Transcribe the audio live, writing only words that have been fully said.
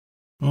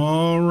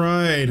All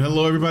right.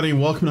 Hello, everybody.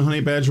 Welcome to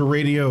Honey Badger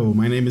Radio.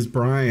 My name is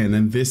Brian,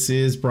 and this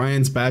is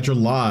Brian's Badger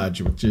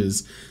Lodge, which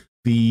is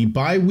the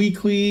bi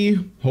weekly,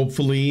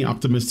 hopefully,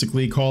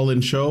 optimistically call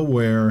in show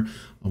where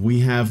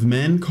we have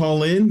men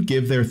call in,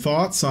 give their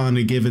thoughts on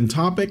a given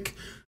topic,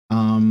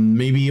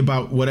 maybe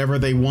about whatever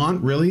they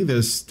want, really.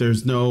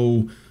 There's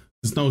no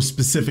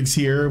specifics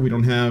here. We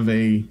don't have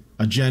a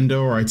agenda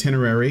or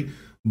itinerary.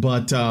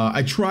 But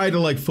I try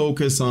to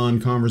focus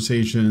on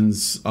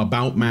conversations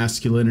about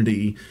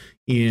masculinity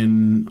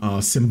in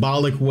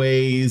symbolic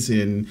ways,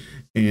 in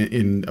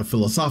a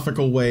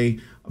philosophical way,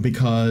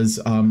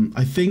 because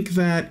I think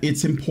that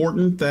it's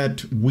important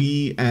that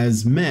we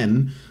as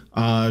men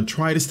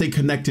try to stay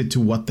connected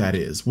to what that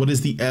is. What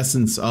is the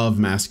essence of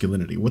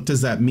masculinity? What does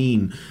that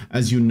mean?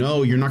 As you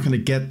know, you're not going to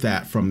get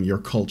that from your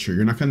culture.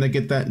 You're not going to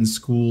get that in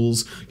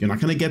schools. You're not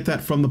going to get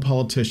that from the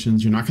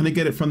politicians. You're not going to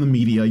get it from the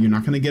media. You're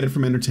not going to get it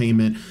from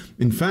entertainment.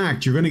 In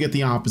fact, you're going to get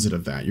the opposite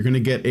of that. You're going to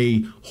get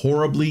a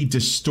horribly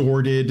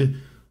distorted,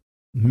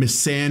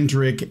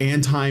 misandric,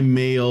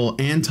 anti-male,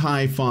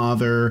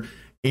 anti-father,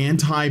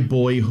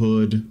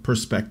 anti-boyhood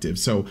perspective.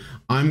 So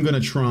I'm going to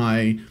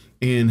try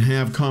and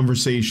have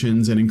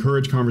conversations and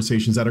encourage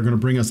conversations that are going to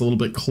bring us a little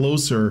bit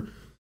closer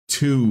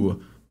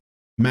to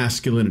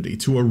masculinity,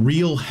 to a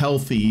real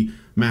healthy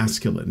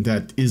masculine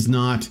that is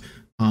not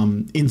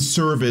in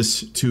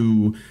service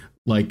to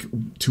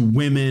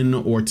women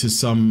or to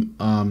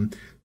some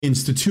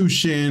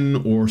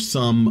institution or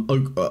some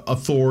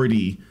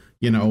authority,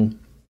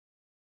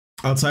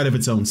 outside of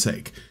its own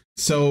sake.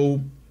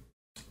 So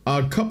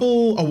a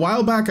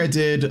while back, I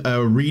did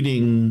a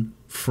reading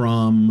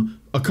from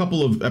a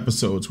couple of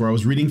episodes where I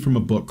was reading from a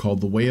book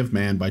called The Way of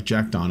Man by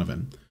Jack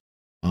Donovan.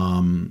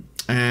 And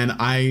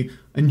I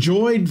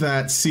enjoyed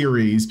that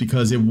series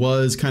because it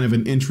was kind of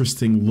an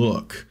interesting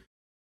look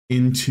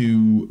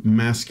into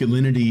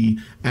masculinity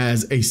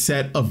as a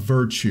set of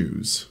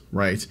virtues,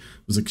 right? It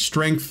was like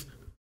strength,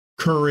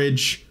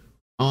 courage,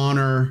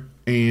 honor,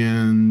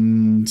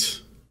 and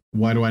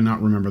why do I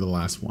not remember the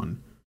last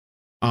one?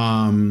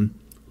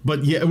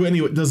 But yeah,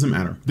 anyway, it doesn't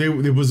matter.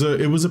 It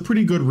was a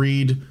pretty good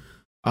read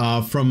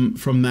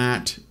from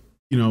that,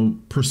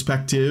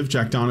 perspective,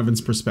 Jack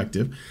Donovan's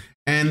perspective.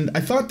 And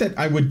I thought that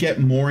I would get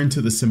more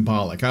into the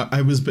symbolic.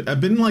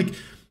 I've been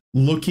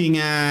looking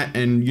at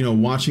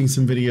and, watching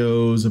some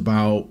videos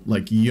about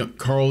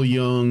Carl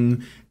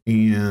Jung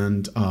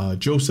and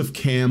Joseph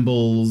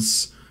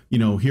Campbell's,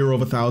 Hero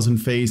of a Thousand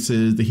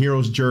Faces, The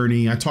Hero's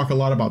Journey. I talk a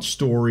lot about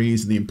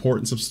stories and the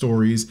importance of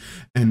stories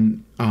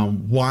and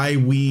why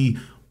we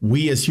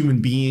as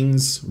human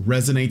beings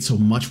resonate so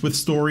much with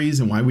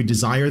stories and why we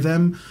desire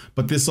them.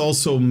 But this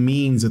also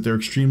means that they're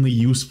extremely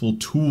useful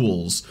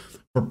tools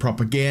for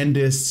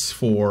propagandists,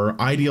 for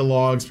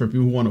ideologues, for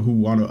people who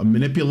want to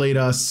manipulate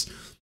us,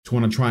 to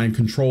want to try and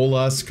control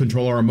us,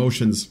 control our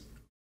emotions.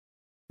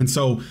 And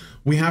so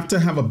we have to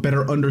have a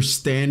better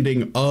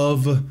understanding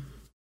of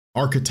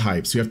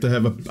archetypes. We have to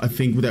have I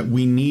think that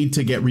we need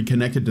to get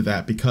reconnected to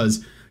that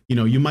because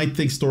you might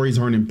think stories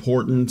aren't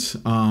important,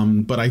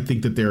 but I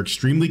think that they're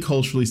extremely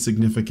culturally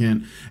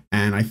significant.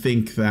 And I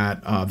think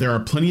that there are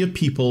plenty of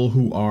people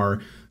who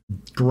are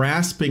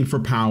grasping for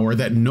power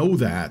that know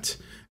that.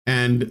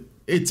 And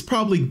it's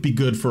probably be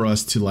good for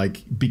us to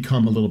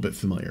become a little bit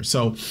familiar.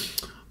 So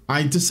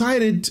I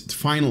decided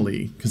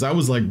finally, because I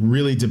was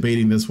really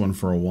debating this one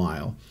for a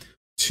while,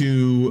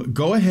 to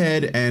go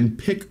ahead and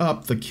pick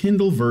up the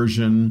Kindle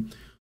version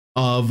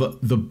of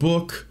the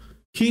book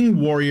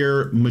King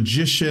Warrior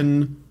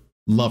Magician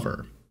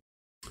Lover,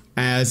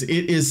 as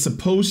it is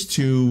supposed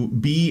to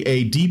be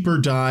a deeper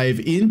dive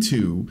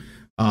into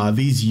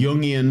these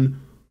Jungian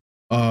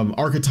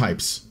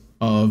archetypes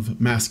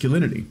of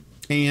masculinity.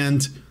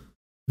 And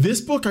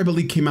this book, I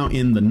believe, came out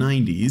in the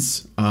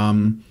 90s.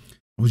 I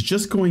was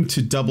just going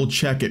to double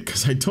check it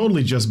because I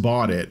totally just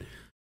bought it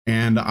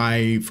and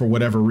I, for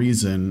whatever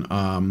reason,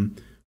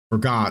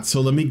 forgot. So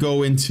let me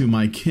go into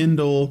my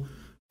Kindle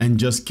and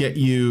just get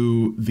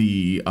you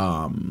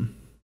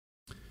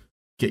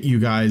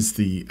guys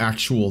the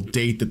actual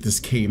date that this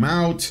came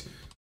out.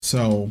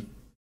 So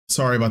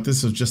sorry about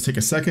this. It'll just take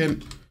a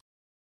second.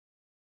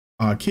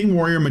 King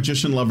Warrior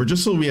Magician Lover,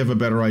 just so we have a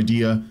better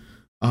idea.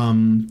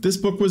 This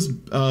book was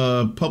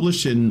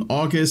published in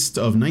August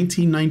of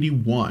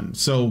 1991.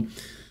 So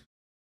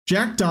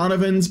Jack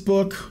Donovan's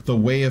book, The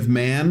Way of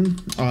Man,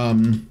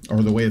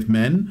 or The Way of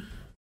Men,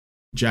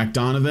 Jack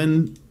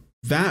Donovan,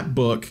 that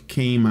book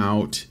came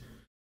out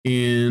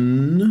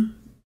in,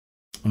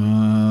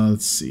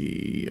 let's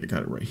see, I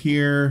got it right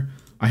here.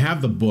 I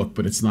have the book,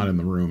 but it's not in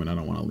the room and I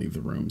don't want to leave the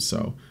room.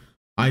 So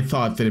I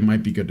thought that it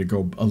might be good to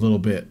go a little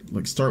bit,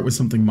 start with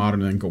something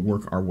modern and then go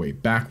work our way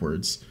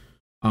backwards.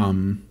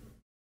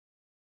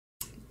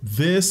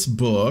 This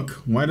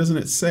book, why doesn't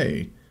it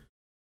say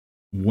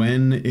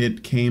when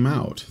it came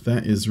out?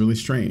 That is really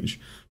strange.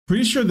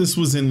 Pretty sure this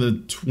was in the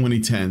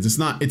 2010s. It's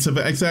not,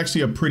 it's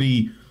actually a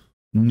pretty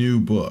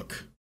new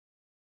book.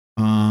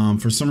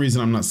 For some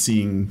reason, I'm not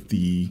seeing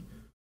the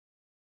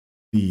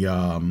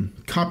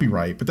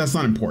copyright, but that's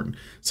not important.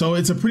 So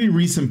it's a pretty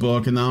recent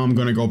book, and now I'm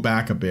going to go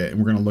back a bit, and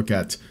we're going to look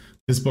at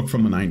this book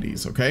from the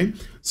 90s. Okay,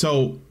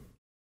 so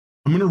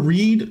I'm going to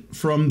read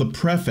from the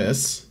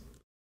preface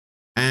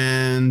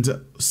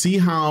and see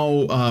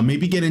how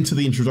maybe get into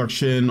the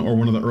introduction or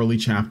one of the early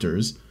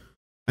chapters,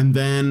 and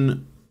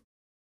then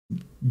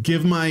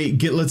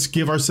let's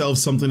give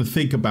ourselves something to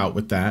think about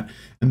with that,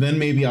 and then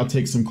maybe I'll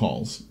take some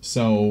calls.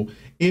 So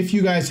if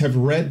you guys have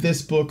read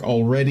this book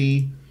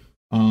already,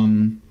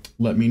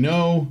 let me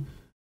know,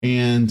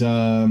 and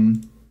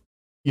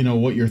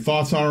what your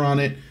thoughts are on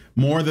it.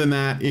 More than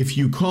that, if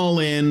you call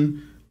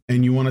in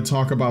and you want to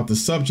talk about the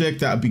subject,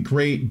 that would be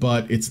great,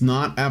 but it's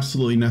not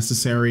absolutely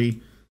necessary.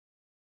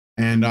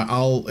 And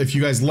if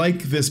you guys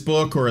like this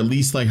book, or at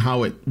least like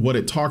what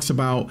it talks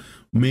about,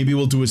 maybe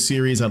we'll do a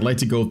series. I'd like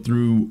to go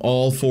through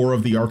all 4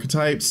 of the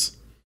archetypes.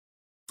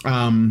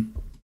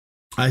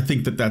 I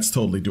think that's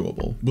totally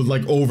doable with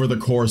like over the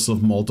course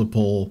of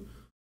multiple,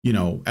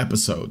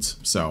 episodes.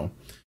 So,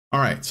 all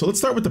right, so let's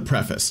start with the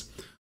preface.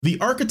 The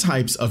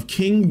archetypes of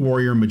king,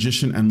 warrior,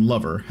 magician, and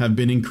lover have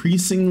been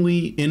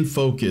increasingly in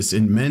focus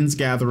in men's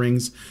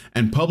gatherings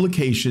and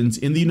publications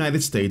in the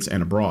United States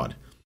and abroad.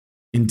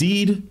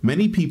 Indeed,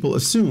 many people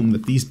assume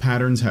that these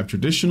patterns have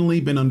traditionally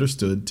been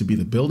understood to be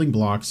the building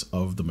blocks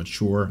of the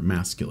mature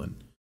masculine.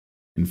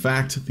 In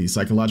fact, the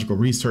psychological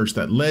research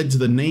that led to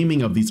the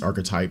naming of these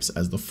archetypes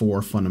as the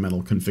 4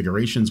 fundamental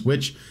configurations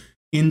which,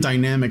 in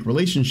dynamic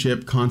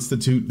relationship,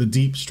 constitute the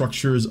deep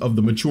structures of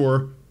the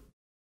mature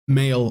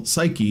male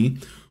psyche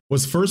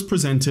was first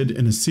presented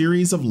in a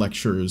series of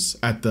lectures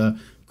at the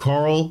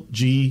Carl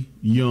G.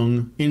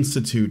 Jung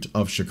Institute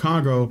of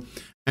Chicago,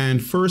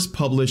 and first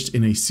published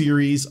in a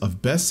series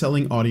of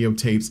best-selling audio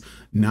tapes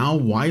now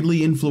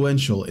widely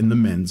influential in the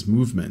men's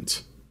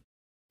movement.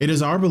 It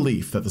is our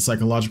belief that the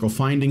psychological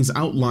findings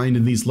outlined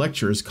in these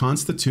lectures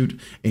constitute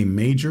a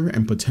major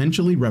and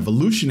potentially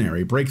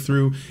revolutionary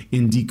breakthrough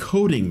in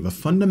decoding the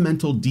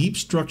fundamental deep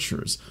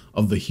structures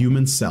of the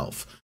human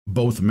self,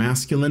 both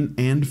masculine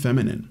and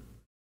feminine.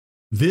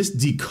 This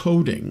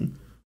decoding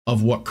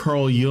of what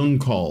Carl Jung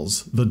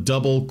calls the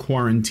double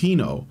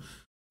quarantino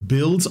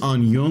builds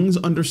on Jung's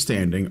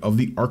understanding of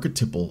the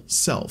archetypal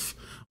self,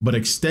 but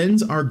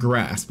extends our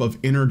grasp of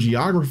inner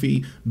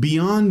geography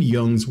beyond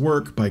Jung's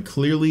work by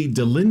clearly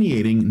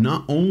delineating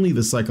not only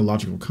the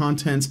psychological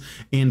contents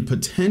and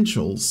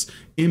potentials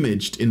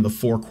imaged in the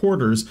 4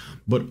 quarters,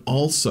 but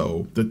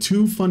also the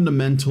 2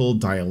 fundamental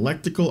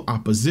dialectical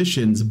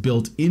oppositions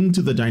built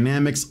into the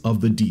dynamics of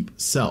the deep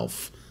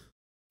self: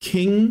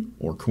 king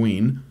or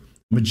queen,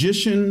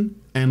 magician,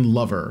 and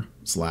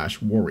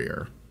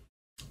lover/warrior.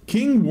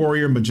 King,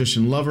 Warrior,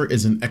 Magician, Lover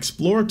is an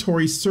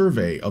exploratory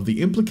survey of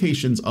the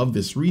implications of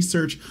this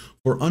research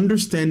for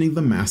understanding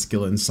the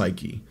masculine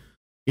psyche.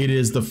 It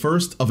is the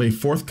first of a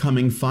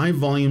forthcoming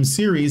 5-volume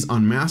series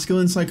on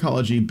masculine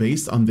psychology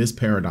based on this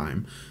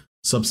paradigm.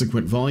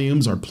 Subsequent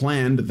volumes are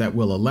planned that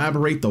will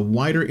elaborate the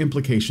wider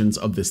implications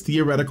of this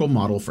theoretical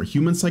model for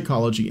human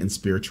psychology and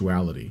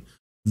spirituality.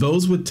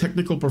 Those with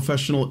technical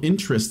professional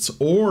interests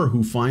or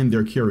who find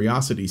their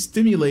curiosity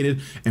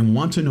stimulated and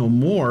want to know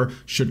more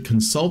should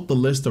consult the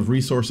list of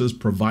resources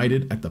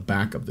provided at the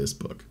back of this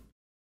book.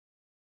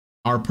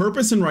 Our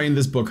purpose in writing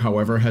this book,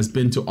 however, has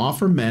been to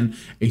offer men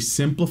a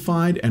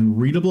simplified and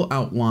readable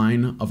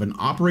outline of an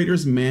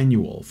operator's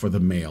manual for the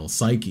male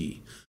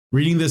psyche.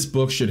 Reading this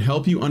book should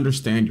help you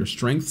understand your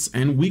strengths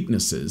and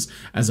weaknesses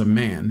as a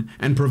man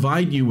and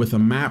provide you with a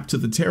map to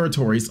the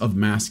territories of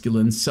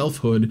masculine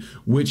selfhood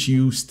which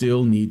you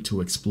still need to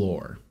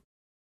explore.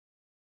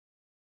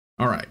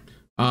 All right,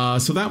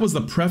 so that was the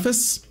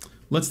preface.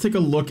 Let's take a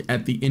look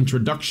at the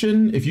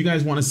introduction. If you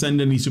guys want to send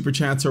any super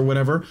chats or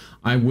whatever,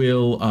 I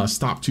will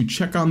stop to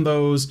check on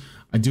those.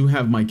 I do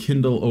have my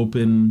Kindle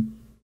open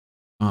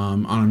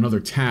on another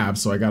tab,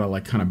 so I gotta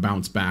like kind of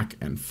bounce back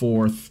and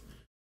forth.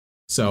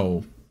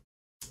 So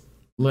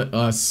let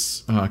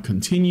us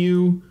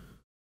continue.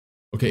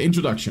 Okay,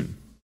 introduction.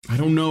 I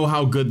don't know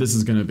how good this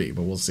is going to be,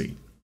 but we'll see.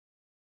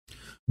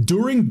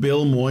 During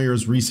Bill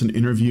Moyer's recent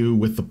interview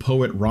with the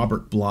poet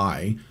Robert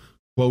Bly,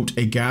 quote,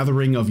 a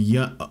gathering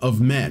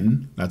of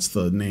men, that's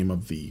the name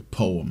of the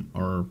poem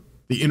or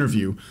the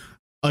interview,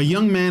 a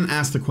young man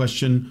asked the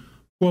question,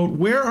 quote,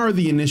 where are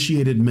the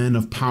initiated men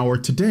of power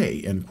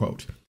today, end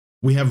quote.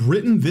 We have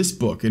written this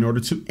book in order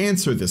to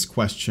answer this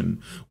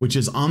question, which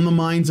is on the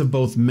minds of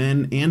both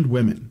men and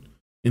women.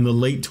 In the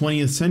late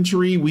 20th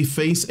century, we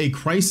face a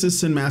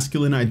crisis in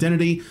masculine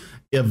identity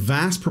of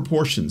vast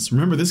proportions.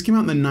 Remember, this came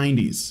out in the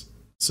 90s.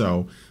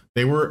 So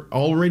they were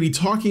already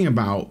talking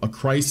about a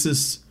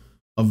crisis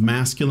of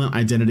masculine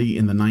identity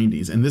in the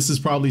 90s. And this is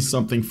probably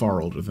something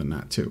far older than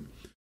that, too.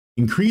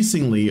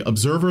 Increasingly,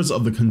 observers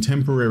of the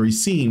contemporary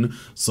scene,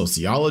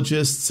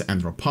 sociologists,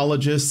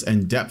 anthropologists,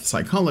 and depth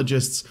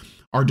psychologists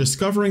are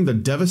discovering the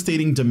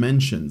devastating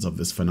dimensions of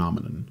this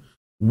phenomenon,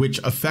 which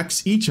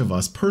affects each of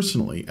us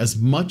personally as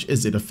much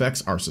as it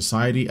affects our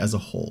society as a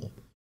whole.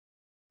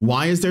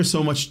 Why is there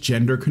so much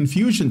gender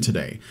confusion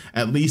today,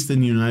 at least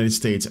in the United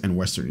States and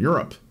Western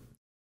Europe?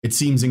 It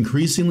seems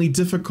increasingly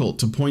difficult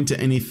to point to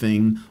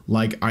anything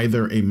like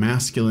either a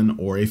masculine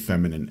or a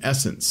feminine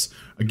essence.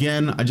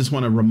 Again, I just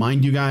want to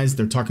remind you guys,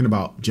 they're talking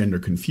about gender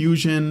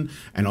confusion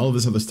and all of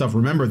this other stuff.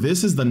 Remember,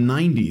 this is the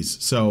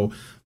 90s, so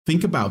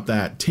think about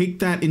that. Take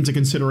that into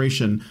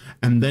consideration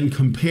and then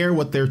compare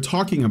what they're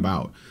talking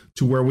about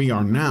to where we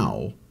are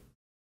now.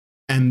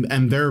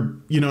 And they're,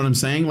 you know what I'm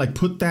saying? Like,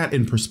 put that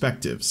in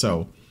perspective.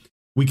 So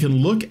we can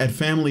look at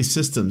family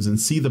systems and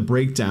see the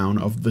breakdown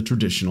of the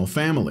traditional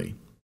family.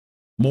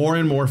 More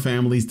and more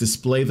families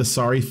display the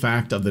sorry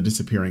fact of the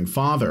disappearing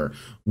father,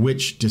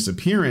 which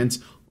disappearance,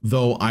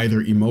 though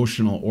either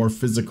emotional or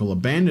physical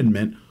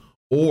abandonment,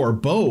 or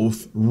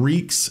both,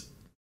 wreaks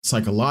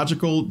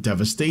psychological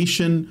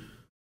devastation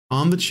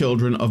on the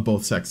children of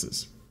both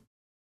sexes.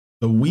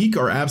 The weak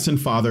or absent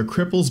father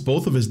cripples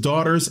both of his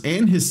daughters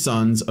and his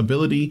sons'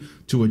 ability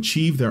to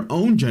achieve their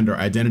own gender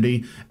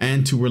identity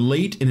and to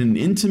relate in an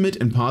intimate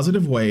and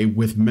positive way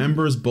with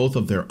members both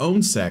of their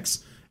own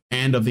sex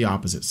and of the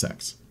opposite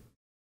sex.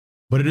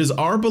 But it is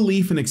our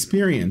belief and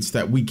experience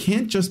that we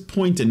can't just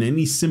point in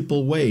any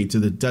simple way to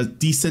the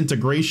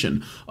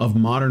disintegration of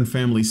modern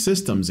family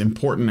systems,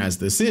 important as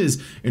this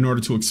is, in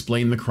order to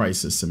explain the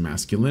crisis in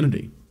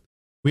masculinity.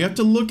 We have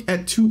to look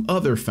at two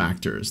other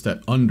factors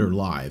that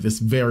underlie this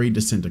very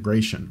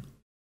disintegration.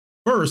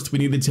 First, we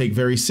need to take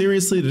very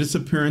seriously the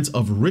disappearance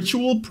of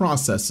ritual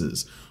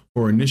processes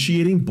for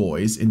initiating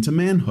boys into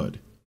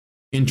manhood.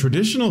 In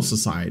traditional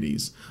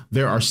societies,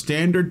 there are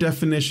standard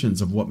definitions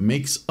of what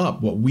makes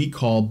up what we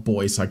call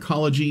boy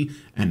psychology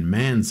and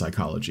man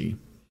psychology.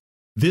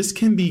 This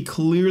can be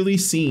clearly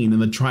seen in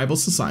the tribal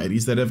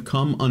societies that have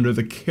come under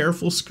the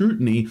careful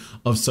scrutiny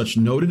of such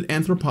noted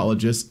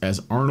anthropologists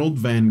as Arnold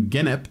van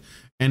Gennep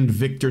and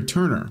Victor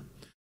Turner.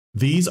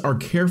 These are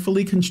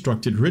carefully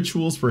constructed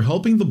rituals for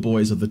helping the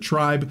boys of the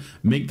tribe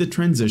make the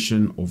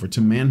transition over to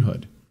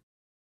manhood.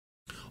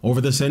 Over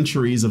the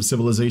centuries of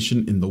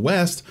civilization in the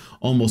West,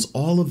 almost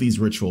all of these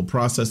ritual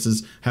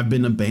processes have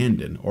been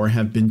abandoned or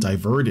have been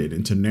diverted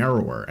into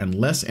narrower and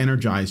less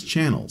energized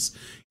channels,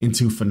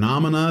 into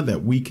phenomena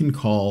that we can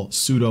call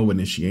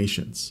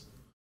pseudo-initiations.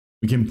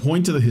 We can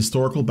point to the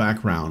historical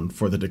background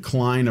for the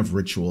decline of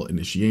ritual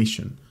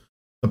initiation.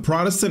 The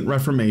Protestant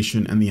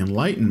Reformation and the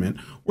Enlightenment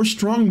were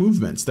strong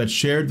movements that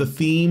shared the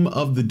theme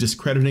of the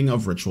discrediting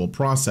of ritual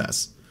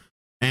process.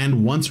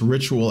 And once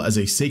ritual as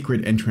a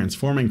sacred and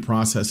transforming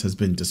process has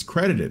been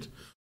discredited,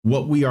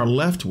 what we are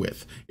left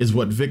with is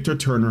what Victor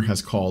Turner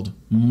has called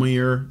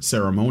mere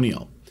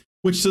ceremonial,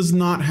 which does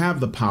not have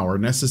the power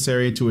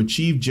necessary to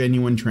achieve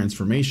genuine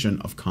transformation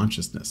of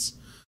consciousness.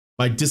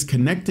 By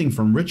disconnecting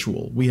from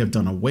ritual, we have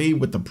done away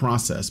with the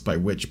process by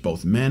which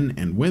both men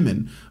and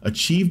women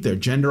achieved their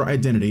gender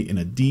identity in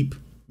a deep,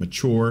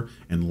 mature,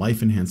 and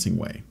life-enhancing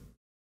way.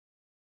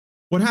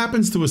 What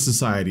happens to a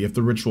society if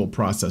the ritual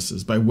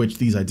processes by which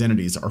these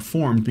identities are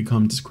formed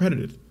become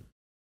discredited?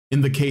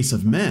 In the case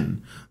of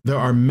men, there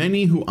are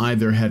many who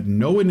either had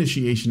no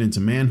initiation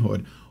into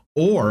manhood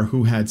or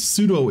who had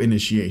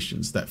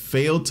pseudo-initiations that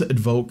failed to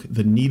evoke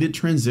the needed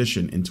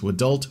transition into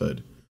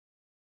adulthood.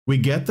 We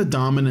get the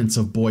dominance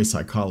of boy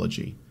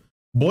psychology.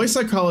 Boy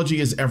psychology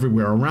is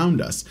everywhere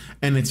around us,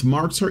 and its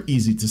marks are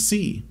easy to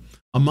see.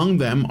 Among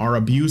them are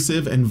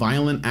abusive and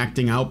violent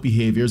acting out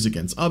behaviors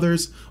against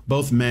others,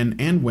 both men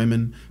and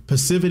women,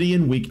 passivity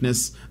and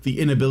weakness, the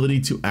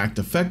inability to act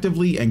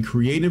effectively and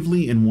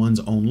creatively in one's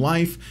own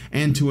life,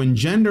 and to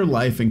engender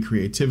life and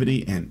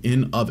creativity and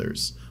in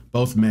others,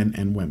 both men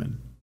and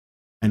women.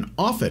 And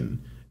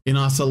often, in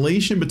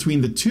oscillation between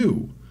the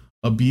two,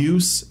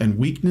 abuse and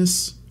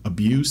weakness,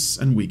 abuse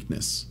and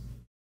weakness.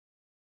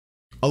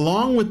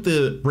 Along with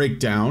the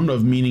breakdown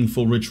of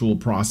meaningful ritual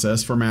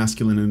process for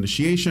masculine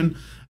initiation,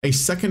 a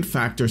second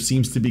factor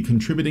seems to be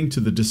contributing to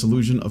the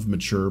dissolution of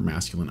mature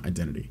masculine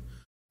identity.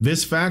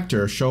 This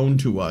factor, shown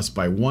to us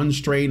by one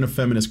strain of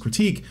feminist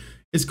critique,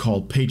 is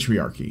called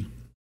patriarchy.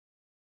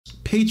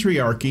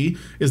 Patriarchy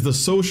is the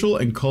social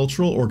and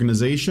cultural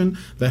organization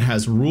that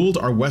has ruled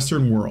our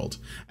Western world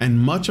and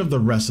much of the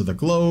rest of the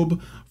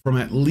globe from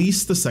at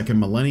least the second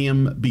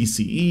millennium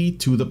BCE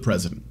to the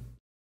present.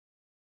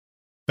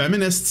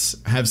 Feminists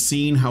have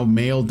seen how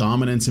male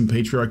dominance in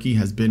patriarchy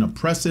has been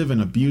oppressive and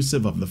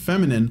abusive of the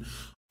feminine,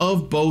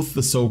 of both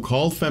the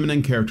so-called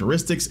feminine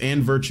characteristics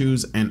and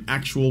virtues and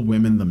actual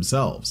women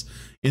themselves.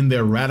 In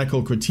their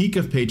radical critique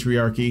of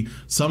patriarchy,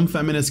 some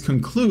feminists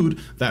conclude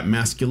that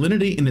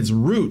masculinity in its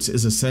roots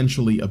is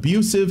essentially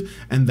abusive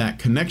and that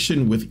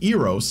connection with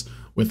eros,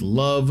 with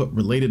love,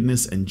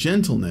 relatedness, and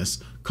gentleness,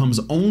 comes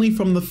only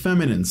from the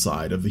feminine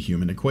side of the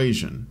human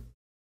equation.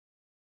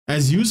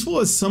 As useful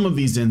as some of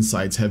these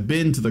insights have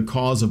been to the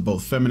cause of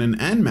both feminine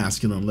and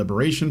masculine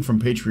liberation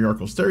from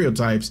patriarchal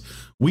stereotypes,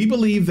 we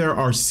believe there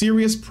are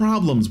serious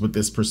problems with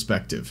this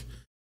perspective.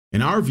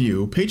 In our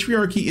view,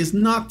 patriarchy is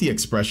not the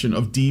expression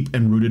of deep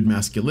and rooted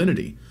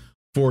masculinity,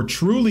 for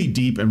truly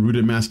deep and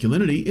rooted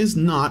masculinity is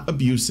not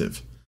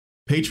abusive.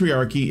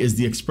 Patriarchy is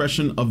the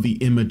expression of the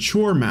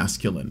immature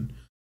masculine,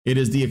 It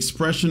is the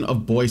expression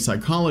of boy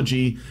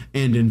psychology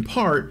and, in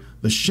part,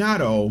 the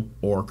shadow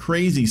or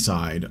crazy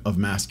side of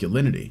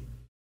masculinity.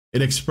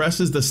 It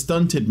expresses the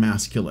stunted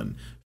masculine,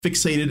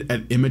 fixated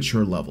at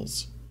immature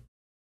levels.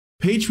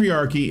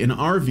 Patriarchy, in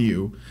our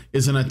view,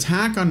 is an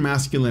attack on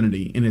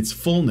masculinity in its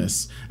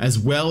fullness as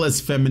well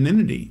as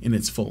femininity in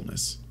its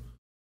fullness.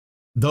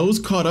 Those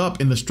caught up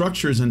in the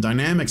structures and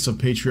dynamics of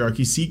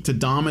patriarchy seek to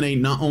dominate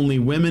not only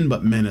women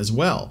but men as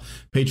well.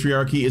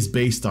 Patriarchy is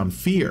based on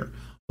fear,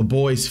 the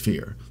boy's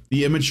fear,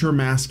 the immature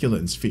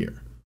masculine's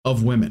fear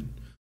of women,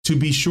 to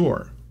be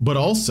sure, but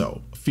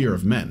also fear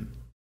of men.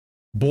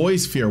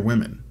 Boys fear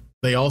women.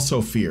 They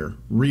also fear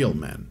real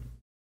men.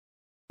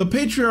 The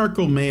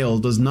patriarchal male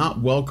does not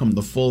welcome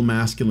the full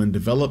masculine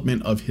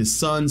development of his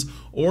sons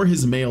or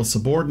his male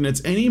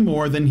subordinates any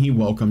more than he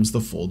welcomes the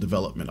full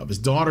development of his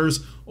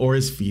daughters or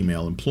his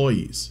female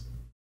employees.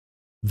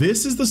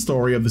 This is the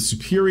story of the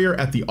superior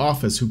at the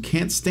office who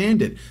can't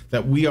stand it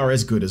that we are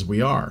as good as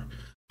we are.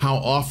 How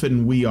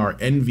often we are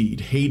envied,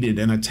 hated,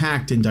 and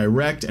attacked in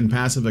direct and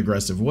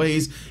passive-aggressive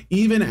ways,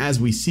 even as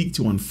we seek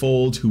to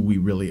unfold who we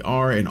really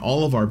are in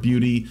all of our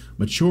beauty,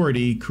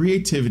 maturity,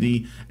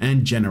 creativity,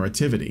 and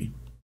generativity.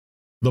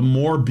 The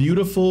more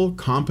beautiful,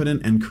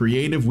 competent, and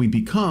creative we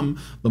become,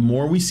 the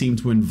more we seem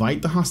to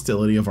invite the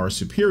hostility of our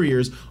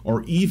superiors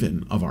or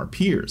even of our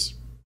peers.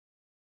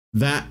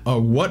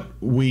 What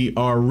we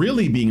are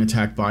really being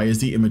attacked by is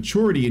the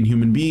immaturity in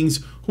human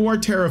beings who are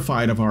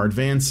terrified of our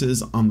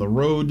advances on the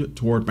road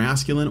toward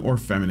masculine or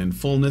feminine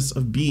fullness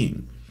of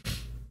being.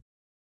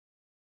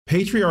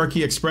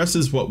 Patriarchy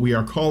expresses what we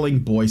are calling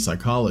boy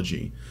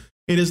psychology.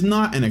 It is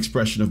not an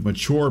expression of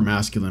mature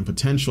masculine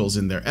potentials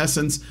in their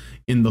essence,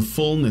 in the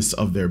fullness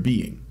of their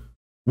being.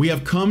 We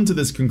have come to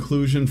this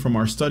conclusion from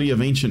our study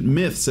of ancient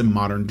myths and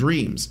modern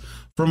dreams,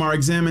 from our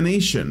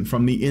examination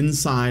from the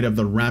inside of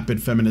the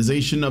rapid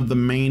feminization of the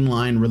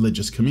mainline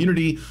religious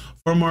community,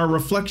 from our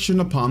reflection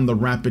upon the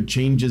rapid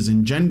changes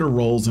in gender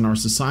roles in our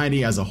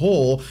society as a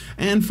whole,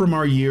 and from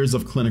our years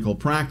of clinical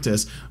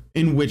practice,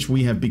 in which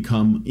we have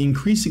become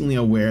increasingly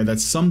aware that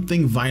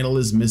something vital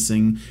is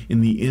missing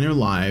in the inner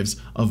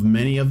lives of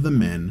many of the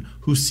men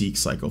who seek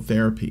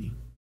psychotherapy.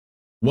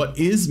 What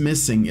is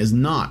missing is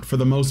not, for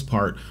the most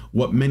part,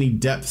 what many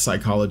depth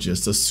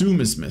psychologists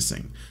assume is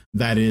missing,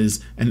 that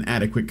is, an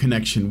adequate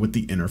connection with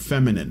the inner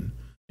feminine.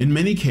 In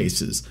many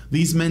cases,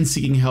 these men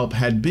seeking help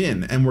had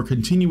been and were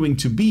continuing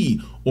to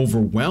be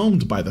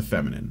overwhelmed by the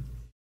feminine.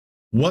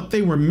 What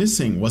they were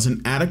missing was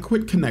an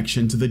adequate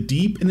connection to the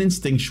deep and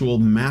instinctual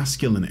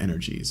masculine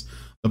energies,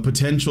 the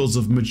potentials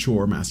of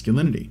mature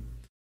masculinity.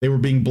 They were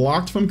being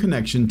blocked from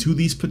connection to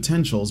these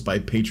potentials by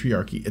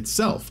patriarchy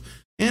itself,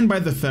 and by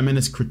the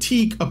feminist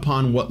critique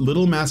upon what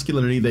little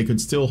masculinity they could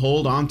still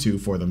hold onto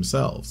for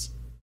themselves.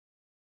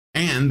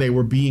 And they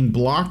were being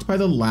blocked by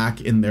the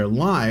lack in their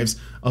lives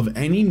of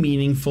any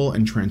meaningful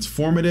and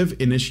transformative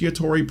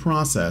initiatory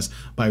process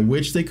by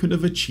which they could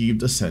have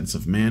achieved a sense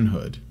of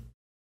manhood.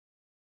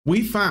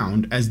 We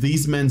found, as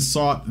these men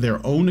sought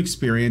their own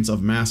experience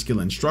of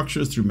masculine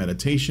structures through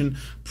meditation,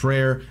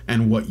 prayer,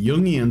 and what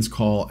Jungians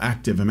call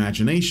active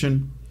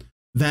imagination,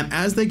 that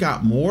as they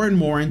got more and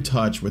more in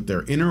touch with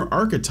their inner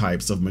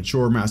archetypes of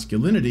mature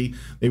masculinity,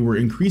 they were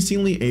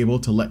increasingly able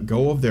to let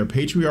go of their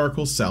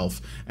patriarchal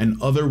self and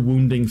other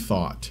wounding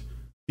thought,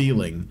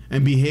 feeling,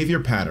 and behavior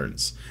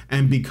patterns,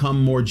 and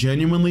become more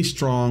genuinely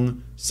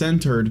strong,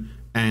 centered,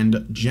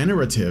 and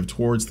generative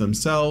towards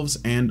themselves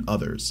and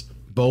others,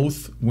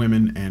 both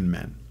women and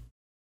men.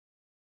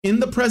 In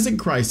the present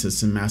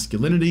crisis in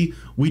masculinity,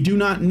 we do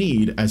not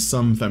need, as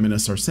some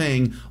feminists are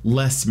saying,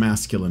 less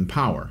masculine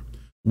power.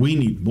 We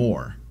need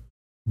more.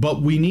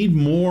 But we need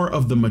more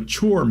of the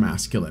mature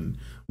masculine.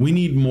 We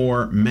need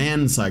more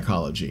man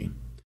psychology.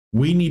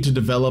 We need to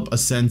develop a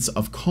sense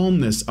of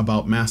calmness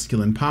about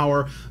masculine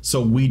power so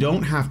we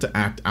don't have to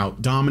act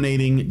out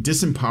dominating,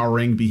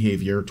 disempowering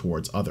behavior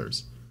towards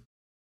others.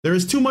 There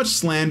is too much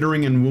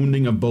slandering and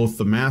wounding of both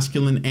the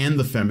masculine and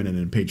the feminine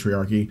in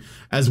patriarchy,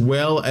 as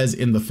well as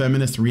in the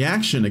feminist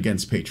reaction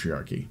against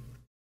patriarchy.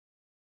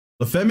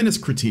 The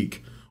feminist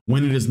critique,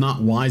 when it is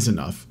not wise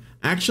enough,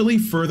 actually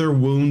further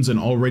wounds an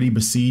already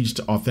besieged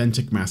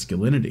authentic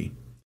masculinity.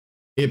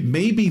 It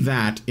may be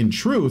that, in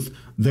truth,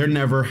 there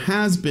never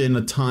has been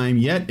a time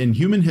yet in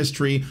human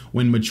history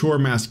when mature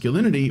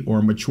masculinity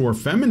or mature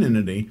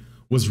femininity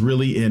was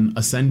really in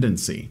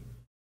ascendancy.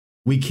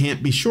 We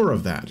can't be sure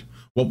of that.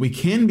 What we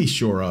can be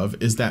sure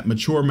of is that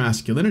mature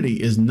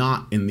masculinity is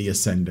not in the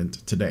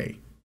ascendant today.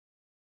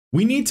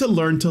 We need to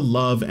learn to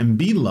love and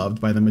be loved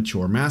by the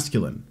mature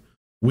masculine.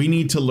 We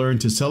need to learn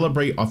to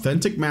celebrate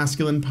authentic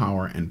masculine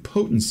power and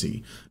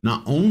potency,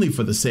 not only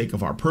for the sake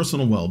of our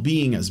personal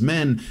well-being as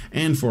men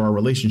and for our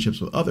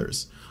relationships with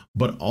others,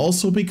 but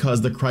also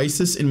because the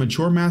crisis in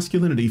mature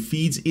masculinity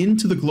feeds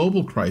into the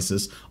global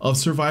crisis of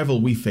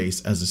survival we face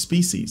as a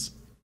species.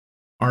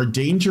 Our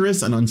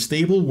dangerous and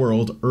unstable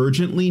world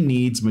urgently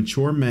needs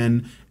mature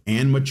men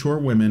and mature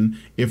women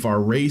if our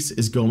race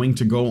is going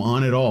to go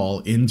on at all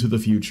into the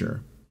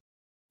future.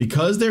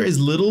 Because there is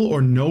little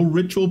or no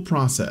ritual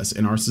process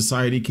in our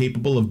society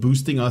capable of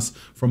boosting us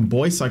from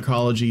boy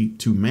psychology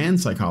to man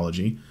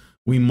psychology,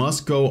 we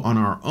must go on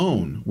our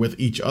own with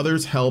each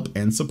other's help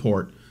and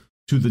support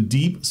to the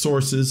deep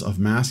sources of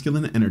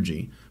masculine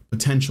energy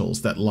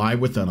potentials that lie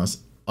within us.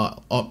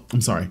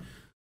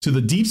 To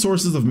the deep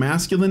sources of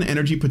masculine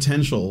energy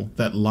potential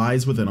that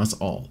lies within us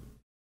all.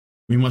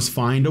 We must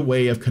find a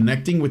way of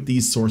connecting with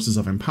these sources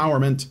of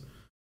empowerment.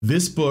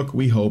 This book,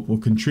 we hope, will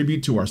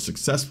contribute to our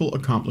successful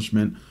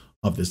accomplishment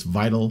of this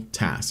vital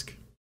task.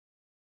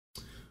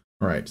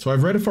 All right, so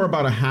I've read it for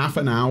about a half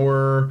an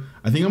hour.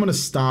 I think I'm going to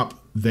stop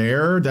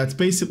there. That's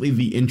basically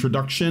the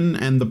introduction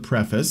and the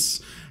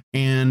preface.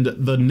 And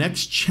the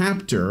next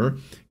chapter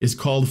is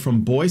called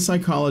From Boy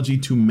Psychology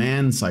to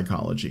Man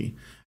Psychology.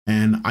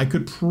 And I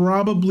could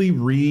probably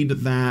read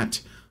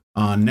that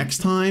next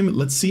time.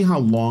 Let's see how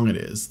long it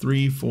is.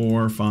 3,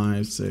 4,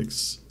 5,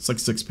 6. It's like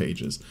 6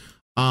 pages.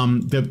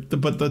 But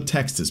the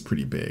text is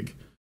pretty big.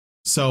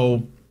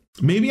 So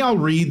maybe I'll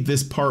read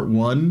this part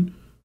 1.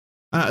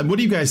 What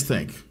do you guys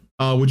think?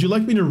 Would you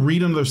like me to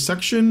read another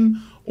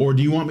section, or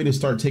do you want me to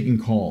start taking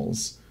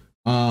calls?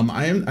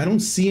 I don't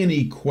see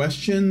any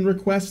question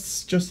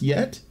requests just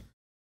yet.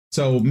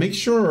 So make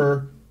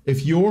sure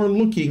if you're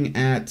looking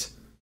at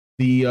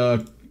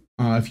the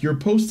if you're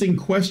posting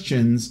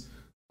questions,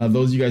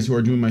 those of you guys who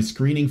are doing my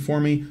screening for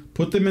me,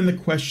 put them in the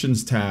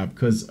questions tab,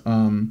 because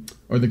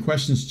or the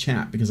questions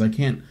chat, because I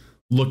can't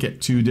look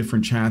at 2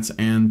 different chats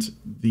and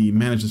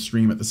manage the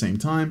stream at the same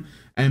time.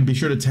 And be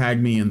sure to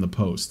tag me in the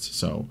post.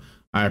 So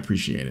I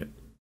appreciate it.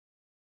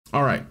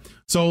 All right.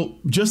 So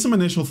just some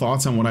initial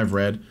thoughts on what I've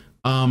read.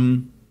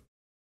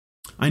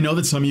 I know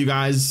that some of you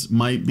guys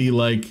might be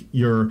like,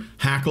 your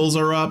hackles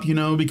are up,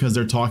 because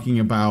they're talking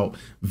about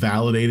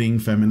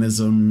validating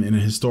feminism in a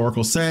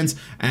historical sense,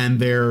 and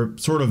they're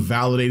sort of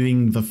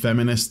validating the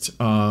feminist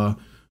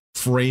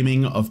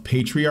framing of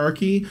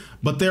patriarchy,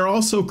 but they're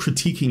also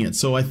critiquing it.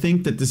 So I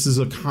think that this is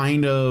a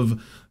kind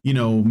of,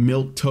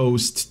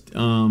 milquetoast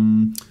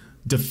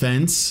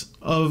defense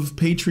of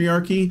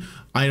patriarchy.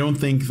 I don't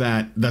think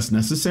that that's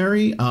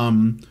necessary.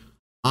 I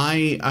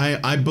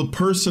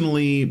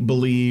personally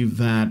believe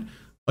that,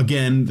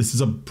 again, this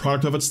is a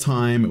product of its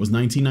time. It was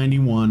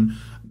 1991.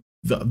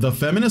 The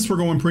feminists were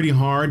going pretty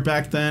hard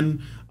back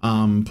then.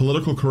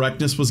 Political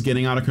correctness was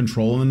getting out of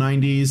control in the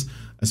 90s,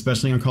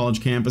 especially on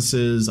college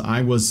campuses.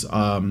 I was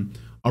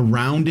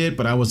around it,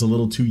 but I was a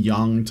little too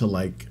young to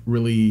like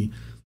really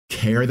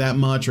care that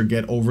much or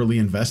get overly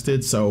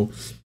invested. So,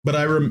 but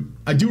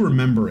I do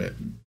remember it.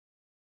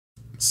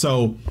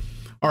 So,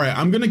 all right,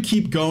 I'm going to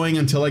keep going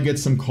until I get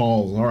some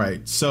calls. All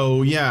right.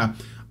 So, yeah.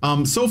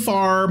 So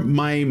far,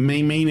 my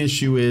main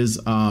issue is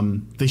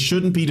they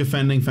shouldn't be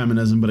defending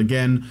feminism. But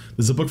again,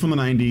 there's a book from the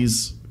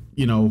 90s,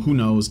 who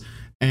knows.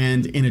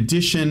 And in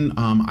addition,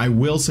 I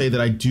will say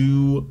that I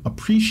do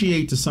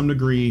appreciate to some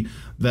degree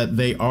that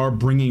they are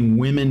bringing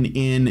women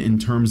in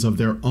terms of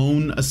their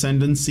own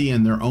ascendancy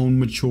and their own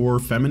mature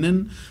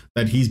feminine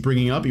that he's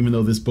bringing up, even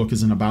though this book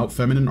isn't about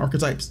feminine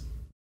archetypes.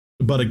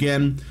 But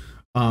again,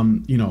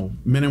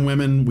 men and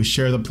women, we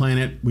share the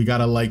planet. We got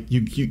to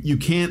you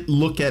can't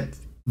look at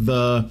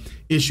the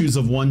issues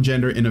of one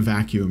gender in a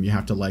vacuum. You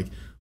have to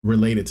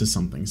relate it to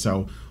something.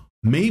 So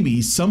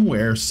maybe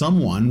somewhere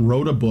someone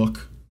wrote a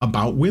book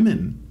about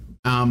women,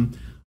 and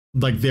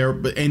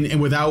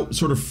without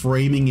sort of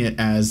framing it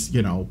as,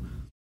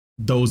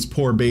 those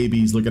poor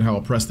babies, look at how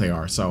oppressed they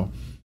are. So,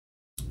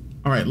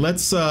 all right,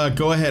 let's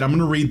go ahead. I'm going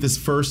to read this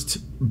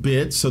first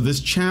bit. So this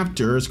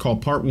chapter is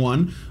called Part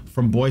 1,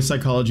 From Boy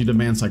Psychology to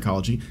Man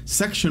Psychology.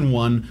 Section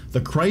 1,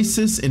 The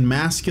Crisis in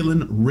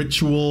Masculine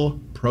Ritual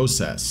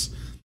Process.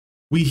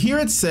 We hear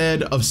it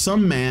said of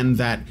some man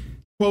that,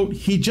 quote,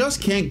 he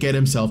just can't get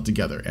himself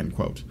together, end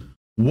quote.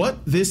 What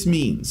this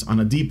means on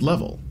a deep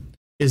level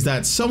is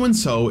that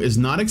so-and-so is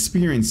not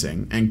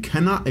experiencing and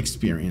cannot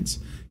experience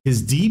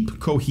his deep,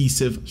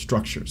 cohesive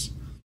structures.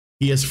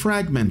 He is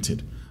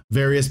fragmented.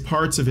 Various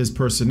parts of his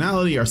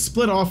personality are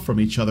split off from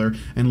each other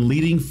and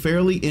leading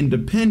fairly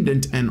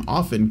independent and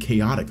often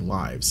chaotic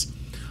lives.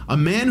 A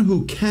man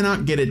who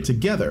cannot get it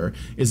together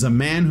is a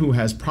man who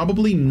has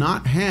probably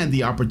not had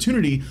the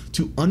opportunity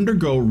to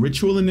undergo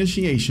ritual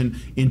initiation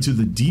into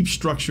the deep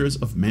structures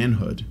of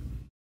manhood.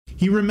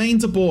 He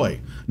remains a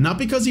boy, not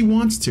because he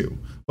wants to,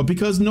 but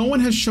because no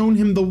one has shown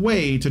him the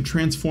way to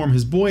transform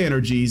his boy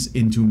energies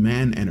into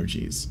man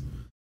energies.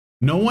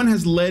 No one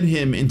has led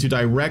him into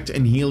direct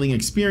and healing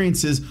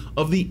experiences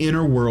of the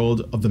inner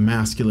world of the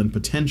masculine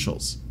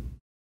potentials.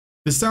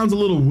 This sounds a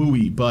little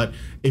wooey, but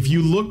if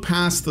you look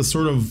past the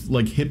sort of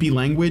hippie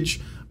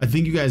language, I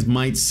think you guys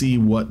might see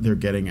what they're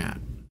getting at.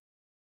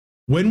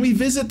 When we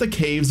visit the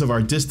caves of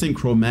our distant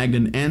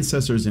Cro-Magnon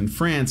ancestors in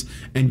France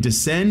and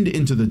descend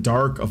into the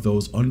dark of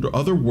those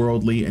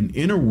otherworldly and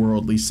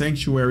innerworldly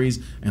sanctuaries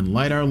and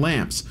light our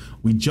lamps,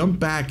 we jump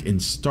back in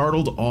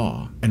startled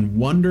awe and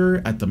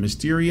wonder at the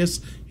mysterious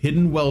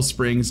hidden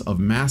wellsprings of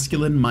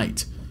masculine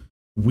might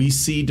we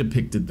see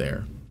depicted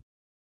there.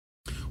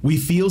 We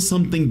feel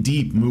something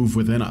deep move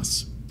within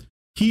us.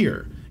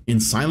 Here,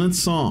 in silent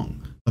song,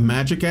 the The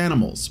magic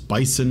animals,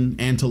 bison,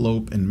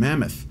 antelope, and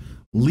mammoth,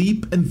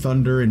 leap and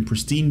thunder in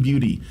pristine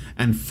beauty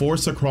and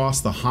force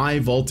across the high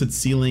vaulted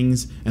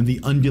ceilings and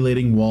the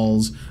undulating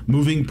walls,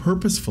 moving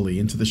purposefully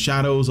into the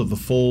shadows of the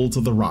folds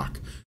of the rock,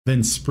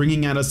 then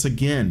springing at us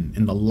again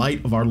in the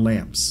light of our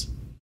lamps.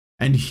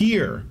 And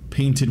here,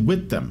 painted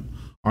with them,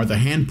 are the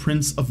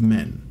handprints of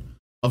men,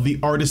 of the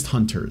artist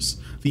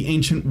hunters, the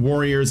ancient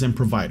warriors and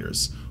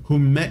providers, who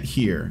met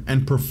here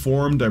and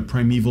performed their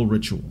primeval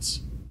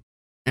rituals.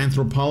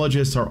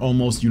 Anthropologists are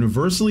almost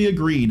universally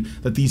agreed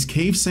that these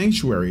cave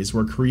sanctuaries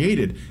were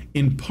created,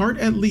 in part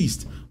at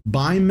least,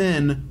 by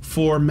men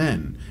for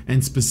men,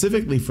 and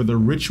specifically for the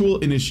ritual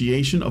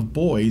initiation of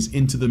boys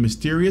into the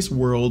mysterious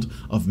world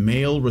of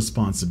male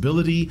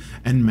responsibility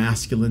and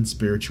masculine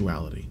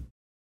spirituality.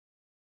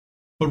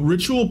 But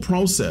ritual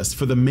process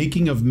for the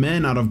making of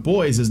men out of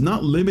boys is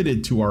not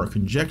limited to our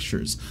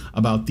conjectures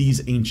about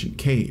these ancient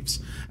caves.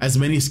 As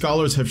many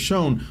scholars have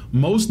shown,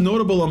 most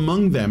notable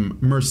among them,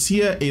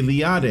 Mircea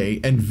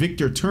Eliade and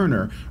Victor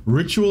Turner,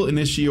 ritual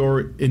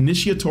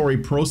initiatory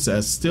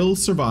process still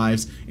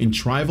survives in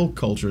tribal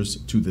cultures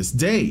to this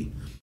day,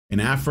 in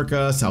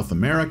Africa, South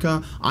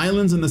America,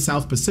 islands in the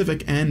South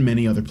Pacific, and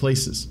many other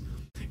places.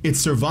 It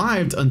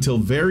survived until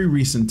very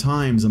recent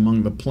times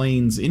among the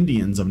Plains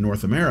Indians of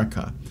North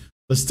America.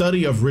 The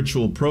study of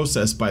ritual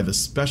process by the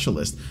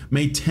specialist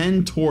may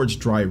tend towards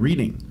dry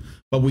reading,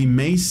 but we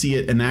may see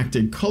it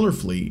enacted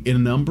colorfully in a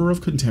number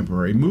of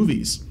contemporary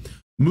movies.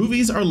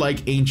 Movies are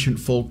like ancient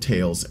folk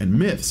tales and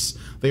myths.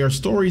 They are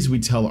stories we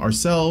tell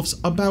ourselves,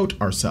 about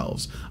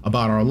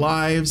our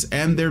lives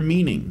and their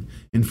meaning.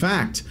 In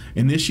fact,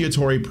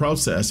 initiatory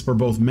process for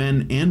both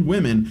men and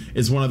women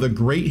is one of the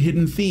great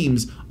hidden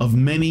themes of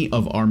many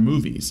of our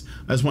movies.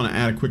 I just want to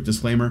add a quick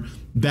disclaimer.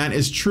 That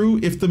is true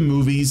if the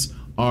movies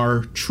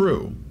are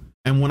true.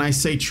 And when I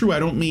say true, I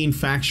don't mean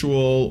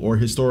factual or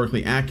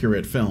historically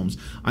accurate films.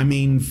 I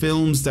mean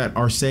films that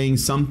are saying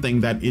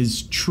something that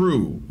is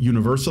true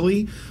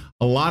universally.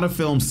 A lot of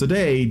films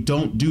today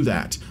don't do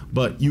that,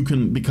 but you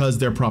can, because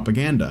they're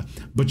propaganda.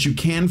 But you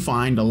can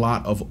find a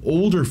lot of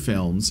older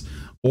films,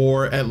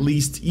 or at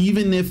least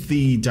even if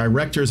the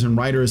directors and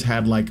writers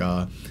had like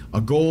a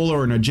goal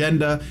or an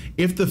agenda,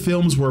 if the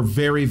films were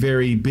very,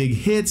 very big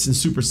hits and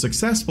super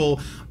successful,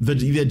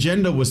 the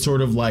agenda was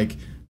sort of like,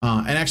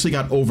 and actually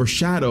got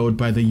overshadowed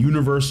by the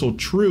universal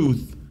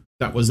truth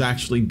that was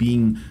actually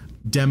being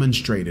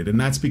demonstrated. And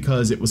that's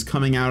because it was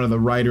coming out of the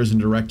writers and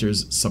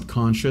directors'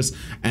 subconscious,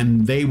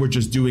 and they were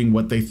just doing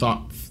what they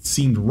thought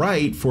seemed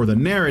right for the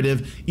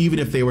narrative, even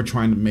if they were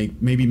trying to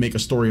make a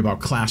story about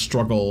class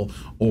struggle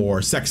or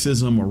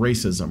sexism or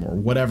racism or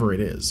whatever it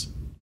is.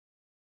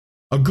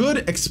 A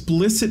good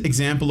explicit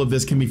example of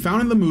this can be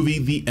found in the movie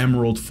The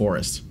Emerald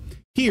Forest.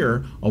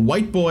 Here, a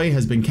white boy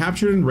has been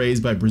captured and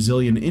raised by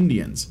Brazilian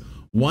Indians.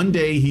 One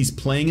day, he's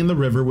playing in the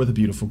river with a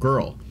beautiful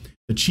girl.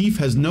 The chief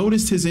has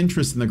noticed his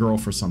interest in the girl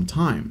for some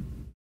time.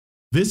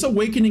 This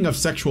awakening of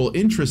sexual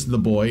interest in the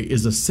boy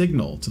is a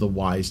signal to the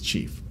wise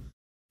chief.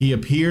 He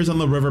appears on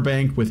the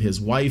riverbank with his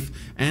wife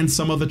and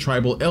some of the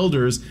tribal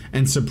elders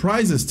and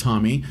surprises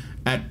Tommy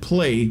at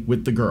play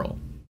with the girl.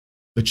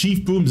 The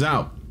chief booms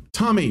out,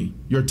 "Tommy,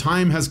 your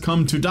time has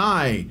come to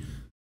die!"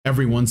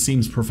 Everyone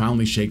seems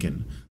profoundly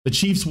shaken. The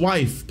chief's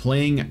wife,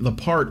 playing the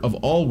part of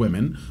all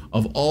women,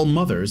 of all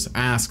mothers,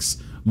 asks,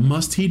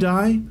 "Must he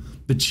die?"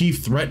 The chief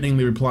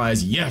threateningly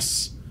replies,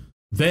 "Yes."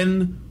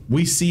 Then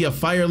we see a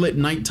firelit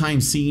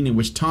nighttime scene in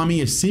which Tommy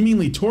is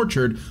seemingly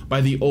tortured by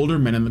the older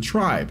men in the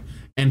tribe,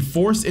 and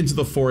forced into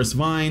the forest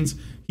vines.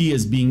 He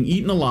is being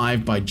eaten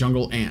alive by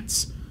jungle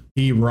ants.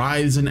 He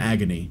writhes in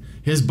agony,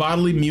 his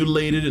body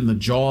mutilated in the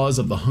jaws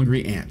of the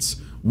hungry ants.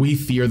 We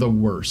fear the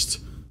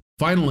worst.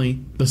 Finally,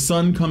 the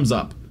sun comes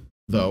up,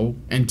 though,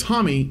 and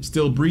Tommy,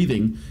 still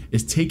breathing,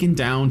 is taken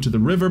down to the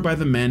river by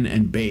the men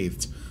and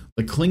bathed,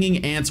 the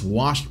clinging ants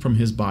washed from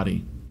his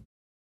body.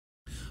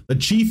 The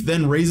chief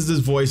then raises his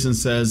voice and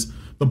says,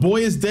 "The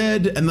boy is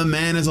dead and the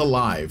man is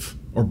alive,"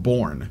 or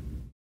born.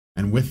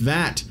 And with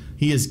that,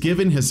 he is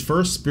given his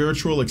first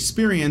spiritual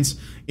experience,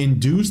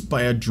 induced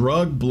by a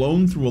drug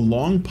blown through a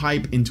long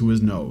pipe into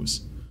his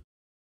nose.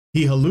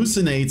 He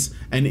hallucinates,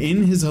 and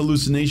in his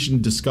hallucination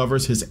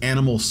discovers his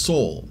animal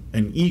soul,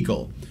 an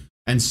eagle,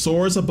 and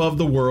soars above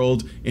the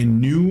world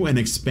in new and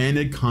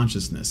expanded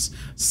consciousness,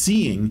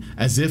 seeing,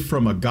 as if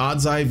from a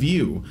god's eye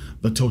view,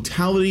 the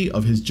totality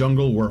of his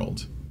jungle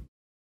world.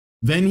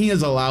 Then he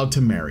is allowed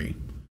to marry.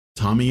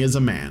 Tommy is a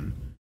man,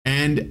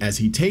 and as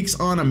he takes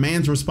on a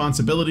man's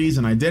responsibilities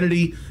and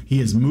identity, he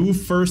is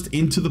moved first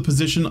into the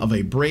position of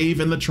a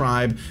brave in the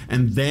tribe,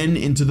 and then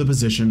into the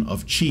position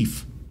of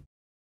chief.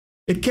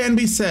 It can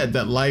be said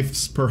that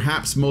life's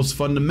perhaps most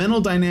fundamental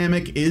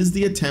dynamic is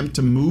the attempt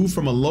to move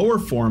from a lower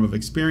form of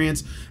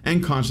experience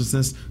and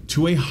consciousness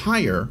to a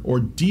higher or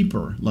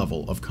deeper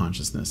level of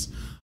consciousness,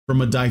 from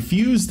a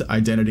diffused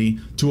identity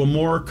to a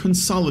more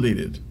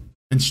consolidated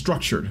and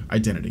structured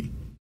identity.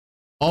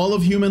 All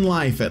of human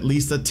life at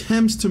least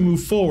attempts to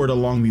move forward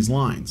along these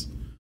lines.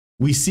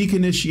 We seek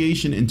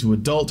initiation into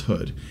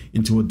adulthood,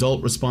 into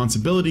adult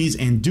responsibilities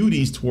and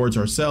duties towards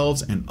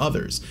ourselves and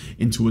others,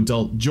 into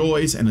adult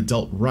joys and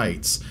adult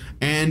rights,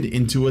 and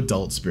into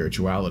adult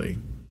spirituality.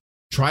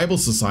 Tribal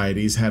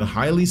societies had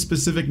highly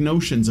specific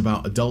notions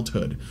about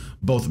adulthood,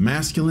 both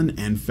masculine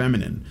and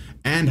feminine,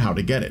 and how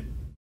to get it.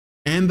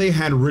 And they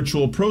had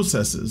ritual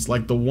processes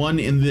like the one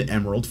in the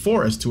Emerald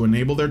Forest to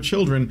enable their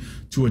children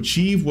to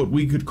achieve what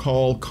we could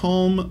call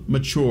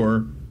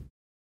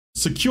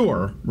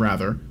secure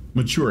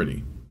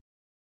maturity.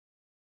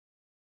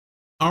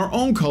 Our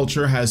own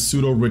culture has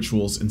pseudo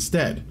rituals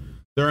instead.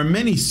 There are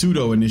many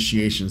pseudo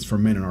initiations for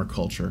men in our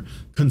culture.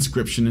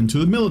 Conscription into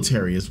the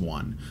military is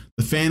one.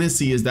 The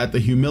fantasy is that the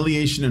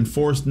humiliation and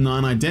forced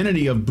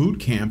non-identity of boot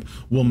camp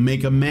will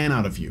make a man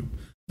out of you.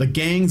 The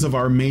gangs of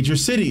our major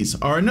cities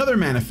are another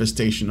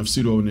manifestation of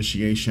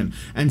pseudo-initiation,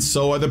 and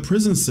so are the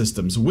prison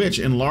systems, which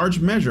in large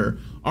measure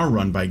are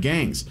run by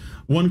gangs.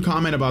 One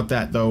comment about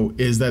that, though,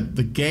 is that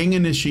the gang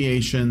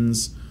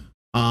initiations,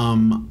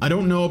 I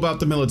don't know about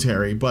the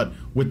military, but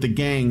with the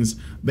gangs,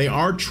 they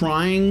are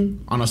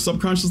trying on a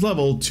subconscious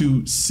level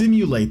to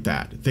simulate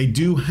that. They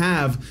do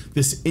have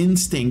this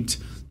instinct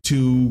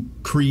to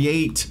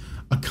create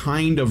a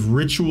kind of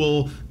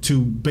ritual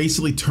to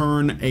basically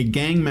turn a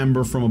gang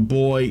member from a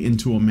boy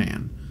into a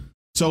man.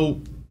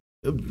 So,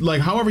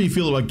 like, however you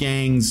feel about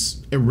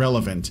gangs,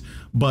 irrelevant.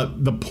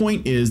 But the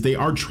point is, they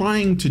are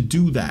trying to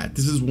do that.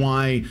 This is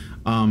why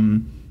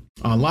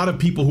a lot of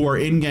people who are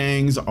in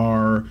gangs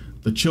are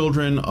the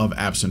children of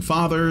absent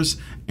fathers,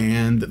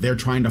 and they're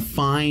trying to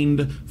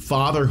find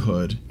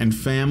fatherhood and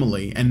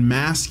family and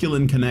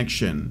masculine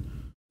connection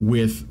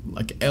with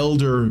like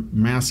elder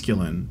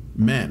masculine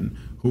men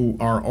who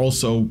are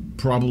also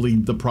probably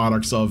the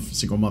products of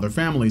single mother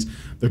families.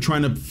 They're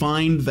trying to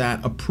find that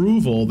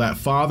approval, that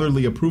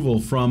fatherly approval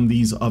from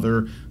these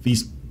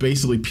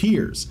basically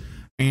peers.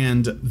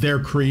 And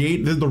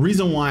the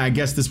reason why I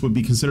guess this would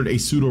be considered a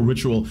pseudo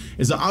ritual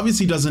is it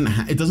obviously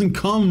it doesn't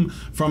come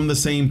from the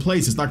same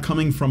place. It's not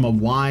coming from a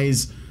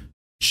wise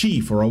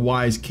chief or a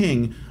wise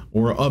king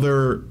or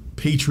other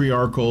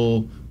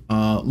patriarchal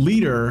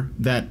leader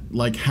that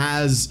like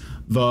has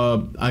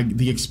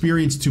the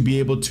experience to be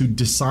able to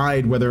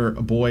decide whether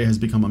a boy has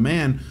become a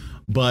man,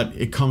 but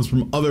it comes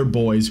from other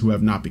boys who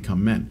have not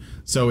become men.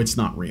 So it's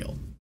not real.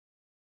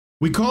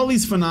 We call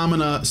these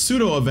phenomena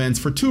pseudo events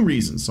for two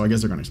reasons, so I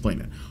guess they're going to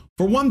explain it.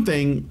 For one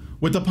thing,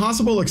 with the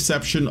possible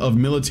exception of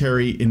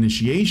military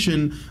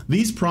initiation,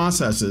 these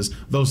processes,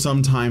 though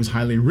sometimes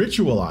highly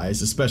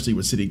ritualized, especially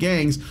with city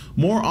gangs,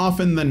 more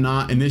often than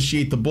not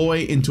initiate the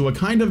boy into a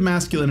kind of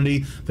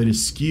masculinity that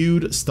is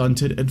skewed,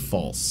 stunted, and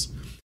false.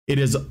 It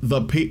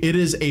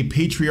is a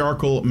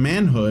patriarchal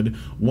manhood,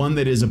 one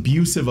that is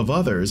abusive of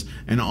others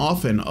and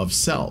often of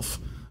self.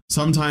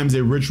 Sometimes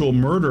a ritual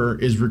murder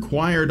is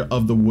required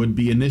of the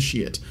would-be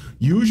initiate.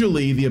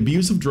 Usually, the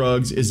abuse of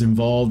drugs is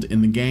involved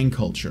in the gang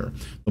culture.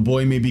 The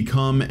boy may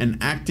become an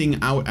acting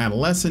out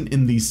adolescent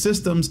in these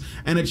systems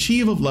and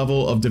achieve a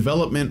level of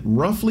development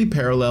roughly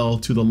parallel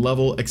to the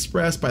level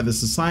expressed by the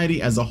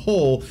society as a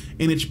whole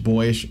in its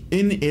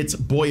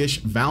boyish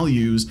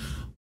values,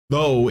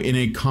 though in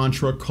a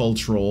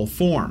contra-cultural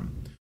form.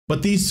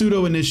 But these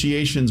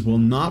pseudo-initiations will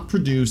not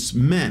produce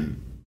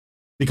men,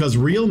 because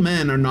real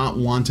men are not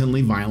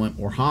wantonly violent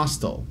or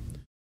hostile.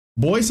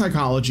 Boy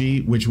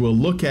psychology, which we'll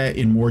look at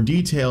in more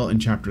detail in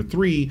Chapter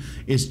 3,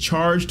 is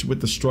charged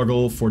with the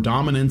struggle for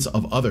dominance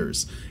of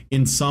others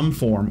in some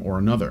form or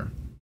another.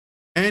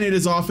 And it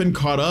is often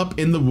caught up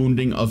in the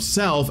wounding of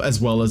self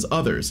as well as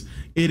others.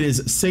 It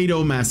is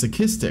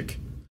sadomasochistic.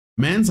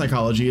 Man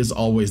psychology is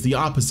always the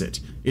opposite.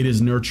 It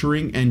is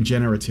nurturing and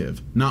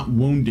generative, not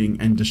wounding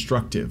and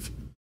destructive.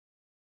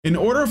 In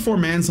order for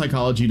man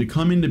psychology to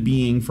come into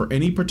being for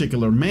any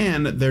particular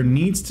man, there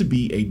needs to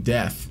be a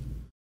death.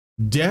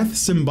 Death,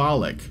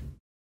 symbolic,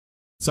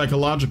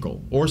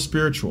 psychological, or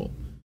spiritual,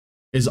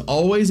 is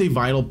always a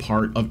vital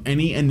part of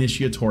any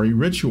initiatory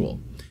ritual.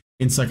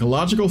 In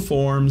psychological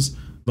forms,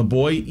 the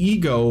boy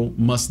ego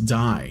must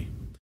die.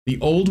 The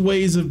old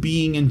ways of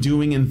being and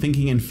doing and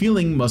thinking and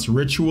feeling must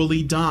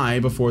ritually die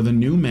before the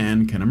new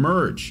man can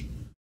emerge.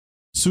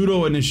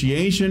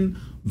 Pseudo-initiation,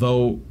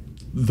 though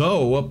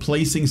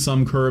placing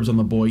some curbs on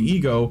the boy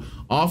ego,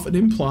 often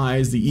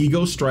implies the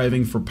ego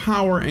striving for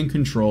power and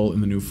control in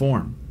the new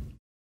form.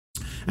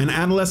 An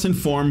adolescent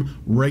form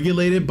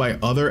regulated by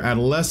other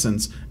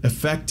adolescents,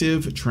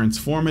 effective,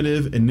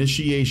 transformative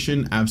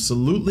initiation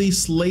absolutely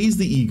slays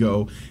the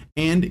ego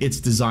and its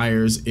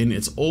desires in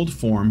its old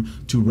form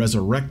to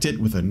resurrect it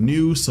with a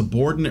new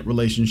subordinate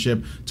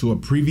relationship to a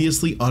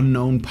previously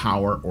unknown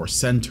power or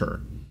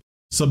center.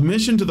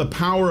 Submission to the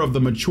power of the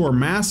mature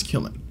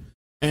masculine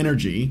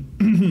energy.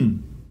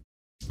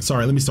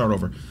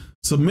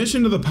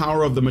 Submission to the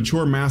power of the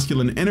mature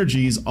masculine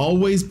energies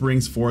always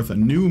brings forth a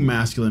new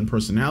masculine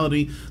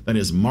personality that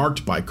is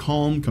marked by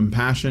calm,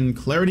 compassion,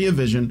 clarity of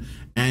vision,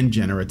 and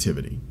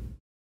generativity.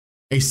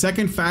 A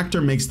second factor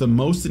makes the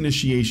most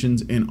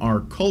initiations in our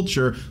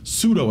culture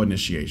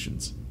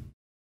pseudo-initiations.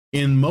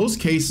 In most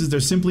cases,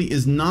 there simply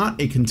is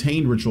not a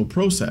contained ritual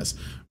process.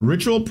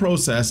 Ritual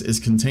process is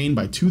contained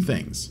by two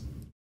things.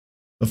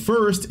 The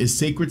first is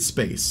sacred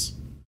space,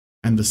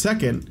 and the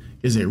second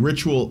is a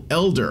ritual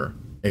elder,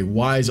 a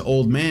wise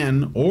old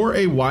man or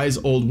a wise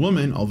old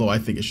woman, although I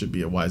think it should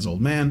be a wise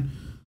old man,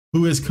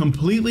 who is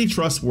completely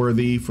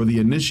trustworthy for the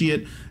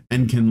initiate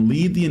and can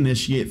lead the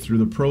initiate through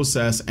the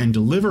process and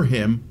deliver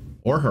him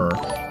or her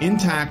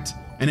intact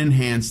and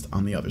enhanced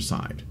on the other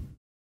side.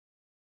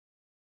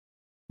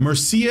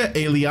 Mircea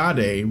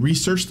Eliade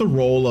researched the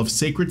role of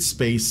sacred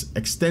space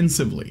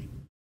extensively.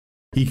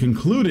 He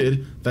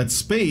concluded that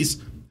space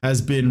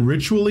has been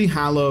ritually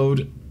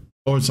hallowed,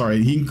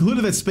 he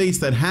concluded that space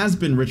that has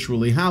been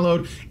ritually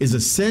hallowed is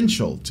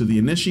essential to the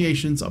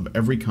initiations of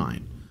every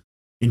kind.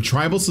 In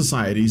tribal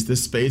societies,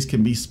 this space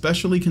can be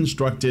specially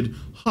constructed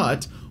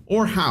hut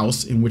or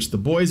house in which the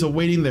boys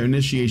awaiting their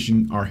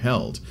initiation are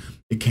held.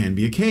 It can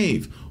be a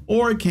cave,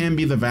 or it can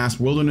be the vast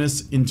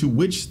wilderness into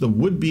which the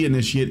would-be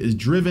initiate is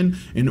driven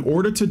in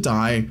order to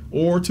die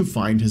or to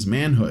find his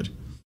manhood.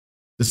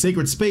 The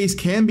sacred space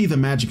can be the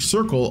magic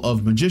circle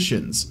of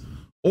magicians,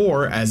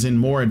 or, as in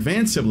more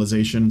advanced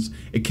civilizations,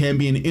 it can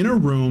be an inner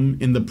room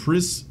in the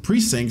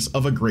precincts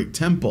of a great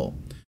temple.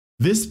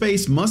 This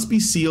space must be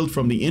sealed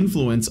from the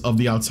influence of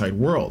the outside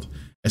world,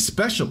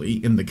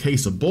 especially in the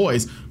case of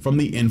boys, from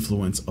the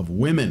influence of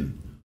women.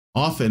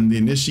 Often, the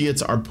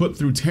initiates are put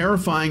through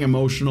terrifying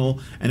emotional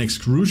and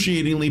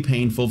excruciatingly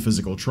painful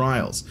physical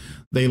trials.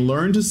 They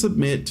learn to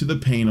submit to the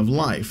pain of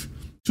life,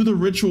 to the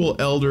ritual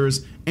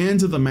elders, and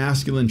to the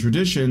masculine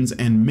traditions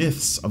and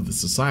myths of the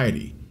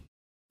society.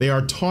 They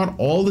are taught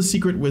all the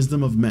secret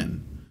wisdom of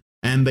men,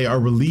 and they are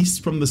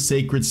released from the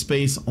sacred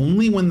space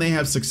only when they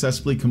have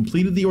successfully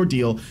completed the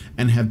ordeal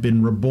and have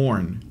been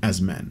reborn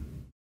as men.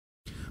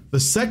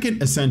 The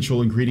second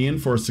essential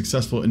ingredient for a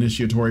successful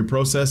initiatory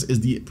process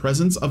is the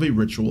presence of a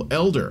ritual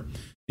elder.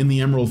 In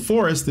the Emerald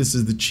Forest, this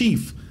is the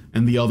chief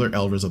and the other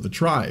elders of the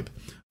tribe.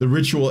 The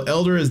ritual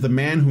elder is the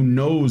man who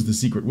knows the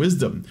secret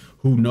wisdom,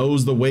 who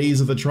knows the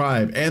ways of the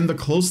tribe and the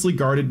closely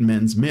guarded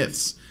men's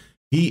myths.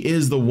 He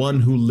is the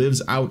one who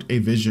lives out a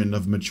vision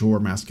of mature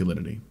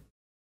masculinity.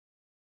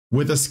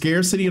 With a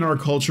scarcity in our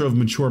culture of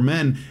mature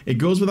men, it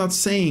goes without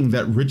saying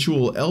that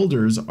ritual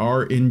elders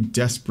are in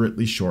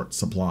desperately short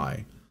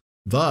supply.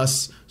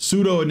 Thus,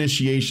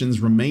 pseudo-initiations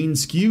remain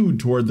skewed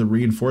toward the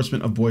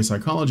reinforcement of boy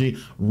psychology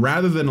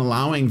rather than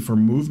allowing for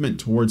movement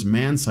towards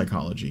man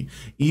psychology,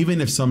 even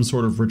if some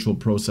sort of ritual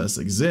process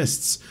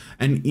exists,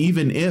 and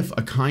even if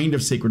a kind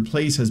of sacred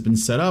place has been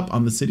set up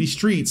on the city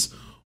streets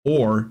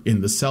or in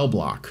the cell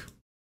block.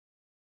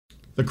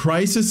 The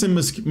crisis in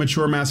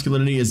mature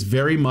masculinity is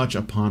very much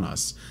upon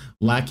us.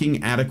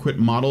 Lacking adequate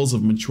models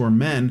of mature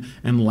men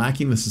and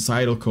lacking the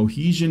societal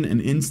cohesion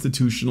and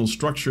institutional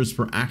structures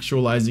for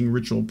actualizing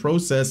ritual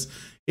process,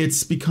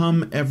 it's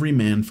become every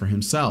man for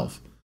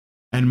himself.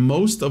 And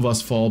most of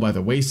us fall by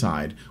the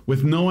wayside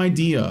with no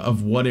idea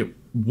of what it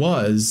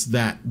was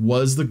that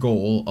was the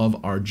goal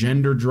of our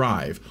gender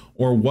drive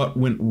or what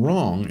went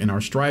wrong in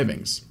our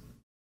strivings.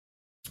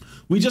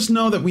 We just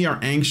know that we are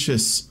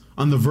anxious,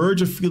 on the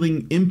verge of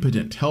feeling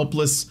impotent,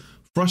 helpless,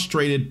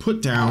 frustrated,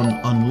 put down,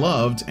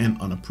 unloved, and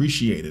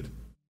unappreciated.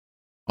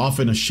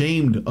 Often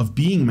ashamed of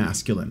being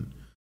masculine.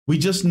 We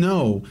just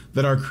know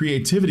that our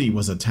creativity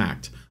was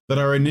attacked, that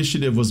our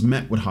initiative was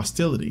met with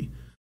hostility,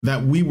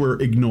 that we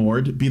were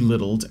ignored,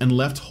 belittled, and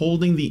left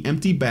holding the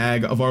empty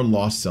bag of our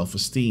lost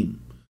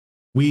self-esteem.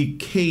 We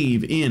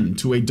cave in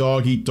to a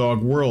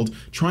dog-eat-dog world,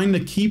 trying to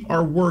keep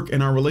our work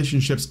and our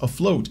relationships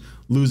afloat,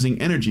 losing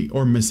energy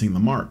or missing the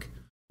mark.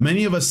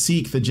 Many of us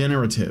seek the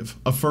generative,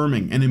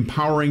 affirming, and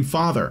empowering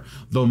father,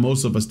 though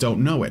most of us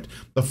don't know it.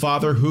 The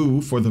father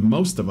who, for the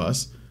most of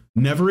us,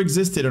 never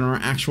existed in our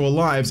actual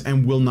lives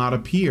and will not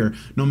appear,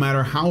 no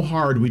matter how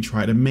hard we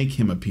try to make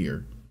him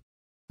appear.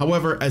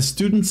 However, as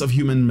students of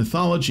human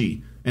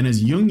mythology and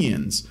as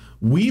Jungians,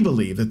 we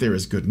believe that there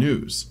is good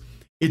news.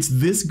 It's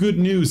this good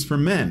news for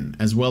men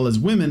as well as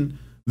women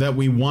that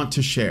we want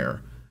to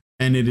share,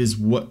 and it is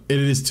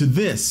to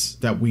this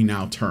that we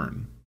now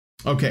turn.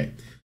 Okay.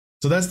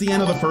 So that's the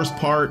end of the first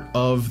part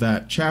of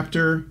that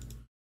chapter.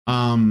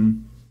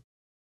 So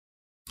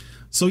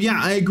yeah,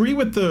 I agree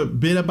with the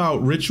bit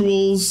about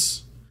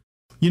rituals.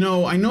 You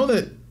know, I know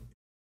that,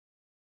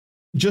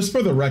 just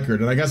for the record,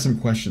 and I got some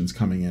questions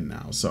coming in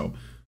now. So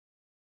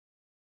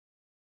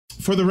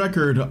for the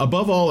record,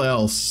 above all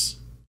else,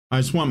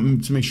 I just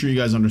want to make sure you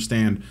guys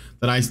understand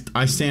that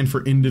I stand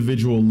for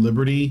individual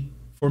liberty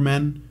for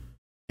men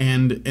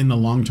and in the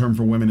long term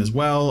for women as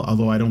well,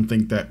 although I don't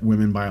think that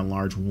women by and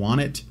large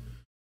want it.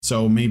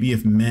 So maybe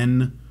if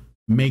men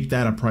make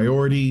that a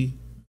priority,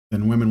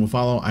 then women will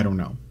follow. I don't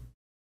know.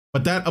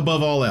 But that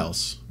above all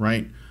else,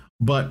 right?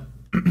 But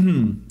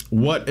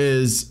what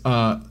is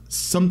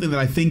something that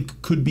I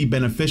think could be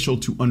beneficial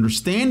to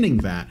understanding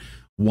that,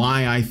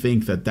 why I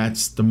think that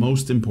that's the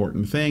most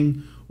important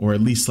thing, or at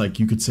least like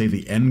you could say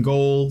the end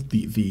goal, what do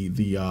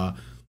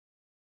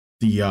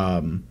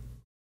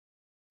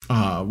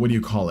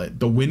you call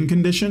it? The win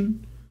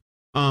condition,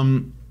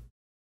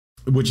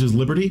 which is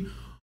liberty.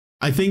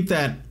 I think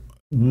that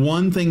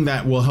one thing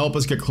that will help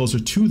us get closer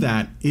to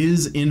that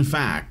is, in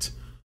fact,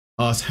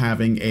 us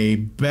having a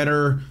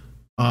better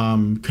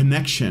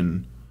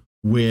connection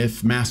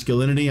with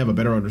masculinity, have a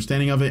better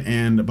understanding of it,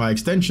 and by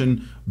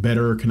extension,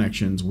 better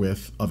connections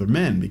with other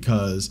men,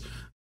 because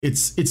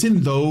it's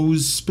in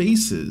those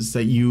spaces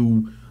that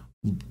you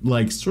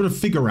like sort of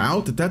figure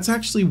out that that's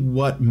actually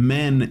what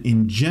men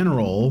in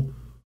general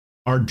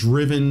are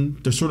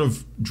driven, they're sort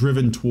of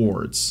driven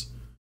towards.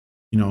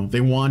 You know,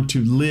 they want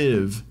to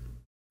live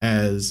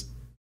as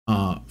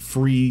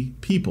free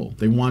people.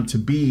 They want to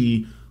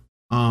be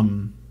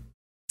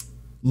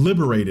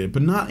liberated,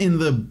 but not in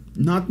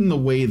the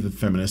way the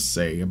feminists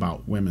say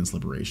about women's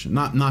liberation.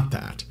 Not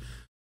that,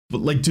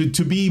 but like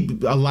to be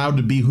allowed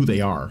to be who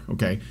they are.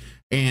 Okay,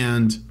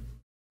 and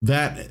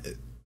that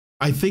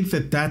I think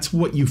that that's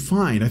what you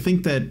find. I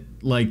think that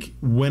like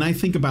when I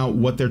think about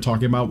what they're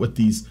talking about with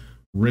these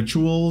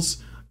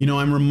rituals, you know,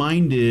 I'm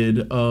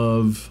reminded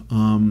of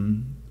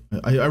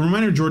I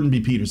reminded of Jordan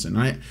B. Peterson.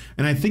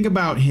 And I think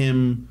about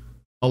him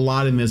a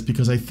lot in this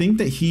because I think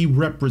that he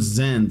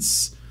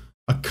represents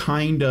a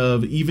kind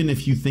of, even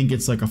if you think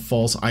it's like a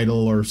false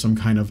idol or some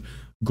kind of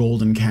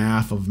golden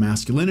calf of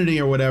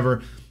masculinity or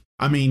whatever.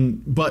 I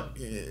mean, but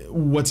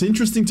what's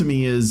interesting to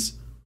me is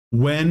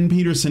when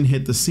Peterson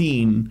hit the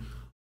scene,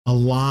 a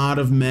lot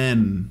of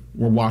men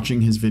were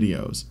watching his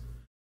videos.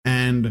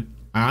 And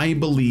I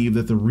believe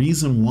that the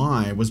reason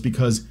why was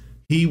because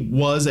he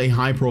was a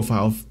high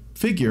profile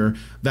figure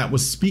that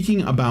was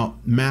speaking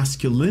about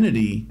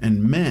masculinity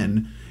and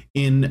men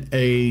in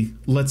a,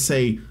 let's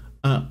say,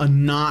 a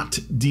not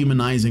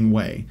demonizing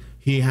way.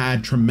 He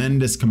had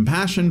tremendous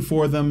compassion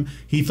for them.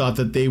 He thought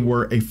that they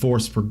were a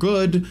force for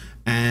good,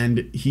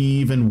 and he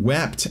even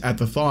wept at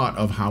the thought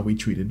of how we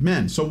treated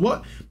men. So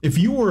what if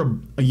you were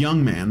a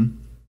young man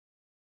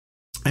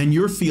and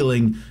you're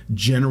feeling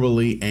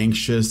generally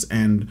anxious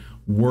and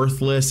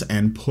worthless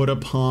and put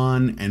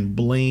upon and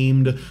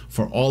blamed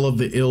for all of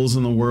the ills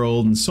in the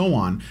world and so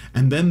on,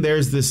 and then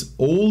there's this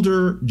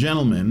older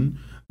gentleman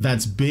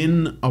that's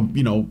been,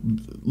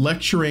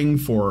 lecturing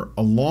for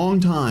a long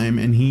time,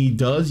 and he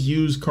does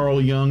use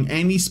Carl Jung,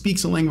 and he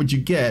speaks a language you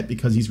get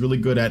because he's really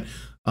good at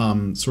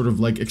sort of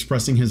like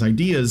expressing his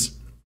ideas.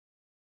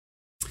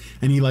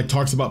 And he like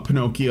talks about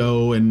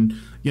Pinocchio and,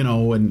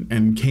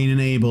 and Cain and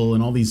Abel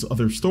and all these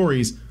other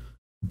stories.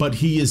 But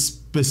he is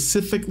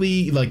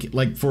specifically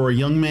like for a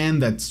young man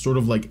that's sort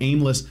of like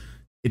aimless,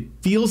 it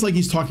feels like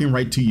he's talking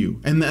right to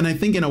you. And I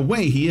think in a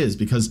way he is,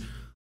 because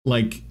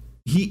like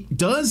he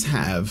does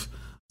have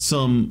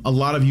a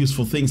lot of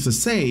useful things to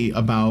say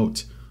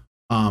about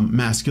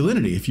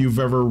masculinity. If you've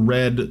ever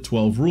read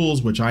 12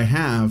 Rules, which I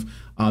have,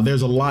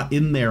 there's a lot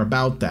in there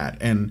about that.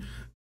 And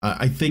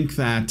I think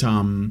that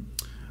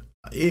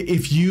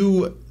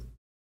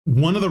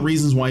one of the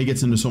reasons why he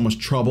gets into so much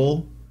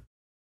trouble,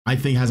 I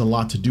think has a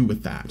lot to do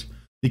with that,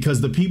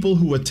 because the people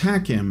who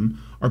attack him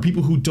are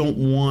people who don't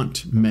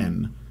want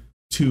men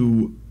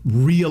to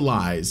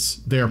realize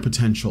their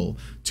potential,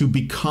 to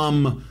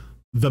become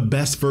the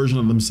best version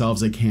of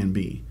themselves they can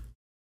be.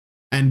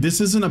 And this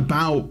isn't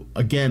about,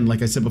 again,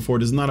 like I said before,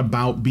 it is not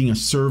about being a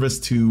service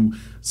to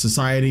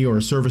society or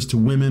a service to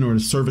women or a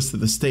service to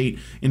the state.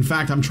 In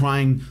fact, I'm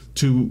trying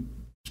to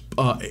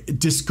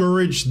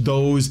discourage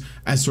those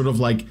as sort of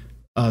like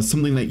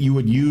something that you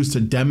would use to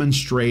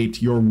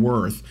demonstrate your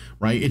worth,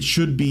 right? It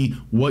should be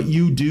what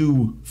you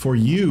do for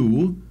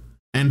you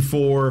and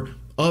for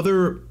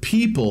other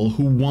people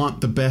who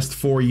want the best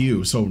for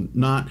you. So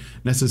not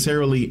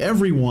necessarily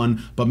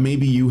everyone, but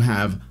maybe you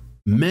have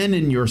men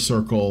in your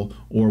circle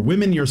or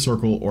women in your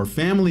circle or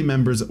family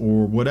members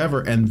or whatever,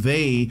 and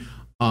they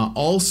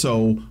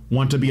also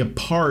want to be a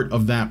part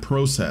of that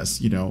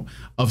process,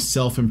 of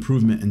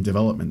self-improvement and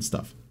development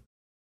stuff.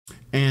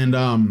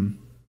 And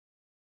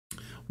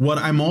what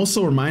I'm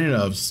also reminded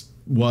of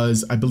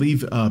was, I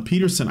believe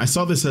Peterson, I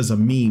saw this as a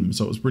meme,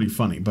 so it was pretty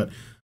funny, but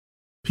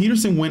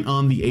Peterson went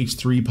on the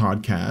H3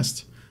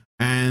 podcast,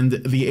 and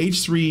the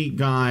H3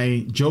 guy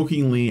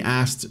jokingly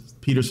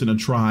asked Peterson to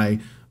try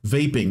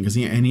vaping because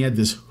he had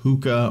this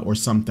hookah or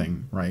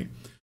something, right?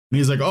 And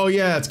he's like, oh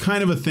yeah, it's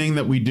kind of a thing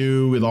that we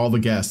do with all the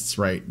guests,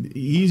 right?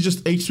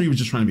 H3 was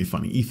just trying to be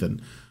funny,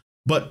 Ethan.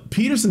 But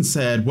Peterson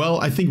said,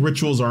 well, I think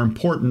rituals are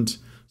important,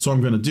 so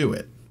I'm going to do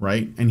it,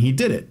 right? And he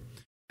did it.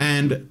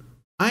 And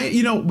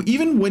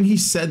even when he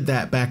said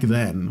that back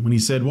then, when he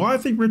said, well, I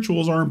think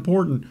rituals are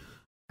important,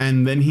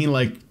 and then he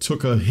like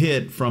took a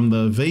hit from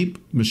the vape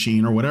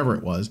machine or whatever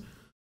it was,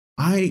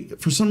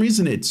 for some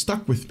reason, it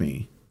stuck with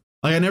me.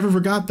 Like I never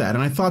forgot that.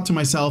 And I thought to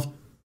myself,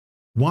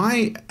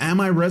 why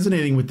am I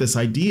resonating with this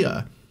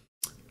idea?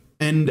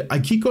 And I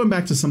keep going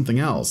back to something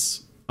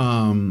else.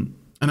 And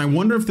I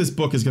wonder if this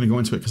book is going to go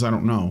into it, because I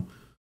don't know.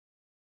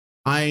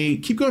 I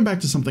keep going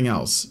back to something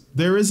else.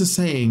 There is a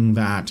saying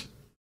that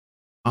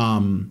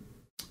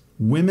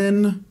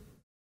women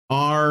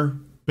are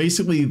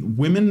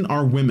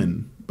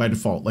women by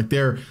default. Like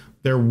their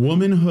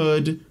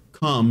womanhood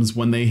comes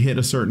when they hit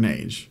a certain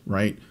age,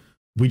 right?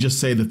 We just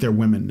say that they're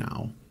women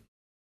now.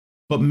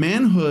 But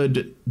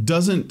manhood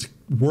doesn't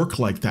work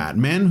like that.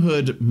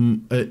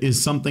 Manhood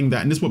is something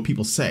that, and this is what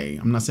people say.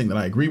 I'm not saying that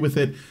I agree with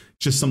it.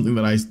 Just something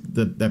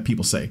that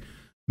people say.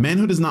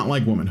 Manhood is not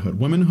like womanhood.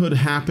 Womanhood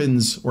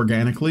happens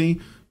organically.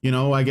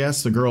 I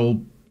guess the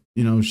girl,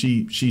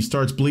 she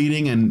starts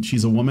bleeding and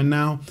she's a woman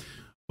now.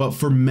 But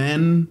for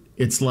men,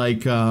 it's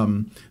like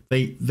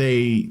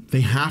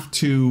they have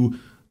to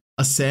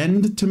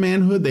ascend to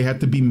manhood. They have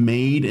to be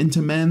made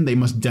into men. They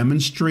must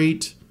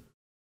demonstrate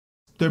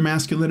their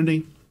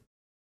masculinity.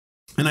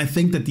 And I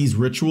think that these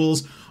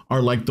rituals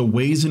are like the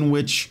ways in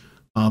which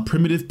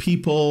primitive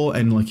people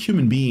and like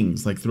human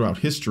beings, like throughout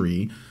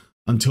history,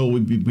 until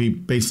we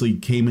basically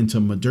came into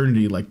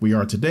modernity like we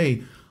are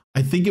today,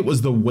 I think it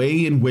was the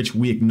way in which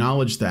we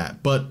acknowledged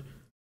that. But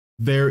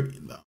there,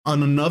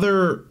 on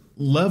another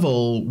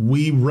level,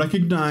 we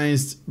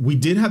recognized we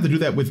did have to do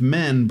that with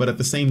men, but at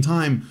the same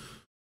time,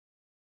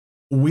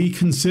 we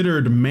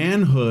considered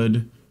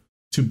manhood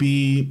to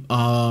be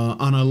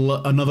on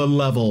another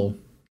level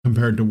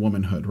compared to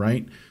womanhood,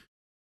 right?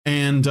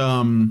 And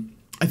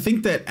I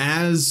think that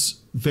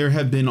as there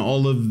have been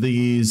all of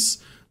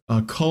these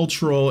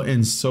cultural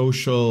and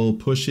social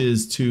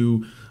pushes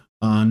to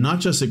not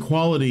just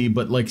equality,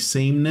 but like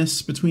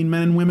sameness between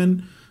men and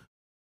women,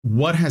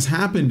 what has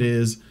happened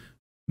is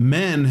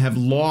men have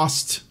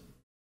lost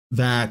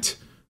that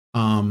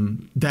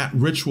that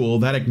ritual,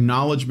 that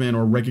acknowledgement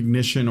or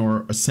recognition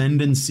or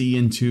ascendancy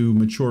into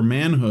mature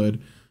manhood,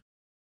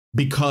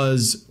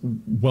 because,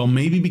 well,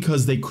 maybe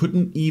because they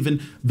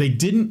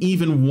didn't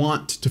even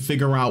want to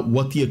figure out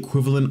what the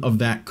equivalent of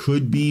that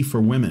could be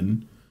for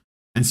women.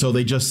 And so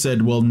they just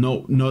said, well,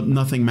 no,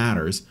 nothing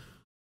matters.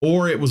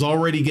 Or it was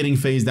already getting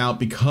phased out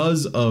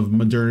because of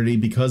modernity,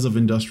 because of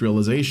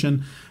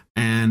industrialization,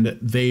 and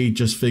they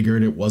just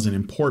figured it wasn't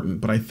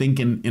important. But I think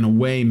in a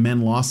way,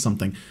 men lost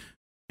something.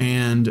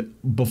 And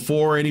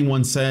before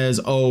anyone says,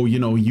 oh,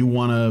 you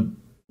want to,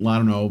 I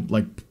don't know,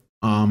 like,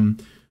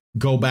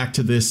 go back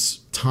to this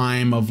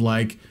time of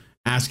like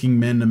asking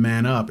men to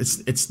man up.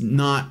 It's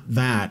not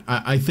that.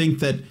 I think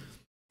that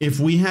if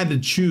we had to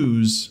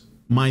choose,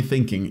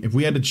 if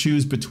we had to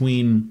choose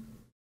between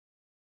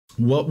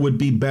what would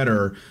be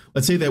better,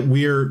 let's say that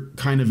we're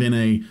kind of in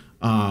a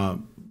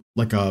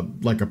like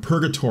a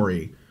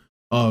purgatory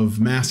of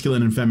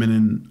masculine and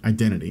feminine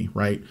identity,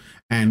 right?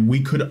 And we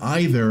could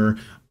either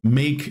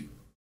make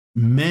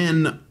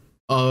men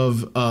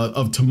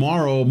of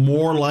tomorrow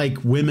more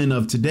like women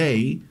of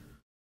today,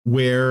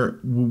 where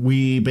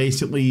we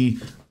basically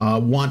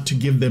want to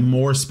give them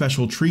more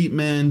special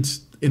treatment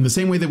in the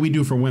same way that we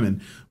do for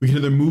women. We can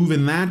either move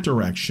in that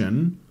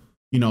direction,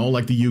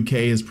 like the UK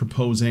is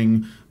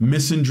proposing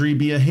misandry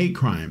be a hate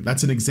crime.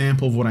 That's an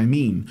example of what I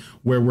mean,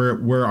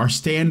 where our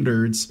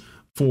standards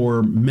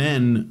for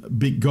men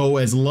go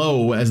as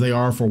low as they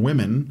are for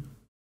women.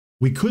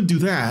 We could do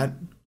that,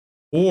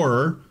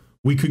 or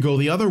we could go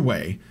the other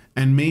way,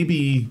 and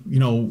maybe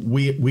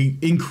we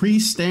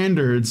increase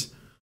standards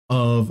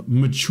of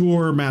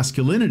mature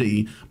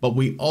masculinity, but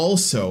we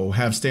also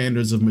have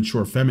standards of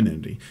mature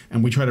femininity,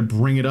 and we try to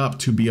bring it up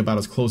to be about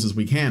as close as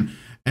we can.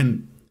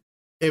 And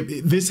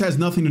this has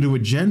nothing to do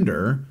with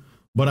gender,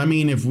 but I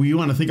mean, if we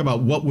want to think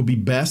about what would be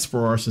best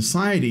for our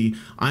society,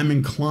 I'm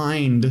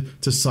inclined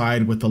to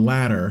side with the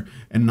latter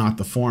and not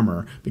the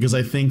former, because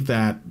I think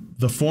that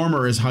the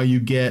former is how you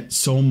get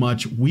so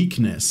much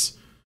weakness.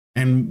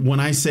 And when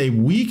I say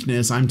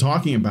weakness, I'm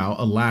talking about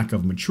a lack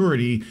of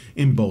maturity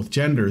in both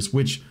genders,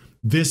 which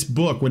this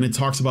book, when it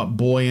talks about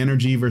boy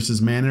energy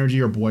versus man energy,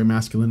 or boy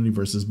masculinity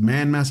versus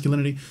man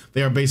masculinity,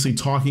 they are basically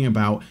talking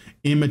about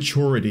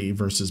immaturity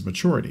versus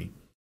maturity.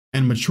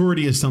 And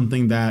maturity is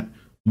something that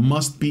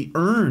must be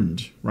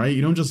earned, right?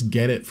 You don't just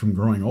get it from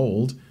growing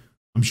old.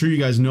 I'm sure you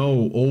guys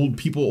know old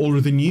people older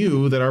than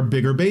you that are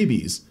bigger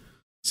babies.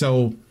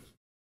 So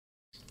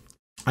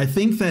I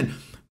think that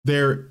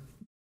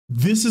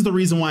this is the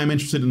reason why I'm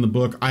interested in the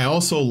book. I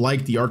also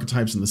like the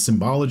archetypes and the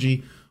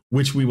symbology,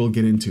 which we will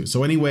get into.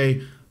 So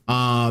anyway,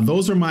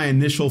 those are my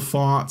initial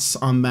thoughts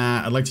on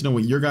that. I'd like to know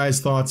what your guys'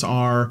 thoughts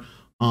are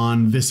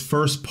on this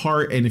first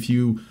part. And if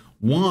you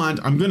want,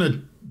 I'm going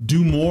to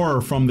do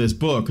more from this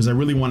book, because I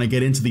really want to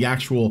get into the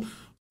actual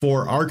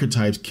 4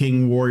 archetypes: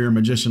 king, warrior,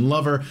 magician,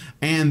 lover,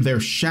 and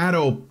their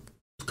shadow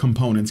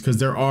components, because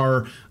there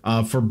are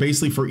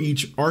for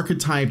each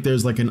archetype,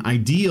 there's like an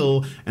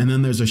ideal, and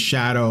then there's a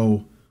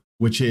shadow,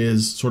 which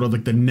is sort of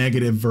like the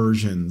negative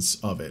versions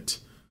of it.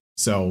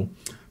 So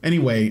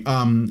anyway,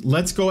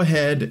 let's go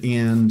ahead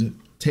and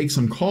take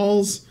some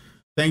calls.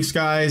 Thanks,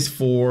 guys,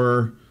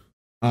 for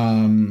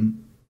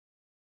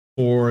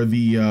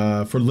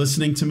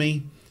listening to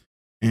me.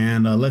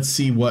 And let's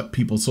see what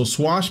people. So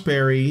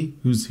Swashberry,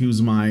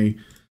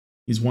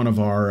 he's one of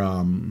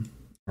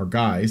our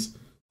guys.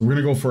 We're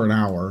gonna go for an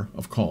hour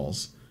of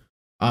calls.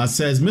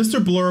 Says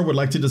Mr. Blur would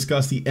like to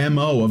discuss the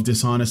MO of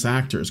dishonest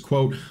actors.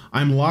 Quote,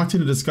 I'm locked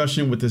in a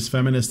discussion with this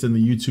feminist in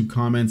the YouTube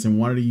comments and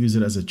wanted to use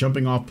it as a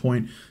jumping off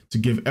point to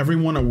give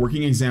everyone a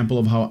working example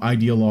of how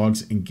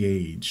ideologues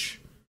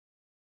engage.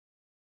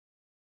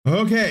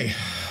 Okay,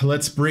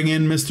 let's bring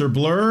in Mr.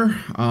 Blur.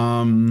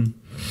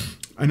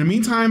 In the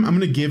meantime, I'm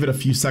going to give it a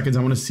few seconds.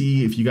 I want to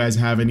see if you guys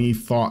have any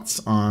thoughts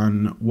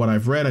on what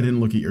I've read. I didn't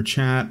look at your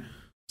chat.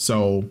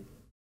 So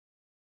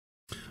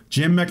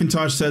Jim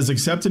McIntosh says,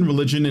 except in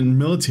religion and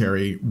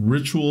military,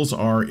 rituals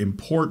are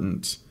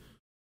important.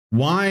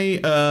 Why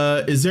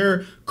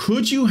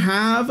could you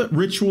have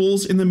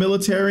rituals in the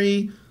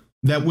military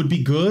that would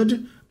be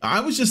good? I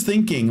was just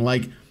thinking,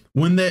 like,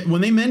 when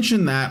they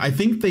mention that, I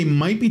think they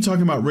might be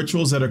talking about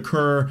rituals that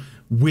occur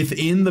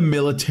within the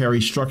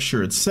military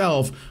structure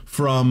itself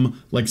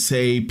from, like,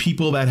 say,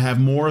 people that have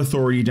more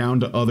authority down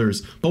to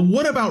others. But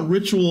what about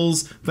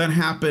rituals that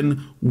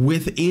happen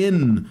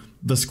within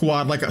the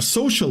squad, like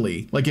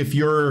socially? Like if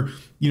you're,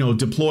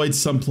 deployed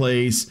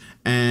someplace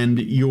and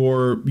you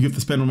have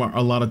to spend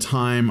a lot of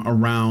time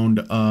around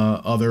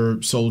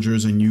other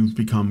soldiers and you've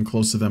become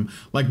close to them.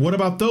 Like, what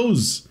about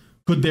those?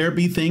 Could there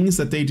be things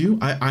that they do?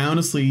 I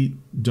honestly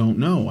don't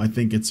know. I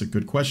think it's a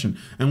good question.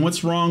 And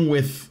what's wrong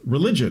with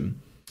religion?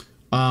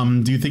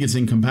 Do you think it's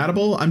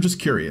incompatible? I'm just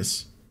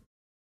curious.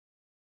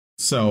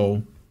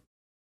 So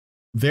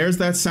there's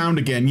that sound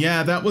again.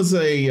 Yeah, that was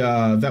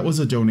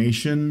a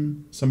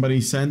donation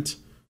somebody sent.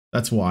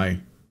 That's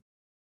why.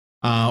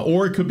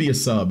 Or it could be a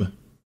sub.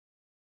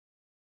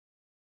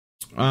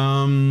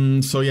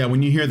 So yeah,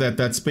 when you hear that,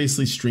 that's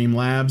basically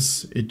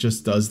Streamlabs. It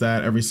just does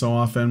that every so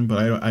often,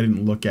 but I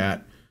didn't look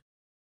at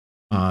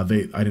I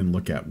didn't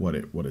look at what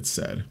it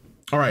said.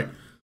 All right.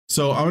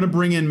 So I'm going to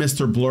bring in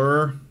Mr.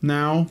 Blur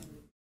now.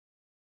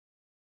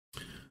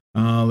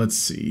 Let's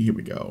see. Here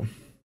we go.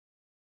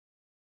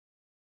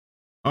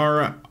 All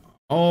right,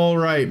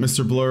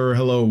 Mr. Blur.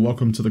 Hello,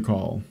 welcome to the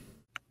call.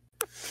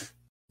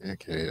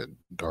 Okay,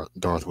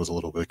 Darth was a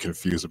little bit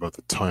confused about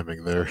the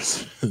timing there,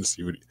 since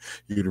you'd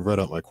read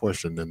out my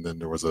question and then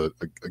there was a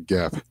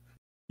gap.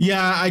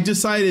 Yeah, I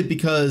decided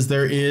because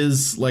there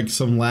is like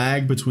some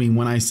lag between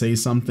when I say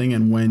something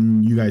and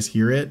when you guys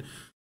hear it.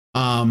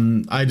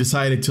 I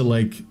decided to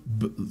like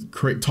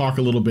talk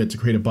a little bit to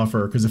create a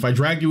buffer, because if I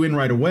dragged you in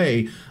right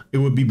away, it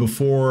would be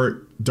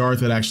before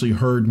Darth had actually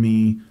heard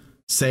me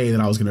say that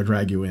I was going to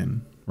drag you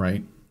in,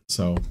 right?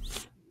 So,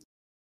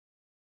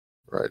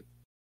 right.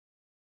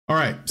 All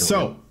right.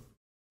 So,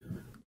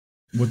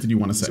 what did you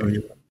want to say? So,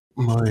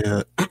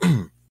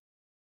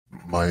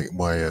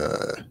 my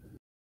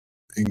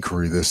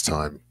inquiry this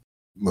time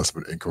must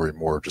have been inquiry,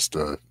 more just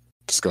a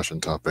discussion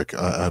topic.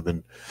 I've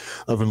been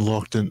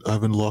locking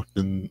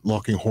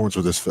horns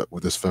with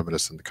this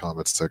feminist in the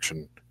comments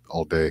section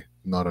all day.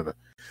 Not an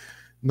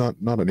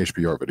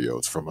HBR video.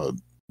 It's from a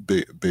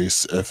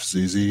Base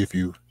FZZ, if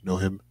you know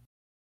him.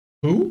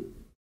 Who?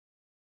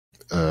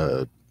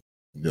 Another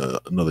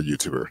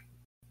YouTuber.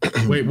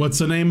 Wait, what's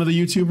the name of the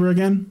YouTuber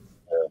again?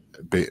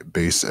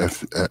 Base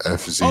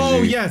FZZ.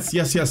 Oh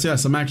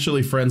yes. I'm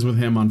actually friends with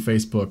him on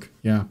Facebook.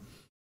 Yeah.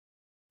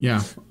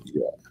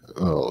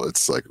 Oh,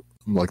 it's like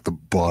the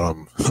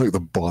bottom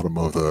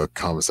of the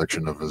comment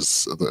section of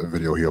the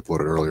video he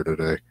uploaded earlier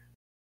today.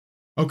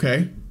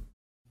 Okay.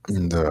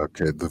 And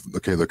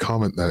the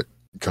comment that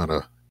kind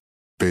of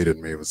baited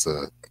me was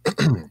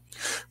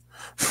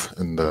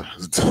and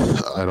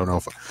I don't know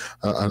if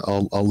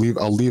I'll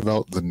leave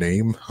out the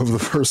name of the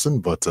person,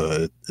 but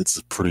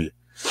it's pretty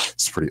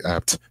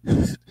apt.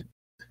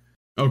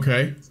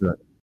 Okay.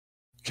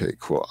 Okay,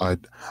 cool. I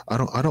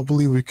don't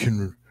believe we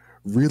can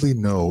really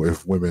know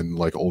if women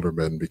like older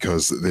men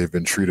because they've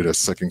been treated as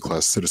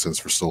second-class citizens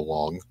for so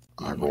long.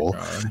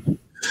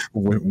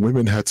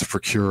 Women had to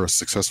procure a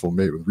successful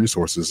mate with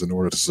resources in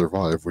order to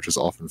survive, which is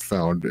often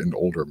found in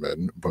older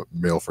men, but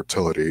male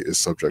fertility is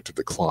subject to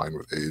decline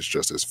with age,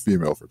 just as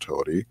female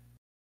fertility.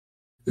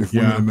 If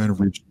women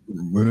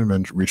and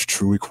men reach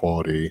true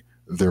equality,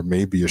 there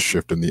may be a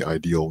shift in the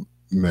ideal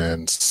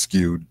man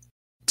skewed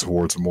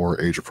towards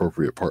more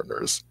age-appropriate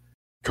partners,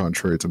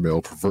 contrary to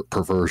male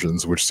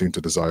perversions, which seem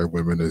to desire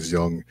women as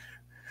young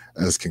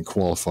as can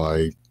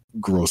qualify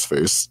gross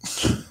face.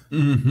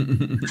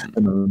 And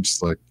I'm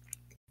just like,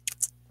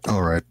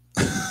 all right.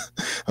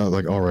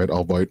 All right,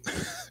 I'll bite.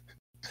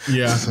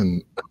 Yeah.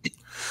 And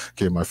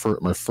okay, my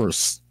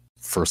first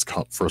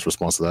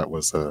response to that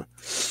was,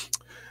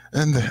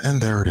 and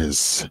there it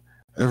is.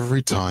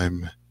 Every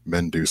time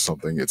men do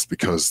something, it's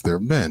because they're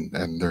men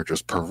and they're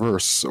just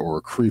perverse or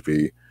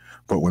creepy.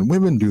 But when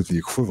women do the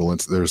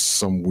equivalent, there's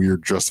some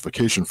weird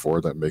justification for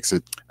it that makes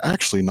it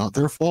actually not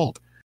their fault.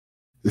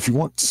 If you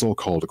want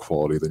so-called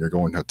equality, then you're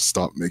going to have to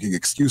stop making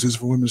excuses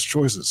for women's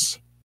choices.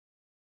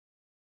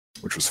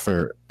 Which was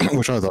fair,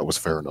 which I thought was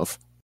fair enough.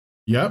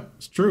 Yep,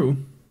 it's true.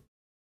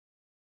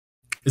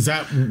 Is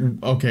that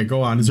okay?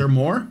 Go on. Is there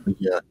more?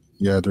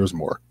 Yeah, there's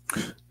more.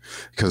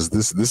 Because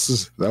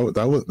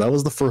that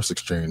was the first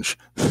exchange,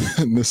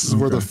 and this is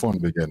where the fun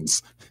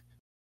begins.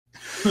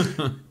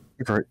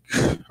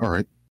 All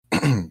right.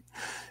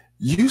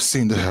 You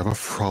seem to have a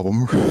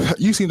problem.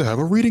 You seem to have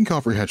a reading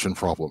comprehension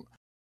problem.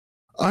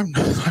 I'm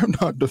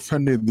not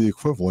defending the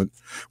equivalent,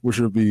 which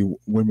would be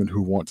women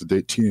who want to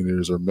date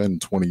teenagers or men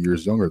 20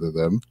 years younger than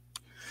them.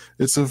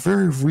 It's a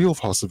very real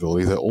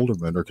possibility that older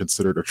men are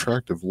considered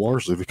attractive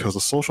largely because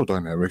of social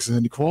dynamics and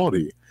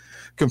inequality.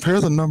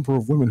 Compare the number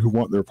of women who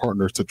want their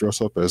partners to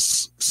dress up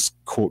as,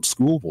 quote,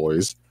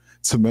 schoolboys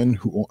to men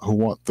who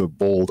want the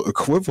bold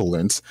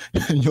equivalent,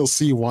 and you'll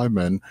see why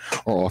men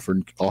are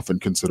often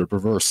considered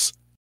perverse.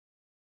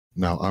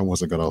 Now, I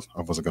wasn't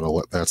gonna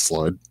let that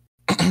slide.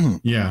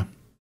 Yeah.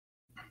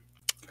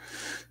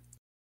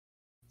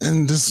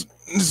 And this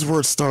is where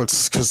it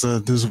starts, because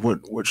this is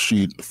what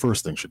the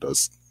first thing she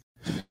does.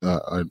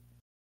 All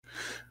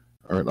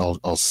right,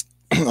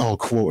 I'll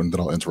quote and then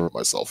I'll interrupt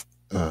myself.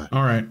 All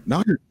right.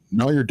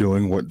 Now you're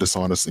doing what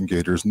dishonest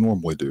engagers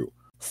normally do.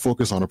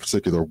 Focus on a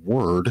particular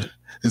word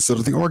instead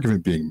of the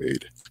argument being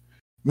made.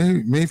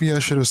 Maybe I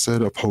should have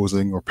said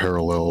opposing or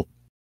parallel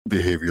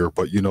behavior,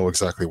 but you know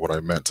exactly what I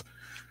meant.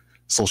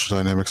 Social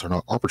dynamics are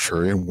not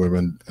arbitrary, and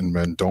women and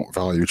men don't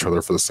value each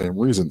other for the same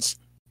reasons.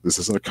 This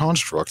isn't a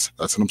construct.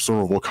 That's an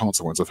observable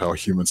consequence of how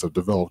humans have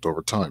developed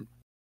over time.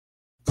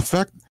 The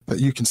fact that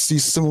you can see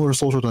similar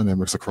social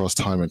dynamics across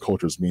time and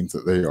cultures means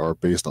that they are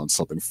based on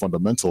something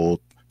fundamental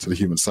to the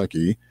human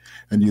psyche,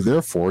 and you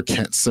therefore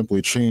can't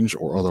simply change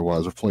or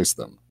otherwise replace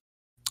them.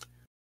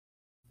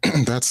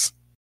 That's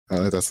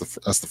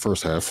the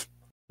first half.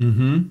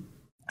 Mm-hmm.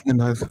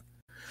 And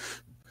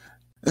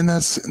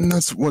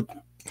that's what.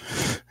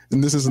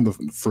 And this isn't the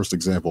first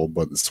example,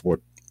 but it's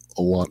what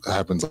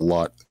happens a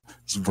lot.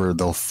 Is where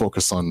they'll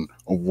focus on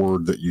a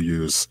word that you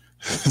use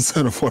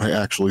instead of what I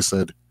actually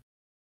said.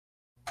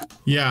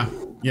 Yeah.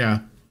 Yeah,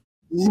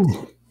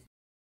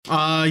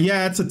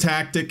 it's a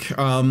tactic.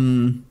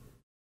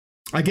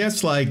 I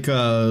guess like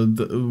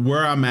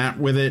where I'm at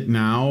with it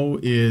now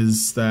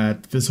is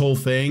that this whole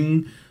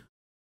thing,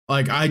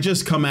 like I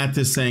just come at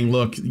this saying,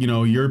 look, you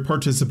know, you're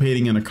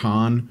participating in a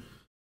con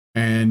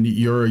and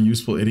you're a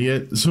useful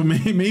idiot. So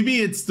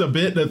maybe it's a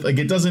bit that like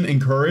it doesn't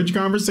encourage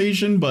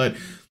conversation, but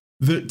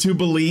to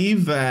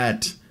believe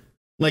that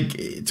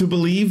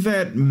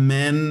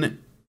men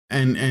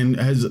and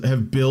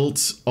have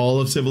built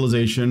all of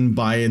civilization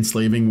by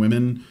enslaving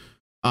women,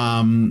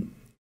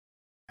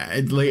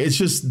 it's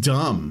just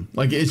dumb.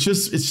 Like it's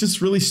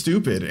just really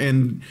stupid,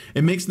 and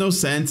it makes no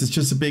sense. It's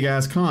just a big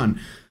ass con.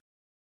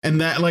 And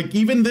that, like,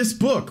 even this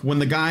book, when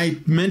the guy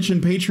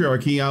mentioned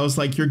patriarchy, I was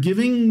like, you're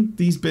giving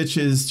these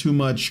bitches too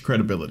much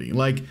credibility.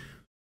 Like,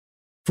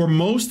 for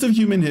most of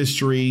human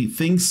history,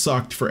 things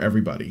sucked for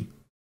everybody.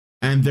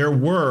 And there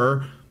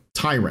were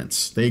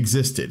tyrants. They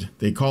existed.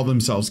 They called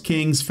themselves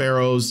kings,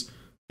 pharaohs,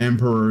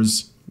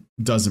 emperors,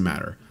 doesn't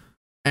matter.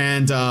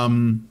 And,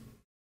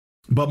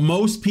 but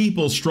most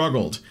people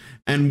struggled.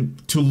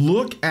 And to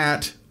look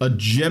at a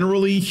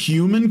generally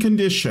human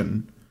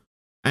condition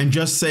and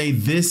just say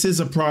this is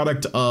a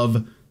product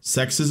of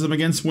sexism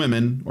against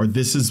women, or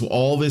this is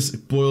all this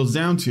boils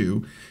down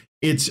to,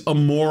 it's a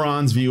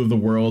moron's view of the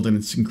world, and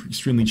it's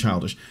extremely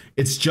childish.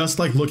 It's just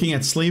like looking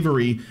at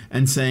slavery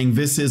and saying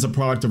this is a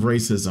product of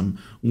racism,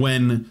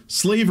 when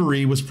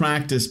slavery was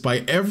practiced by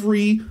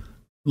every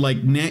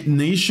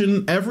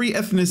nation, every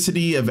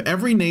ethnicity of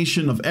every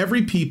nation, of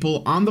every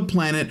people on the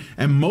planet,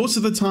 and most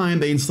of the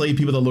time they enslaved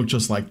people that look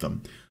just like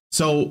them.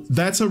 So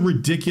that's a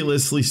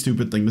ridiculously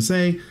stupid thing to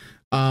say.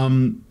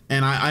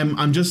 And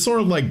I'm just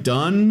sort of like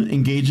done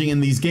engaging in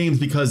these games,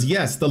 because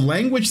yes, the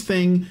language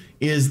thing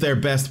is their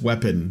best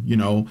weapon, you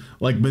know,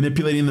 like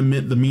manipulating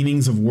the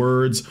meanings of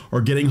words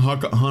or getting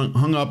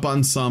hung up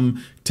on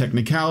some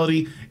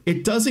technicality.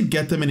 It doesn't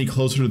get them any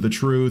closer to the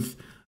truth.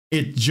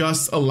 It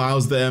just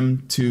allows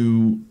them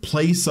to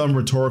play some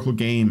rhetorical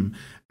game.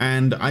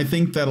 And I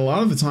think that a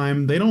lot of the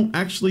time they don't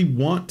actually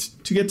want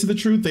to get to the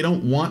truth. They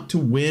don't want to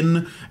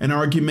win an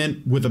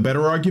argument with a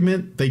better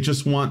argument. They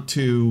just want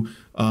to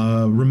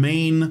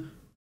remain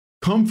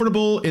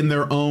comfortable in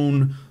their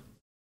own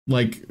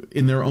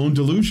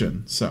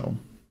delusion. So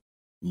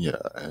yeah,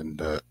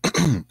 and I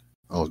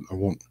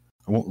won't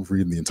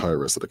read the entire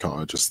rest of the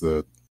comment, just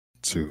the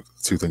two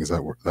things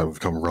that have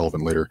become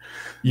relevant later.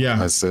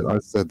 Yeah, I said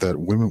that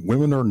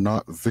women are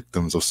not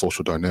victims of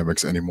social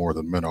dynamics any more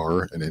than men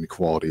are, and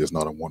inequality is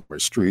not a one-way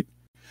street.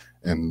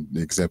 And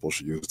the example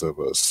she used of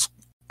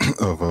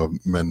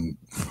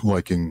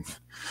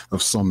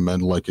some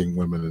men liking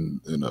women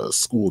in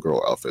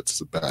schoolgirl outfits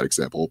is a bad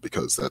example,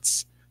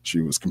 because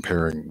she was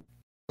comparing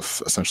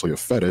essentially a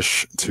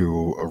fetish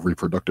to a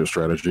reproductive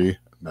strategy, and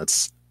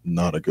that's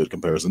not a good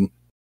comparison.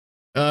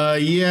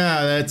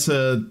 Yeah, that's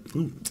the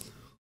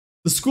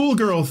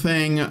schoolgirl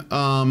thing.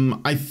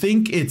 I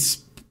think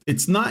it's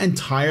not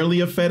entirely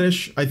a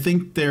fetish. I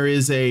think there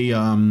is it's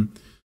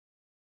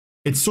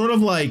sort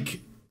of like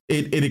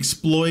it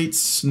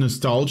exploits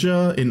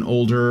nostalgia in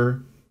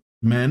older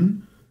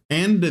men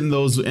and in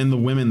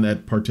the women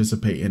that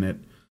participate in it.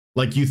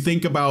 Like, you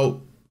think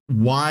about,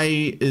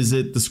 why is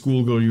it the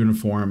schoolgirl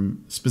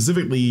uniform,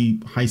 specifically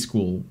high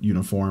school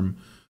uniform?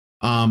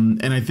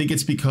 And I think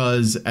it's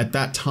because at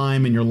that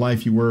time in your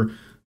life, you were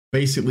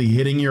basically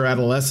hitting your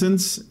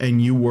adolescence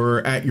and you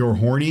were at your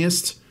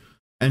horniest.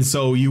 And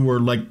so you were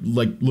like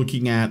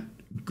looking at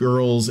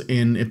girls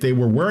if they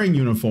were wearing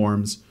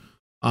uniforms,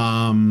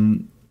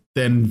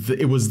 then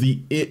it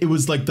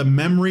was like the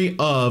memory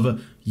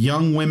of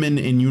young women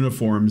in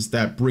uniforms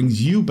that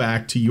brings you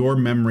back to your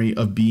memory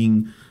of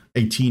being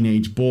a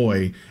teenage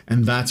boy,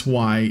 and that's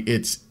why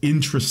it's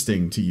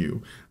interesting to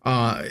you.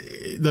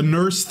 The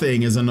nurse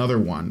thing is another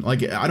one.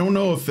 Like, I don't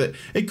know if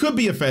it could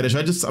be a fetish.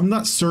 I'm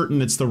not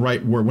certain it's the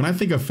right word. When I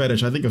think of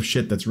fetish, I think of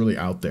shit that's really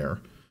out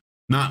there.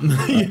 Not,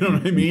 you know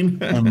what I mean?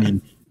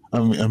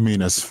 I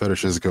mean, as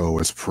fetishes go,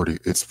 it's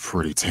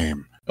pretty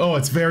tame. Oh,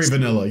 it's very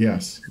vanilla.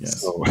 Yes.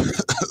 So,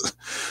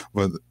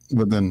 but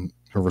then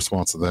her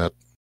response to that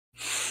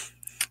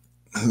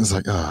is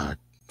like,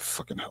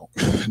 fucking hell.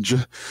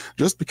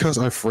 Just because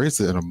I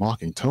phrased it in a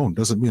mocking tone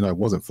doesn't mean I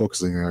wasn't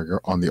focusing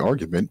on the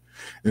argument.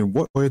 In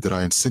what way did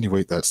I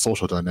insinuate that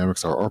social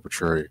dynamics are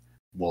arbitrary?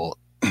 Well,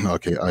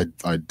 okay,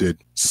 I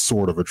did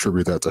sort of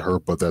attribute that to her,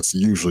 but that's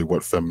usually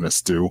what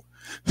feminists do.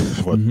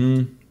 But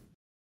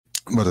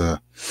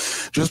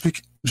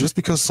just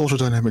because social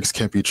dynamics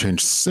can't be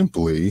changed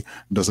simply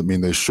doesn't mean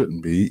they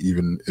shouldn't be,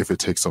 even if it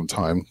takes some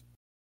time.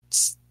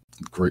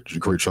 Great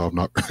job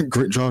not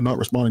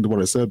responding to what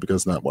I said,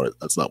 because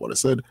that's not what I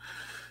said.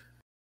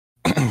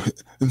 And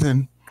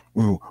then,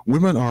 well,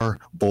 women are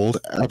bold,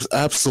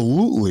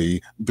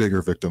 absolutely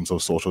bigger victims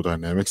of social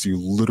dynamics. You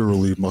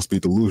literally must be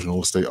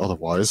delusional to say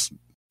otherwise.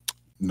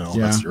 No,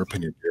 that's your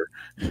opinion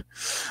here.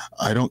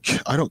 I don't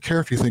care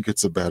if you think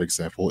it's a bad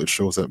example. It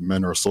shows that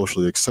men are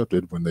socially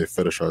accepted when they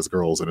fetishize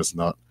girls, and it's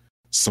not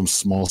some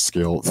small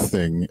scale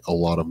thing. A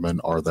lot of men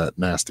are that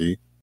nasty.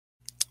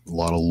 A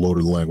lot of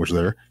loaded language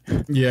there.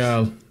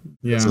 Yeah.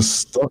 There's a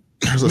stark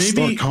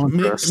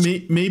contrast.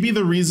 Maybe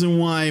the reason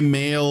why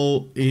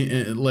male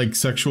like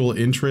sexual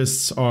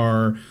interests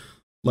are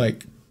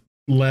like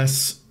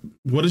less,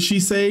 what does she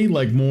say?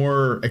 Like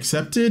more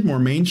accepted, more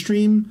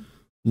mainstream,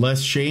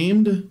 less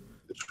shamed.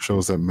 It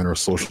shows that men are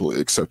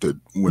socially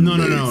accepted when they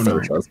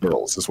fetishize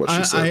girls, is what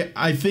she said.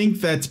 I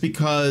think that's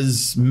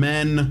because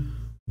men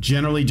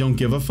generally don't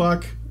give a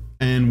fuck,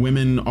 and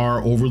women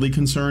are overly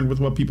concerned with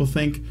what people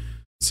think.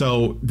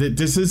 So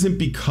this isn't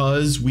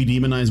because we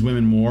demonize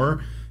women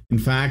more. In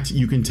fact,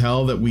 you can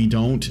tell that we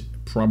don't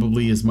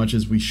probably as much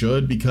as we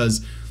should,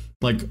 because,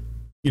 like,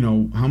 you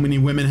know, how many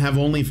women have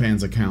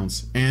OnlyFans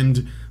accounts,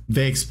 and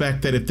they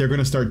expect that if they're going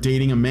to start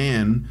dating a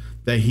man,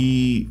 that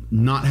he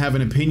not have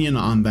an opinion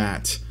on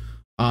that.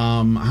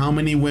 How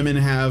many women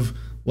have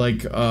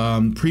like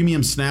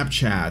premium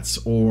Snapchats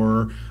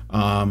or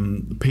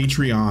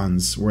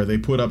Patreons where they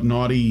put up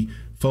naughty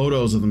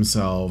photos of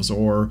themselves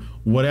or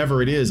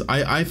whatever it is.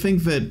 I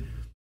think that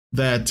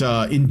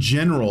in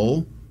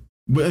general,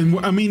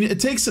 I mean, it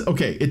takes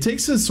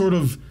a sort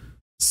of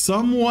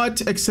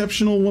somewhat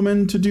exceptional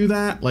woman to do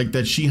that, like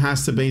that she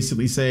has to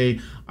basically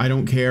say, I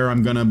don't care,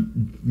 I'm gonna,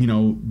 you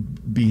know,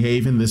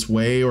 behave in this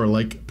way, or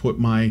like put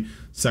my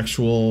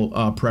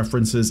sexual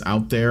preferences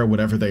out there,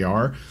 whatever they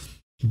are.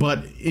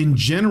 But in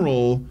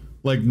general,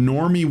 like,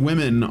 normie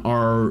women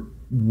are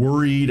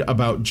worried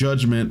about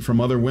judgment from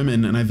other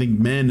women, and I think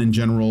men in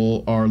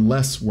general are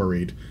less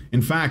worried.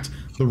 In fact,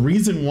 the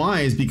reason why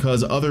is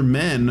because other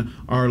men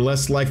are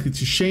less likely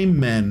to shame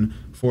men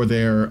for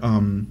their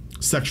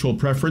sexual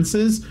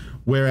preferences,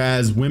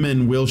 whereas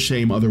women will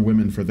shame other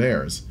women for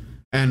theirs.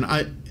 And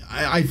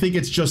I think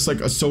it's just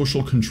like a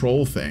social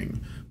control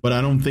thing, but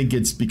I don't think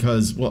it's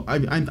because, well,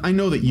 I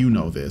know that you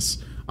know this.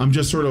 I'm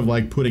just sort of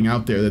like putting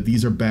out there that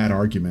these are bad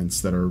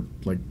arguments that are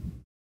like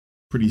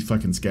pretty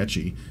fucking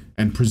sketchy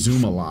and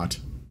presume a lot.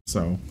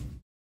 So,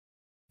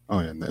 oh,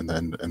 and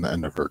then in the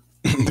end of her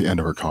the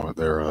end of her comment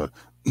there,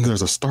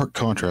 there's a stark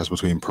contrast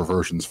between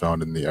perversions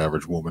found in the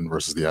average woman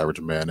versus the average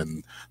man,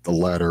 and the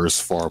latter is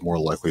far more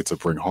likely to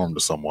bring harm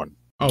to someone.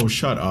 Oh,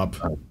 shut up.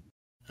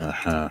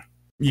 Yeah.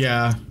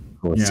 Yeah.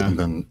 And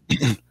then,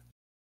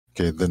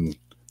 okay, then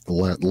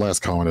the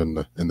last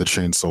comment in the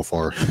chain so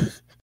far,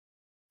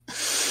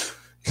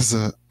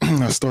 because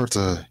I start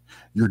to.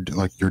 You're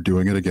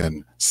doing it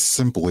again.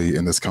 Simply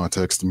in this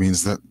context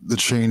means that the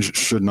change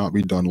should not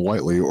be done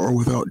lightly or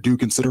without due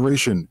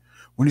consideration.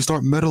 When you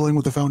start meddling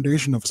with the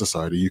foundation of a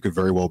society, you could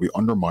very well be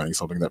undermining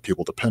something that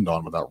people depend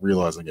on without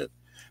realizing it.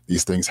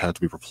 These things have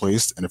to be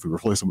replaced, and if we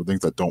replace them with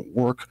things that don't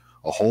work,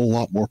 a whole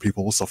lot more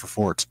people will suffer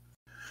for it.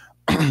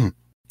 I'm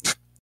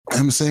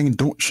not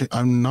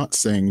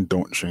saying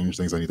don't change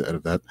things. I need to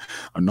edit that.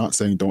 I'm not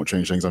saying don't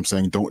change things. I'm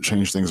saying don't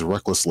change things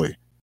recklessly.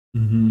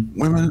 Mm-hmm.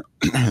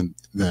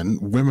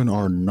 Women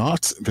are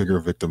not bigger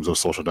victims of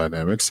social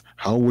dynamics.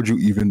 How would you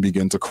even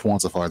begin to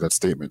quantify that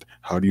statement?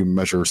 How do you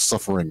measure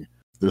suffering?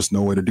 There's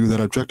no way to do that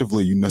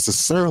objectively. You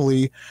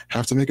necessarily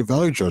have to make a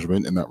value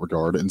judgment in that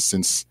regard, and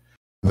since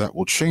that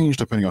will change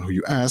depending on who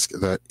you ask,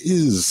 that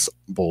is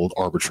bold,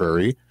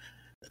 arbitrary.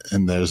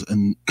 And there's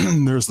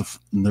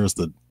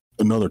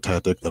another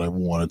tactic that I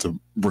wanted to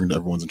bring to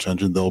everyone's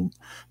attention.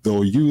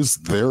 They'll use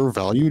their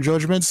value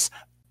judgments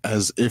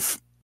as if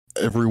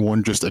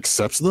everyone just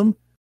accepts them,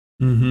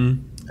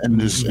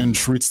 and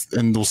treats,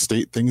 and they'll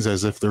state things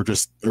as if they're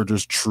just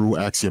true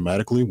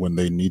axiomatically when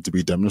they need to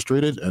be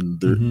demonstrated.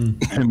 And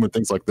and with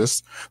things like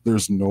this,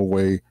 there's no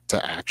way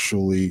to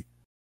actually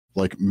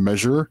like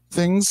measure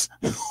things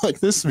like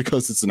this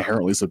because it's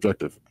inherently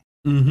subjective.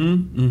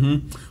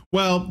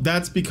 Well,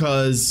 that's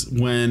because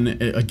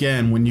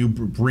when you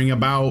bring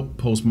about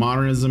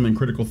postmodernism and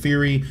critical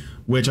theory,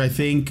 which I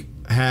think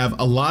have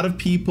a lot of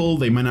people,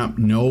 they might not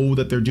know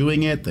that they're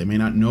doing it, they may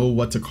not know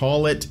what to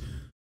call it,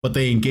 but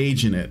they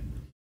engage in it.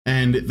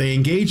 And they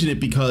engage in it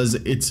because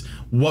it's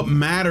what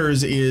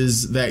matters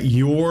is that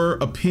your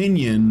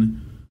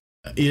opinion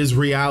is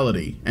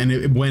reality,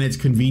 and when it's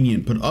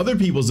convenient, but other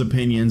people's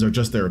opinions are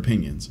just their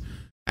opinions.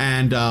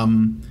 And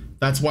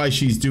that's why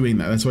she's doing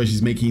that. That's why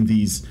she's making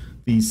these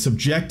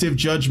subjective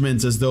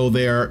judgments as though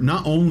they're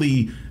not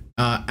only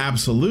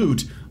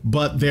absolute,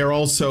 but they're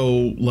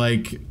also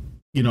like,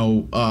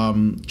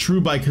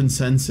 true by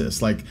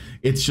consensus. Like,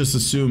 it's just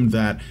assumed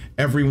that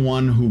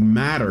everyone who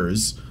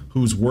matters,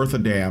 who's worth a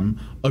damn,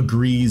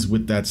 agrees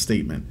with that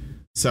statement.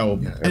 So,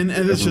 yeah, and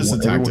it's just a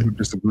tactic.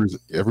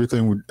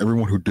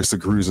 Everyone who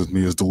disagrees with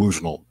me is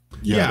delusional.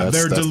 Yeah,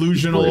 they're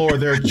delusional or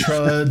they're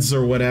chuds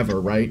or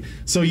whatever, right?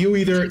 So you're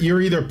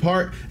either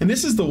part, and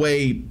this is the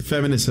way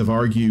feminists have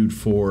argued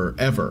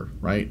forever,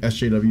 right?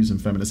 SJWs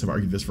and feminists have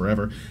argued this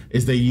forever,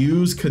 is they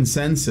use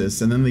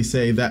consensus and then they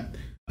say that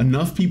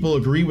enough people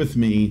agree with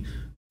me,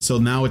 so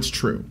now it's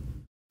true.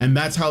 And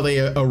that's how they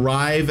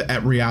arrive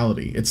at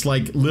reality. It's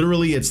like,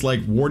 literally, it's like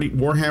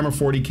Warhammer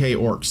 40k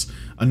orcs.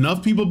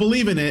 Enough people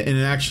believe in it and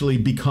it actually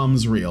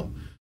becomes real.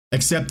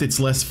 Except it's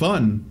less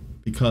fun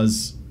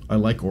because I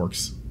like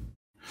orcs.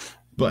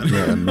 But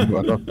yeah, and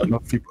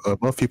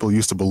enough people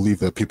used to believe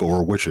that people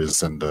were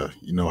witches, and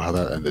you know how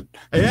that ended.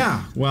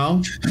 Yeah,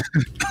 well,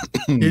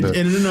 it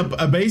ended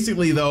up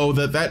basically, though,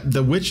 that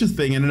the witches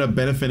thing ended up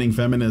benefiting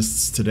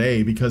feminists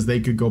today because they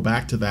could go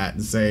back to that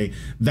and say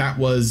that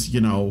was,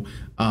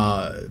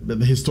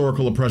 the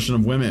historical oppression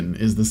of women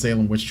is the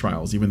Salem witch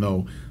trials, even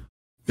though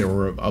there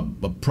were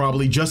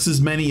probably just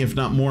as many, if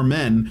not more,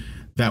 men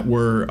that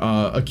were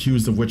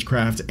accused of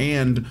witchcraft,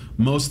 and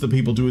most of the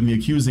people doing the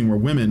accusing were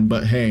women.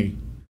 But hey,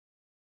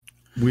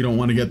 we don't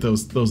want to get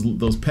those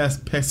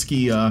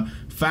pesky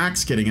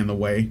facts getting in the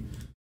way.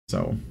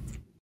 So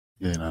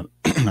yeah,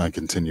 and I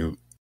continue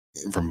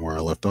from where I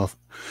left off.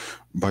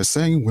 By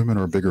saying women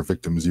are bigger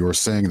victims, you are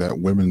saying that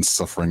women's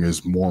suffering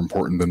is more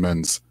important than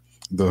men's.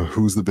 The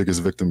who's the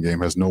biggest victim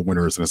game has no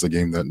winners, and it's a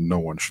game that no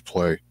one should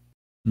play.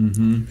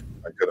 I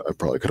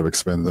probably could have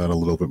expanded that a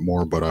little bit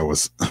more, but I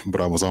was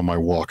on my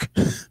walk.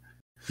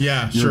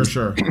 Yeah,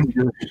 sure.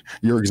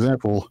 Your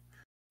example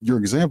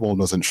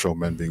doesn't show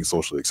men being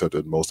socially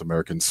accepted. Most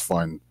Americans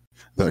find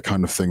that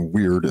kind of thing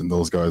weird, and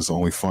those guys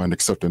only find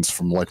acceptance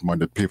from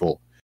like-minded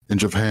people. In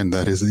Japan,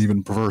 that isn't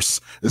even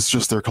perverse. It's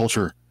just their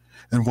culture.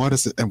 And why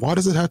does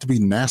it have to be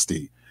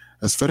nasty?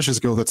 As fetishes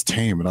go, that's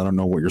tame, and I don't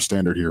know what your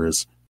standard here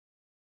is.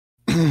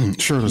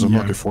 Sure, there's a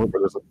market for it,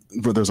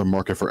 but there's a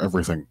market for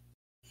everything.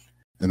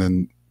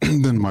 And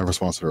then my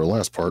response to her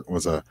last part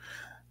was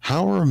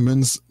how are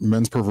men's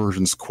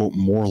perversions, quote,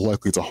 more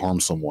likely to harm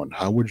someone?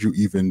 How would you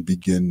even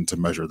begin to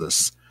measure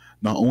this?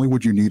 Not only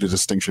would you need a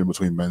distinction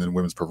between men and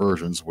women's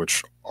perversions,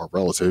 which are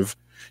relative,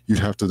 you'd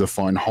have to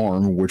define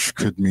harm, which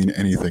could mean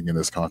anything in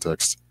this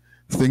context.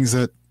 Things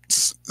that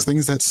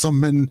some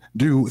men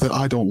do that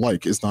I don't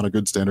like is not a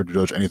good standard to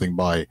judge anything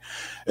by.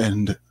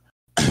 And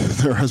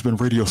there has been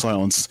radio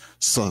silence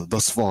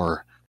thus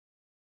far.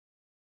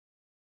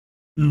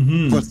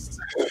 But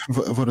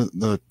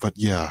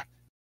yeah,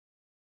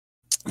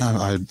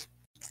 I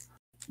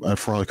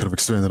probably could have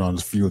expanded on a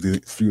few of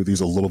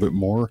these a little bit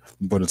more,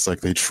 but it's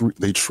like they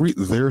treat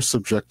their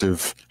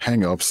subjective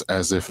hangups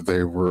as if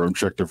they were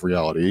objective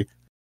reality.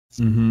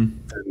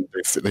 And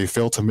they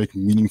fail to make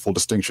meaningful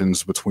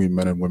distinctions between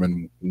men and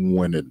women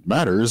when it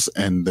matters,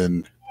 and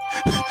then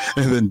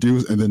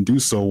do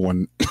so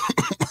when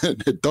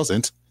it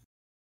doesn't.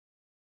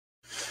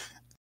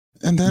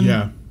 And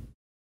then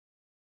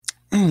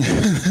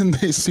and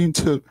they seem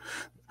to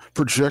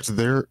project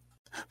their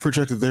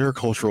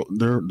cultural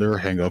their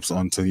hangups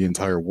onto the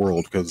entire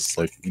world, because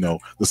like, the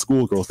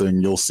schoolgirl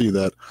thing, you'll see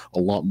that a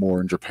lot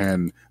more in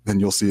Japan than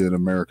you'll see in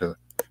America.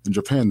 In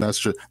Japan,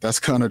 that's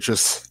kind of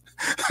just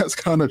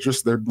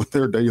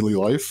their daily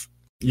life.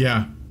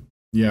 Yeah.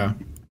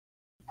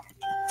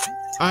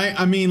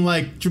 I mean,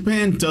 like,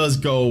 Japan does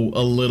go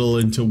a little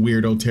into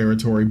weirdo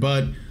territory,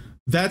 but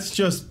that's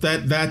just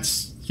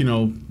that's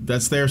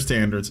their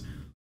standards.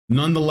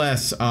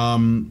 Nonetheless,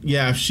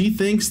 if she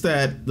thinks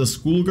that the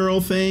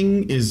schoolgirl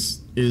thing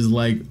is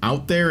like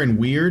out there and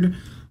weird,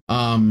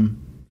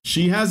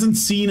 she hasn't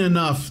seen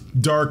enough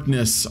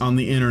darkness on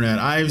the internet.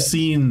 I've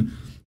seen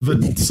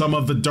some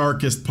of the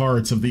darkest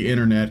parts of the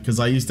internet, because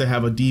I used to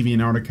have a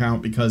DeviantArt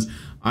account because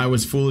I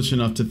was foolish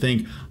enough to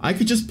think I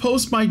could just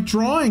post my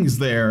drawings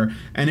there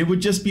and it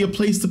would just be a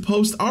place to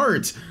post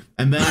art.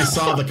 And then I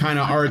saw the kind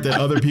of art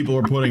that other people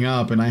were putting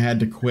up and I had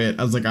to quit.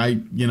 I was like,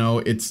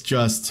 it's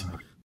just...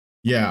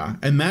 Yeah,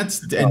 and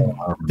that's oh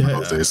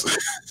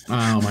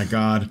my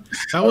god,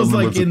 that was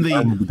like in the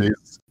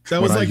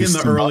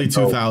early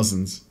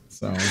 2000s.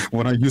 So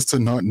when I used to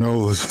not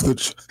know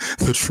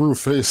the true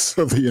face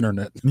of the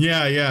internet.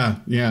 Yeah.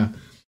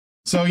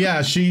 So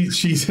yeah, she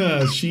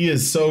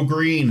is so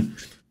green.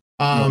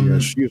 Yeah,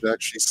 she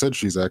said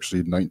she's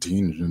actually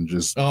 19 and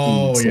just.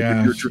 Oh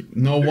yeah,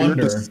 no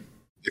wonder.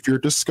 If you're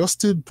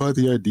disgusted by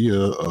the idea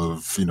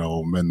of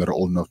men that are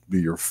old enough to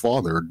be your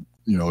father,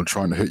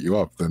 trying to hit you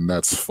up, then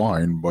that's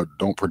fine. But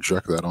don't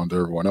project that onto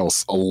everyone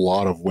else. A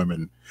lot of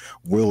women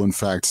will, in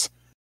fact,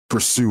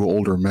 pursue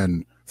older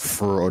men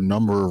for a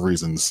number of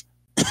reasons,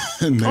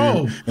 and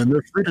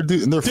they're free to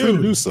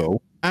do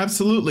so.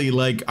 Absolutely.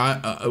 Like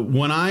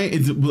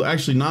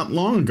actually not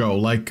long ago,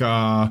 like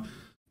I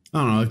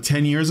don't know,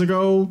 10 years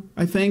ago,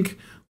 I think,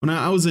 when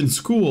I was in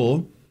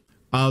school,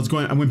 I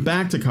went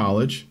back to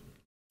college,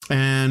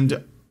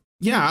 and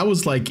yeah, I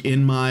was like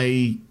in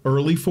my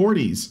early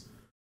 40s,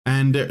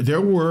 and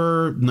there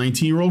were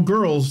 19-year-old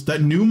girls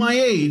that knew my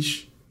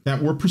age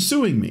that were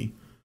pursuing me.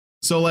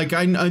 So like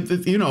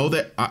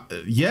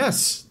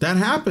yes, that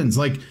happens.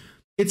 Like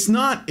it's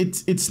not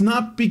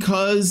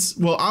because,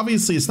 well,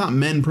 obviously it's not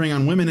men preying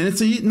on women, and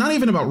it's not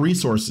even about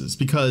resources,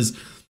 because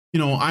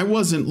I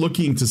wasn't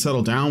looking to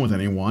settle down with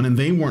anyone, and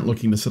they weren't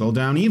looking to settle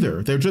down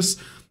either. They're just,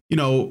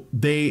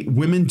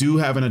 women do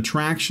have an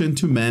attraction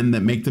to men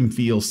that make them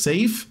feel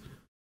safe.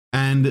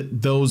 And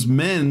those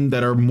men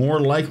that are more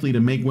likely to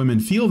make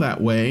women feel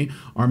that way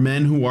are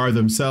men who are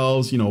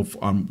themselves,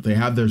 they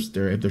have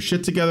their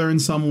shit together in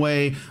some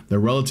way. They're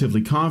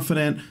relatively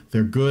confident.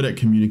 They're good at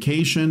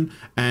communication,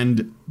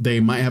 and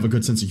they might have a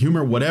good sense of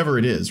humor, whatever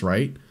it is,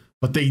 right?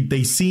 But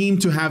they seem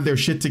to have their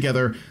shit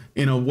together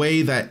in a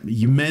way that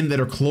men that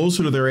are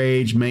closer to their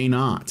age may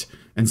not.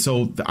 And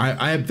so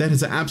that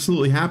has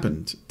absolutely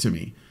happened to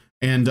me.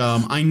 And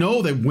I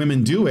know that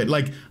women do it.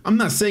 Like, I'm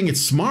not saying it's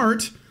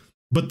smart,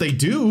 but they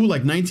do.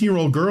 Like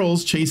 19-year-old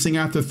girls chasing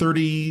after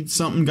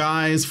 30-something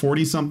guys,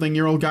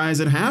 40-something-year-old guys.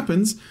 It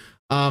happens.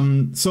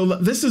 So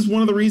this is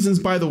one of the reasons,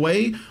 by the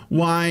way,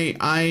 why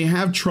I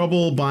have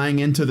trouble buying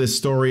into this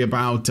story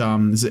about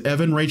is it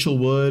Evan Rachel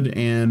Wood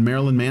and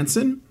Marilyn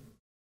Manson?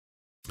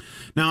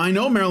 Now, I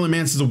know Marilyn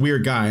Manson's a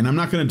weird guy, and I'm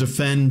not going to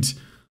defend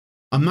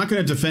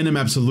him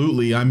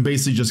absolutely. I'm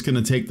basically just going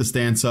to take the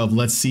stance of,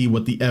 let's see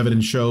what the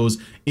evidence shows,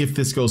 if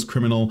this goes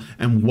criminal,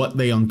 and what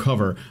they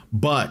uncover.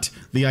 But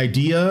the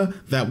idea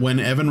that when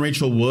Evan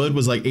Rachel Wood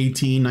was like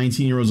 18,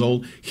 19 years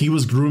old, he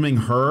was grooming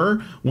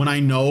her, when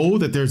I know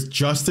that there's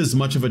just as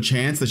much of a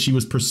chance that she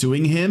was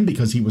pursuing him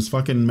because he was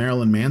fucking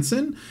Marilyn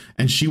Manson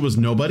and she was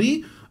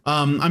nobody.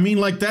 I mean,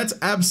 like, that's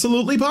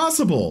absolutely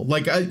possible.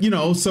 Like,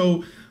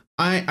 so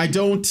I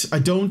don't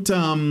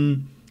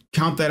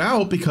count that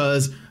out,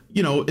 because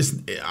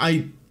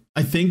I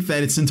think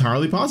that it's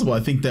entirely possible.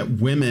 I think that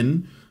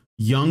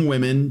young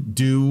women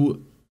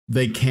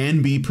they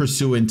can be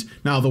pursuant.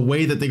 Now, the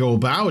way that they go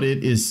about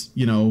it is,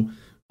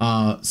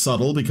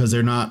 subtle, because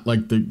they're not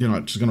like, they're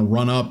not just going to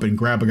run up and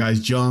grab a guy's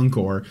junk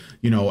or,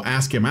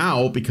 ask him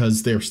out,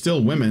 because they're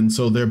still women.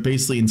 So they're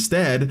basically,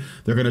 instead,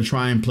 they're going to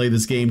try and play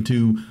this game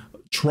to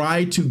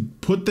try to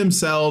put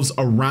themselves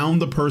around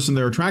the person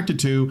they're attracted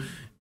to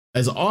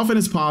as often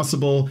as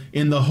possible,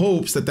 in the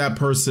hopes that that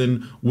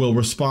person will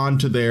respond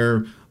to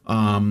their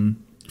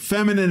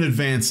feminine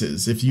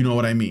advances, if you know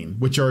what I mean,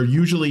 which are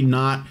usually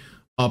not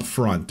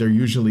upfront. They're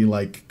usually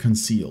like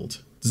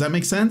concealed. Does that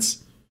make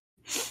sense?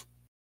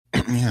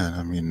 Yeah,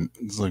 I mean,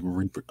 it's like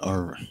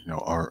our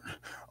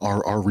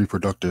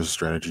reproductive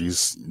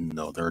strategies.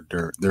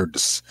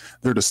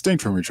 They're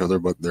distinct from each other,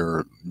 but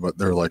they're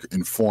like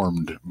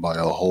informed by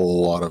a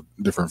whole lot of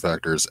different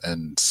factors,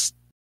 and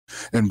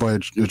by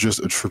just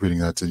attributing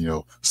that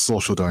to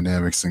social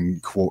dynamics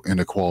and quote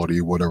inequality,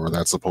 whatever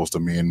that's supposed to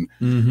mean,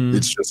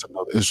 it's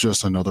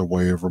just another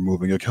way of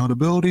removing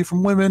accountability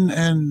from women,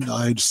 and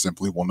I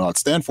simply will not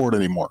stand for it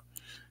anymore.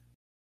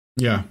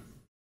 Yeah.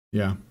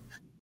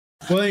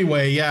 Well,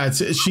 anyway, yeah,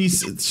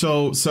 she's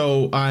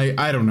so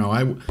I don't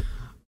know.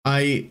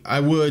 I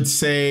would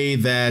say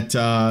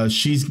that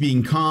she's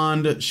being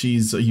conned.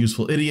 She's a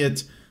useful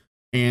idiot.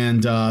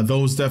 And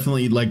those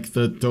definitely,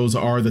 those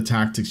are the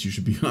tactics you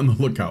should be on the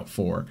lookout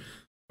for.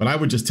 But I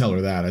would just tell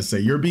her that. I say,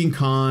 you're being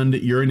conned.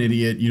 You're an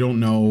idiot. You don't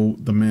know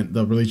the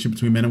relationship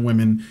between men and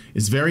women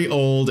is very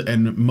old,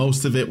 and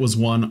most of it was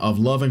one of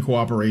love and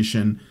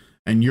cooperation.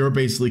 And you're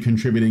basically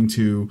contributing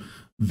to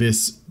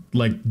this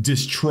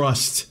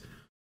distrust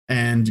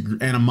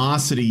and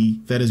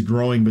animosity that is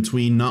growing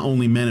between not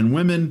only men and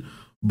women,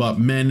 but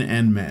men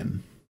and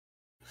men.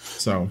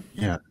 So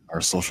yeah,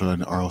 our social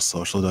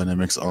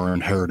dynamics are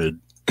inherited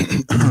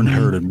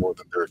more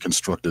than they're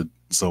constructed.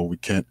 So we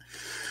can't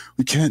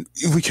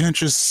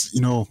just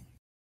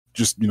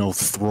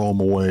throw them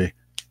away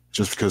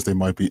just because they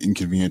might be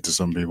inconvenient to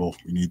some people.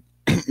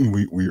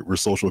 We're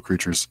social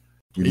creatures.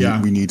 We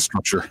need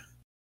structure.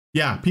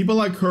 Yeah, people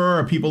like her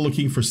are people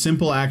looking for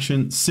simple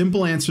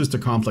answers to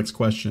complex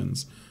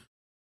questions.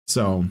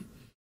 So,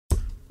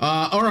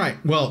 all right.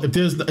 Well,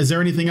 is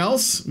there anything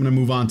else? I'm going to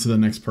move on to the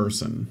next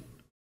person.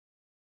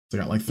 I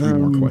got like 3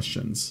 more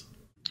questions.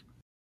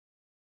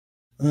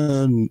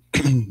 No, I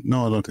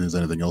don't think there's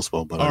anything else.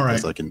 Well, but I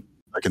guess I can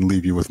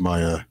leave you with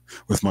my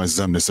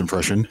Xemnas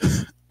impression.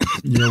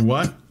 Your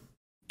what?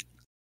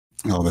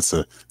 Oh, it's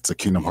a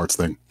Kingdom Hearts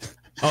thing.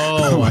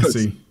 Oh, I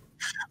see.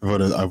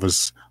 But I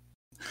was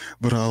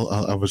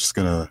just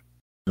gonna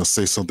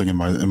say something in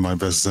my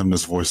best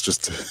Zemnis voice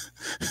just to,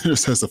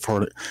 just as a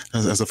part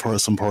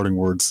of some parting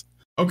words.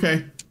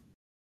 Okay.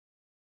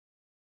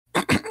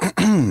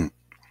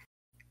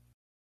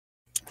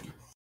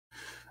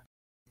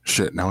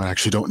 Shit, now I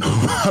actually don't know.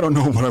 I don't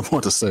know what I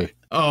want to say.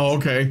 Oh,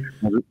 okay.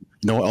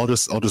 No, I'll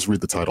just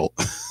read the title.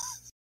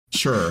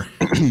 Sure.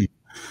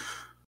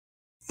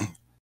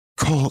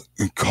 Call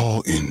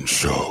in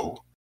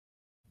show.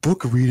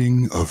 Book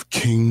reading of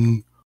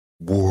King,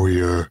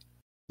 Warrior,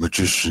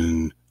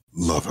 Magician,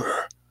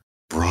 Lover,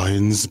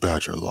 Brian's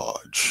Badger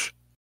Lodge.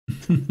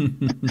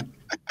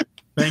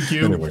 Thank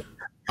you. Anyway.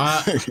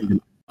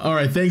 All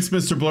right, thanks,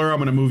 Mr. Blur. I'm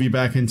going to move you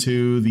back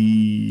into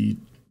the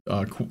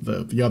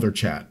other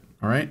chat.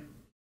 All right.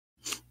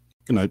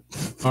 Good night.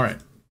 All right.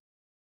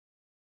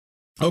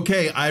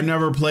 Okay, I've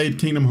never played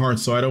Kingdom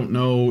Hearts, so I don't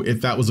know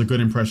if that was a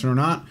good impression or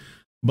not.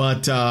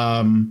 But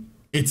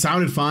it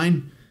sounded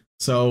fine,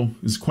 so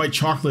it was quite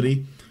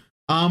chocolatey.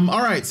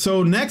 All right,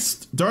 so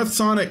next, Darth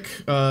Sonic,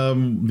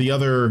 the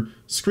other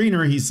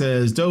screener, he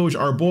says, Doge,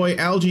 our boy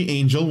Algae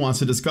Angel wants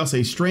to discuss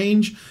a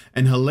strange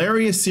and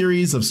hilarious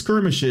series of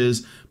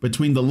skirmishes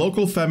between the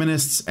local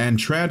feminists and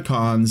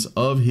tradcons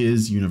of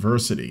his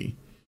university.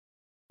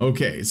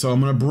 Okay, so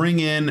I'm going to bring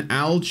in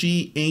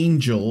Algae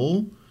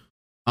Angel,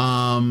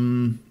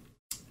 and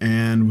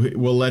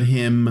we'll let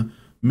him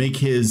make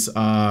his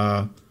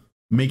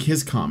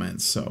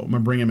comments. So I'm going to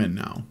bring him in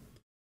now.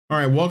 All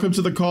right, welcome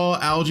to the call,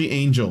 Algae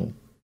Angel.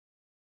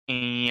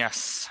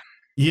 Yes.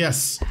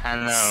 Yes.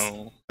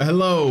 Hello.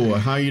 Hello.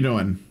 How you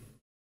doing?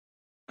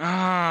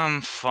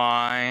 I'm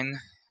fine.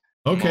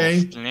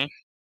 Okay. Mostly.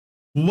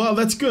 Well,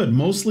 that's good.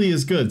 Mostly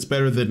is good. It's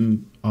better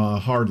than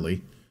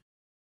hardly.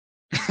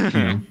 You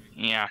know.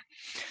 Yeah.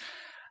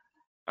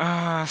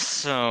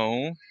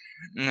 So,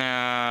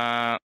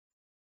 I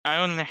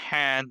only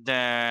had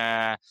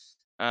a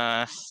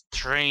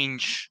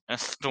strange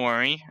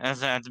story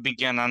that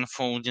began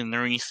unfolding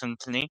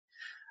recently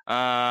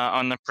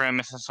on the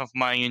premises of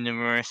my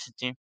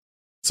university.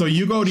 So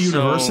you go to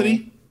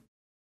university?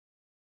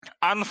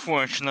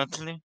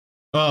 Unfortunately.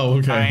 Oh,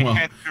 okay. I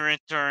had to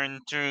return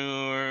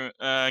to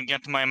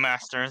get my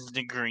master's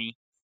degree.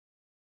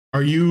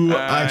 Are you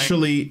like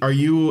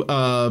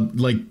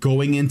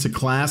going into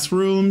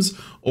classrooms,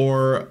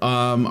 or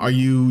are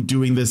you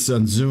doing this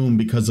on Zoom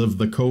because of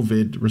the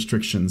COVID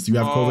restrictions? Do you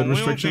have COVID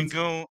restrictions?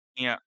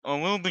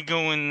 We'll be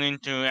going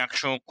into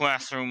actual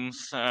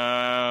classrooms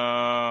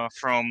from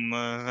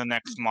the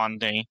next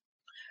Monday.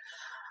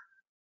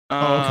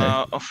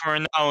 Oh, okay. For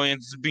now,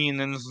 it's been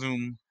in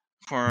Zoom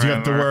forever. Do you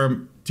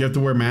have to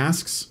wear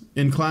masks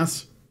in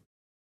class?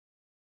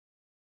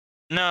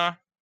 No.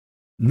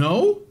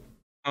 No?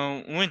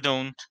 We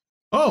don't.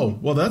 Oh,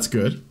 well, that's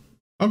good.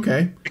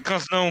 Okay.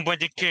 Because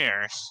nobody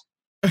cares.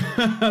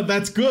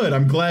 That's good.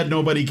 I'm glad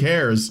nobody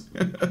cares.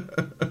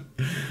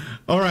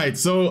 All right.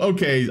 So,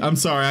 okay. I'm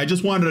sorry. I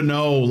just wanted to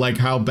know, like,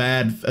 how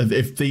bad,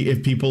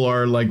 if people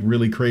are like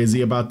really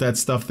crazy about that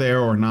stuff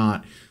there or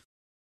not.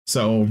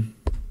 So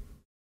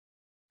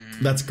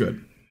that's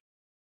good.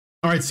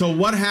 All right. So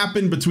what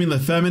happened between the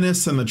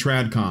feminists and the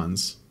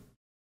tradcons?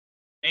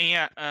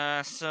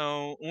 Yeah,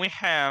 so we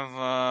have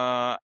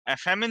a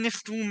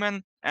feminist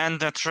woman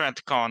and a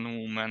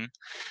tradcon woman.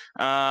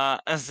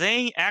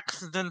 They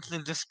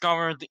accidentally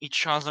discovered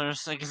each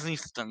other's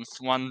existence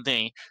one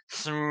day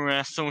through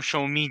a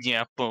social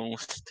media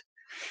post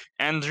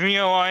and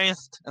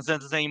realized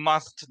that they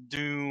must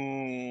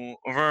do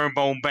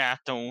verbal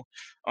battle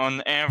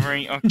on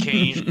every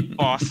occasion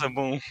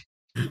possible.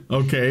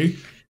 Okay.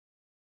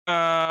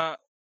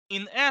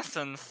 In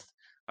essence,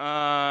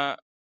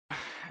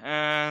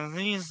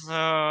 these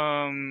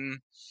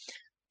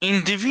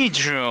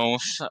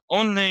individuals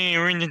only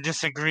really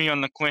disagree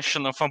on the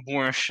question of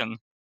abortion.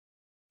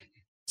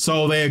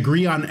 So they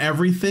agree on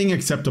everything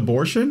except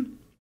abortion?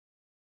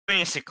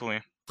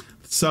 Basically.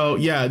 So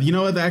yeah, you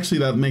know what? Actually,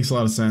 that makes a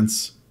lot of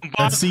sense.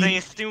 But they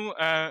still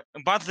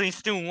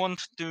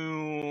want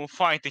to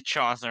fight each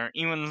other,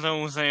 even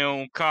though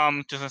they'll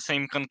come to the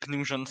same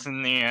conclusions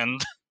in the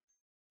end.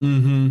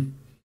 Mm-hmm.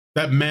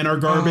 That men are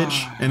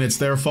garbage and it's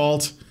their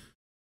fault.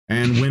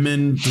 And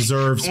women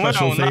deserve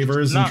special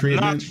favors and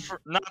treatment.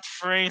 Not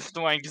phrased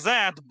like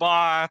that,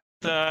 but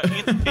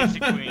it's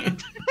basically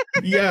it.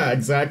 Yeah,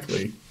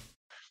 exactly.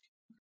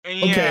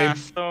 Yeah,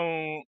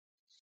 so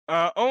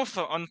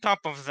also on top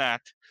of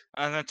that,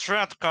 the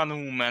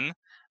tradcon woman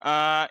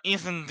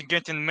isn't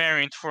getting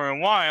married for a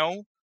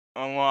while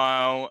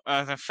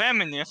the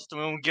feminist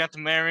will get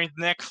married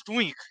next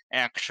week,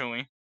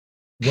 actually.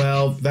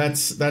 Well,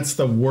 that's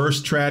the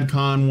worst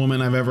tradcon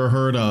woman I've ever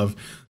heard of.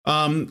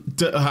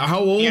 How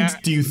old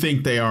do you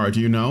think they are?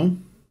 Do you know?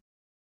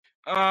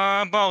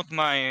 About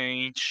my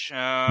age,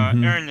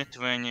 early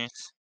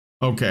 20s.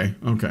 Okay.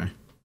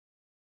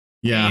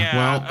 Yeah.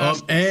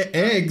 Well,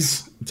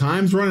 eggs.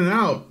 Time's running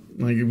out.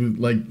 Like you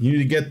need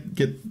to get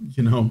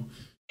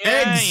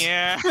eggs.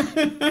 Yeah.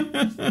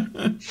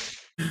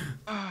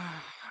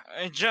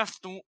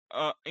 just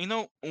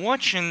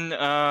watching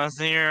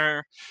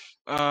their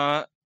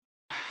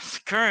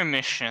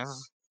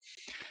skirmishes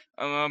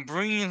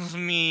brings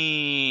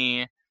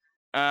me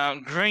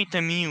great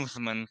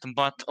amusement,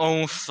 but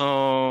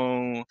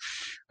also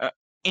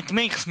it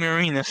makes me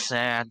really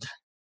sad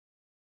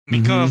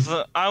because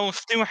I will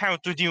still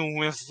have to deal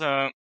with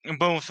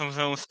both of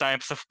those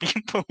types of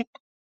people.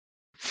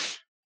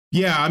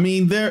 Yeah, I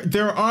mean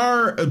there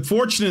are,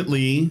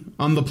 fortunately,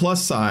 on the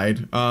plus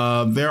side,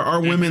 there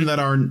are women that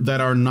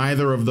are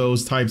neither of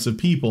those types of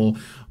people,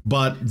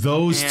 but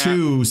those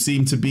two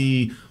seem to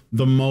be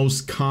the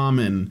most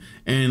common.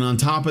 And on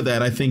top of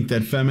that, I think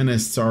that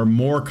feminists are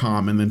more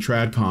common than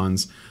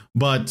tradcons.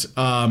 But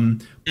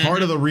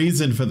part of the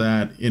reason for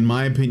that, in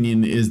my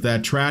opinion, is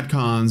that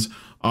tradcons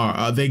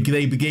are they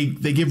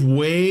give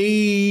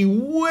way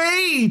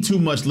too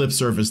much lip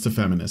service to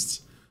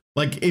feminists.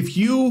 Like if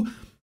you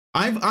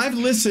I've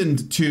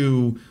listened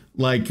to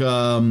like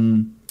I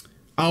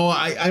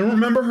don't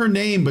remember her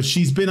name, but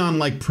she's been on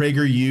like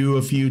PragerU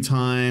a few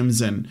times,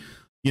 and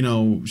you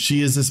know,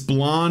 she is this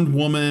blonde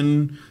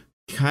woman,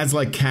 has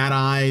like cat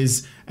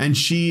eyes, and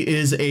she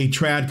is a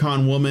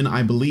tradcon woman,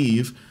 I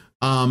believe.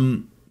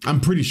 I'm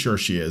pretty sure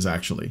she is,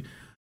 actually.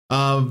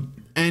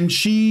 And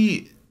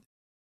she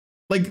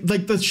like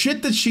the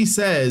shit that she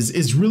says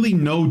is really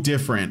no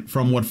different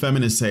from what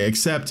feminists say,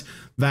 except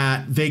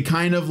that they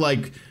kind of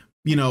like,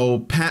 you know,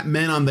 pat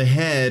men on the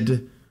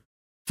head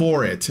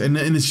for it. And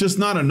it's just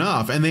not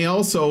enough. And they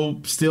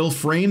also still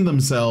frame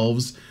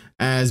themselves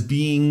as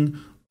being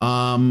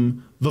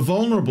the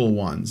vulnerable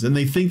ones. And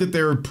they think that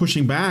they're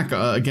pushing back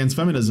against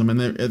feminism.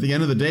 And at the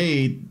end of the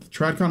day,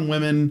 tradcon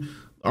women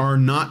are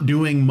not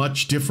doing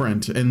much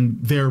different. And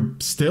they're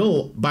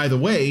still, by the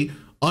way,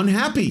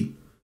 unhappy.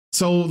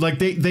 So like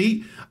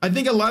I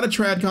think a lot of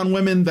tradcon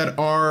women that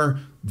are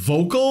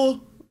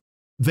vocal,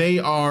 they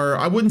are,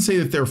 I wouldn't say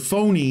that they're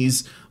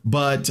phonies,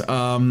 but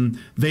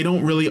they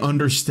don't really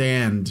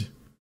understand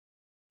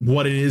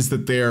what it is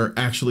that they're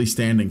actually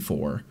standing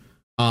for.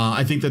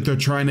 I think that they're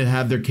trying to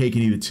have their cake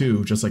and eat it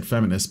too, just like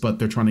feminists, but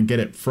they're trying to get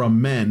it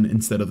from men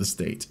instead of the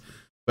state.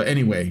 But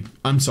anyway,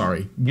 I'm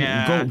sorry.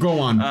 Yeah,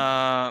 Go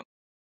on.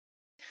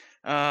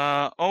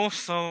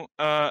 Also,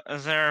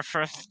 their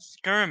first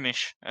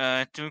skirmish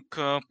took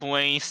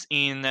place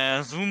in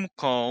a Zoom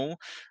call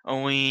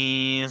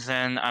with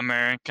an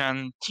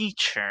American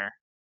teacher.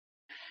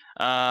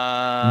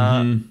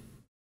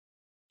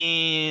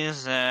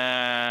 Is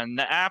an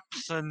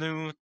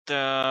absolute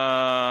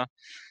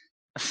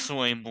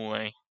soy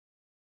boy.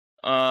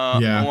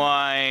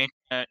 Like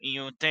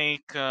you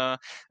take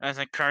as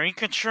a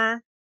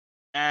caricature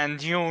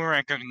and you'll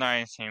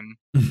recognize him.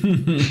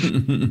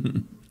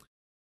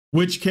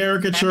 Which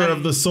caricature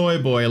of the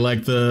soy boy?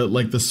 Like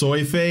the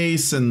soy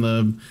face and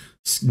the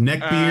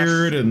neck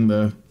beard and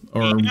the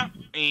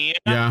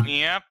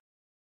Yep,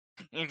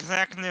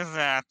 exactly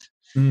that.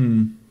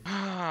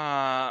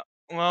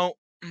 Well,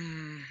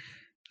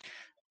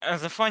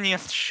 the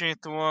funniest shit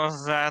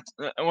was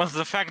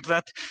the fact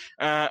that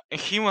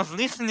he was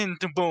listening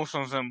to both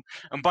of them,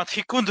 but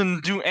he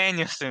couldn't do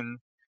anything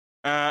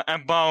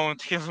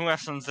about his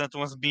lessons that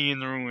was being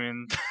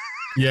ruined.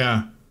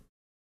 Yeah.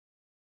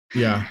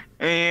 Yeah.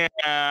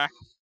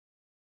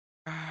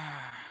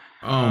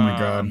 Oh my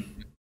god.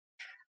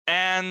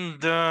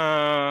 And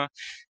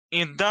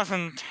it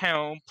doesn't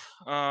help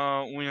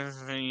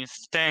with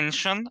this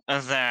tension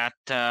that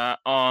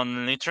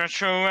on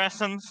literature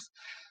lessons.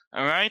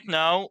 Right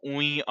now,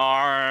 we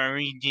are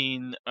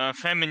reading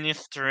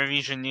feminist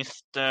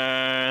revisionist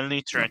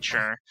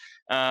literature.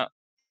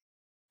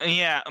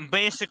 Yeah,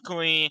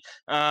 basically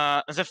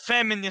the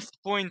feminist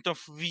point of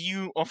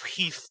view of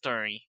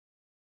history.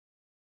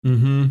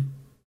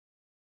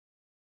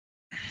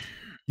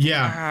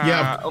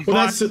 Yeah.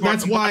 Well,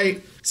 that's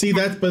why. See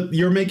that, but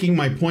you're making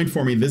my point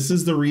for me. This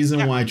is the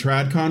reason why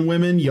tradcon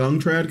women, young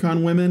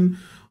tradcon women,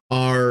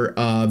 are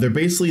they're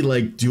basically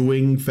like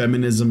doing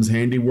feminism's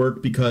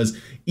handiwork, because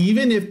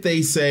even if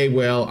they say,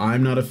 well,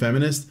 I'm not a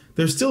feminist,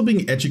 they're still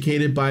being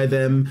educated by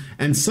them,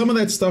 and some of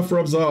that stuff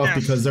rubs off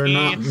because they're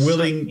not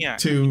willing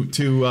to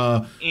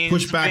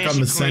push back on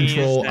the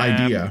central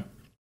idea.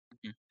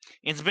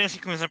 It's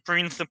basically the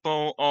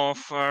principle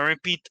of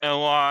repeat a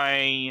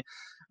lie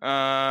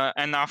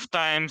enough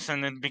times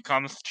and it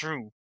becomes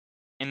true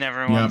in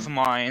everyone's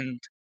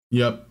mind.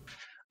 Yep.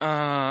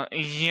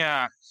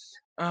 Yeah.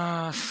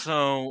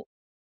 So,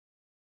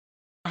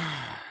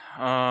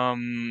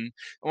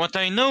 what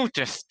I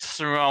noticed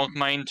throughout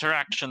my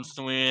interactions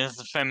with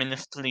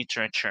feminist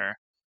literature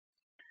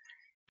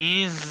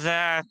is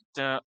that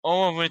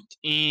all of it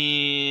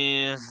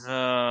is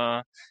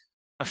a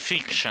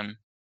fiction.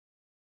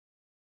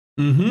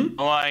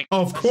 Like,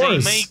 of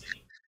course,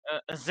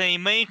 they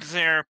make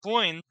their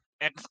point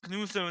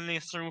exclusively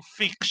through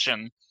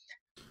fiction.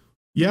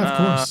 Yeah, of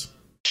course.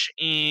 Which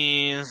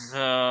is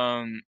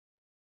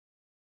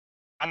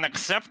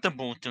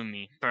unacceptable to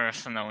me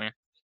personally.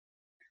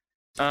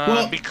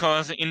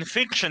 Because in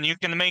fiction you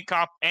can make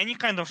up any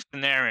kind of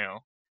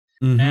scenario,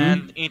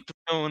 and it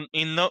will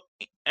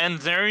and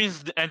there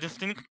is a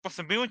distinct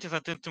possibility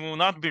that it will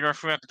not be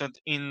reflected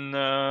in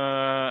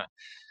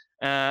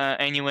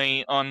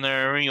anyway on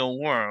the real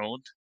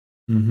world,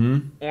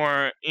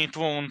 or it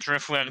won't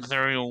reflect the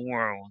real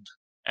world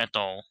at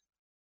all.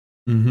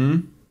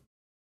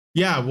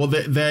 Yeah, well,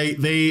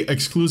 they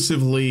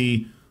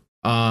exclusively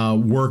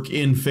work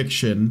in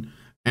fiction,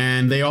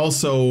 and they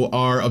also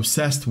are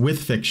obsessed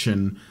with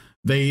fiction.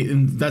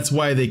 That's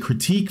why they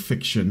critique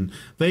fiction.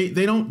 They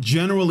don't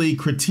generally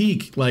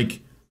critique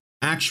like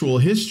actual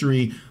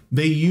history.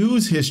 They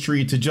use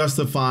history to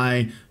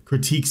justify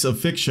critiques of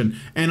fiction.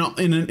 And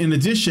in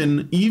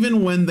addition,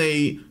 even when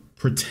they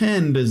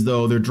pretend as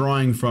though they're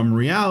drawing from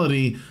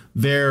reality,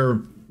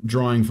 they're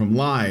drawing from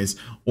lies,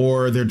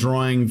 or they're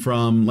drawing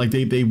from, like,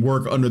 they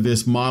work under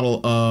this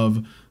model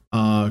of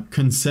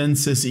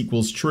consensus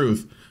equals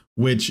truth,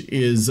 which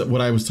is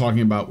what I was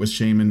talking about with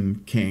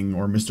Shaman King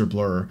or Mr.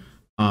 Blur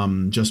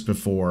just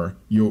before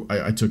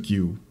I took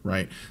you,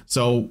 right?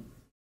 So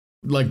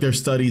like their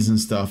studies and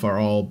stuff they're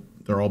all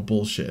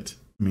bullshit.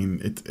 I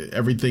mean,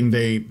 everything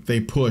they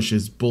push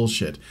is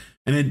bullshit,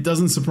 and it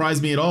doesn't surprise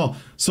me at all.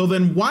 So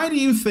then why do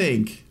you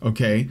think,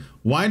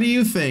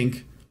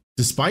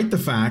 despite the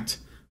fact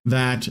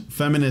that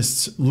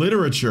feminist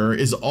literature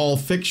is all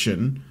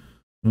fiction,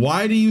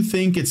 why do you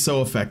think it's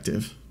so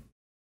effective?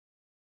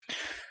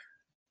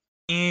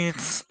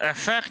 It's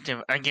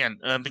effective, again,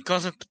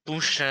 because it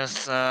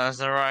pushes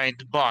the right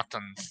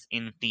buttons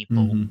in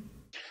people.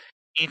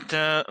 It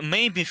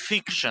may be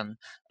fiction,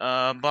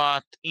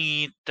 but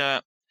it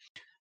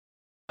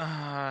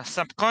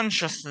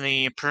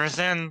subconsciously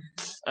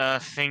presents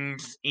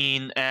things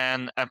in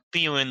an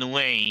appealing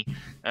way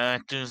to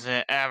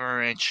the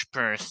average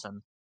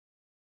person.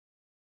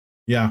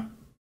 Yeah.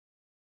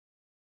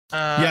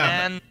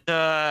 And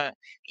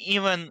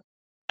even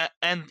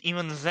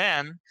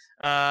then,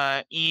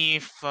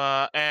 if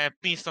a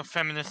piece of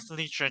feminist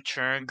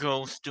literature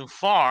goes too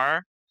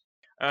far,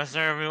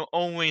 there will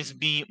always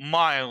be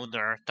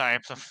milder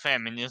types of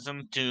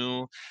feminism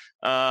to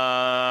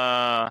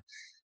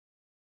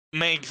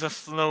make the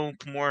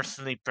slope more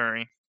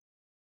slippery.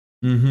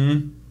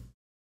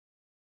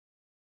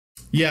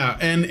 Yeah,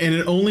 and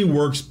it only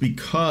works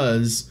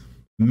because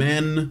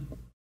men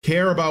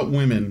care about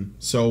women,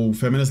 so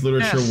feminist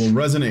literature will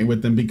resonate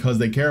with them because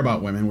they care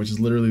about women, which is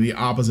literally the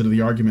opposite of the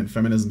argument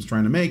feminism's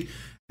trying to make.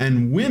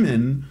 And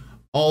women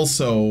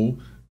also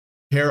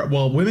care,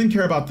 well, women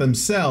care about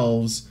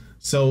themselves,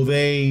 so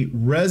they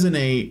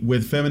resonate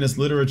with feminist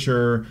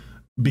literature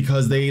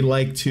because they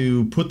like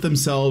to put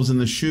themselves in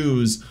the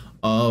shoes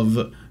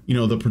of, you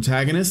know, the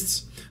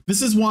protagonists.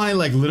 This is why,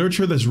 like,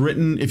 literature that's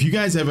written, if you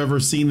guys have ever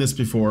seen this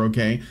before,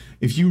 okay,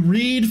 if you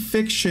read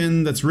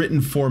fiction that's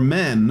written for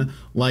men,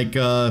 like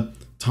a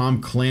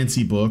Tom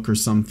Clancy book or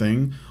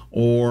something,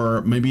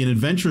 or maybe an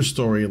adventure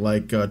story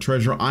like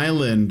Treasure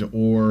Island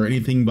or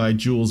anything by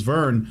Jules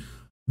Verne,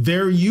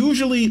 they're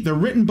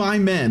written by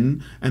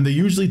men, and they're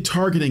usually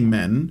targeting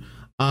men.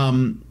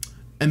 And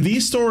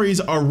these stories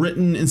are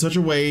written in such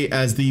a way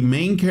as the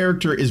main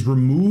character is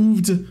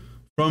removed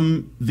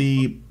from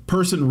the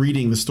person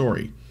reading the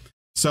story.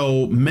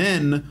 So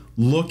men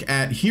look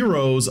at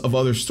heroes of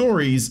other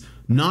stories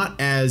not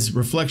as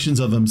reflections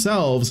of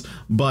themselves,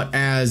 but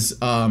as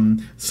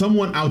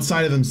someone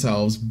outside of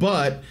themselves.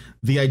 But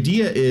the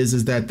idea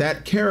is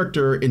that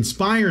character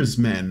inspires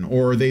men,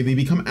 or they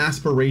become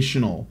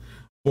aspirational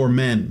for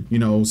men, you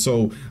know.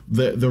 So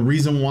the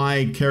reason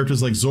why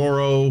characters like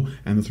Zorro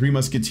and the Three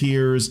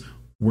Musketeers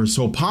were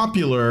so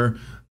popular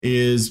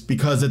is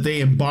because that they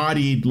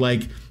embodied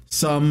like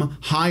some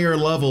higher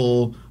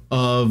level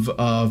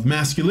of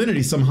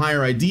masculinity, some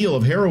higher ideal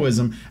of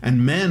heroism,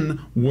 and men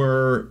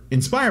were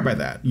inspired by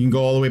that. You can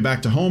go all the way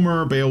back to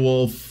Homer,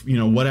 Beowulf, you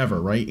know, whatever,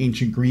 right?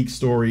 Ancient Greek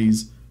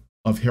stories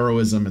of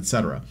heroism,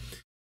 etc.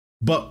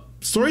 But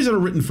stories that are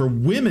written for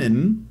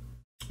women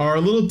are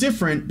a little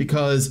different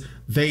because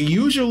they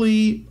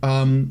usually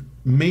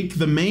make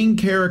the main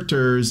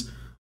characters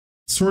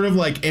sort of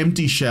like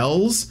empty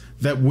shells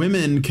that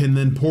women can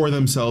then pour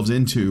themselves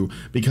into,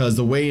 because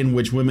the way in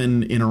which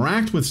women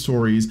interact with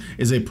stories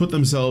is they put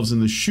themselves in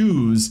the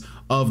shoes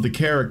of the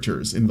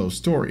characters in those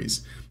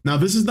stories. Now,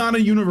 this is not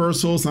a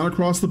universal, it's not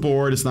across the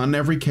board, it's not in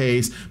every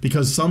case,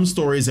 because some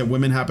stories that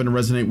women happen to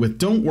resonate with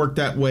don't work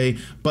that way,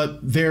 but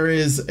there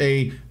is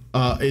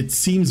it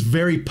seems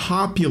very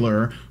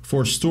popular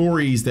for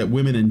stories that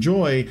women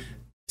enjoy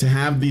to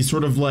have these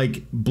sort of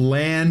like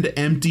bland,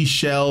 empty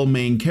shell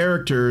main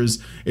characters.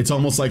 It's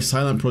almost like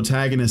silent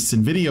protagonists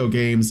in video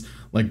games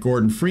like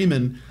Gordon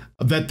Freeman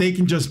that they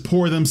can just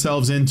pour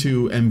themselves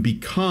into and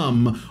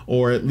become,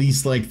 or at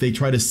least like they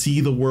try to see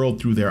the world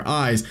through their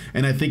eyes.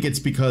 And I think it's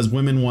because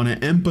women want to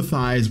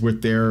empathize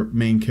with their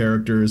main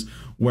characters,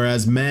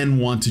 whereas men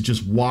want to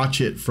just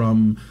watch it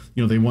from,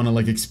 you know, they want to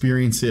like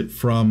experience it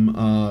from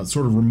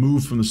sort of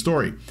removed from the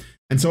story.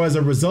 And so as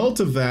a result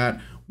of that,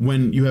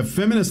 when you have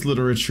feminist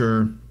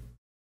literature,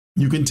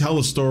 you can tell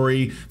a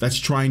story that's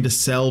trying to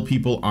sell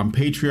people on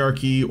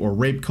patriarchy or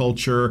rape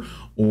culture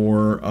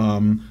or,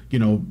 you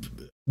know,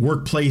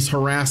 workplace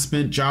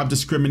harassment, job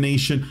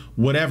discrimination,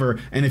 whatever.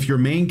 And if your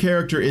main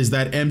character is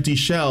that empty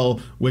shell,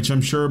 which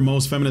I'm sure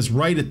most feminists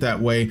write it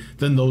that way,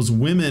 then those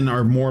women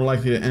are more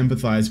likely to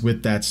empathize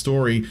with that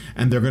story.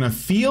 And they're going to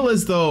feel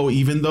as though,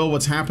 even though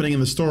what's happening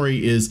in the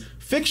story is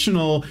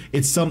fictional,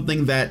 it's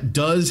something that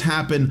does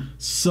happen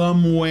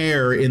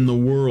somewhere in the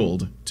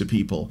world to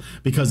people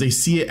because they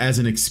see it as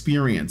an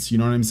experience. You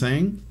know what I'm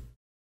saying?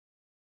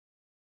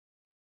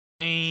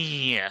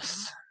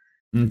 Yes.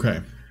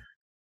 Okay.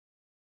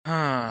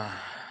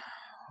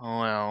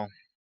 Well.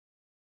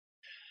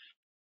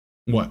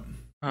 What?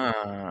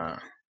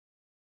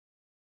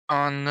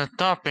 On the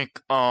topic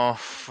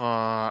of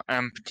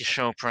empty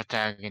show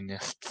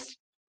protagonists,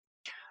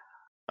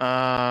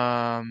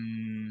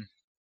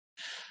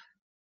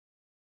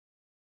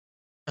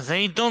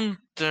 they don't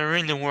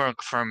really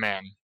work for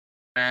men,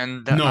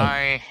 and No.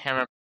 I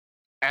have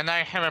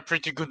a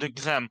pretty good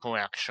example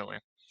actually.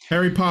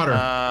 Harry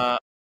Potter.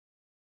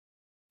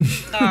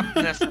 Not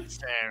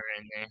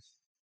necessarily.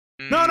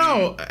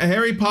 No.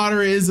 Harry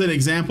Potter is an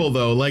example,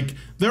 though. Like,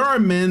 there are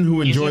men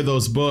who enjoy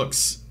those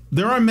books.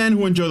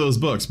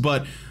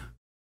 But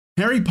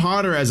Harry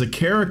Potter as a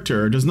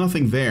character, there's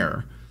nothing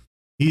there.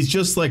 He's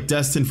just like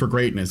destined for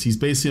greatness. He's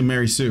basically a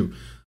Mary Sue,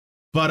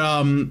 but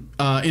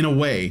in a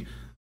way.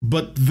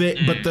 But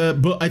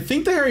I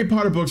think the Harry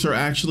Potter books are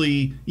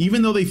actually,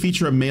 even though they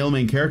feature a male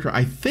main character,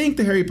 I think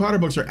the Harry Potter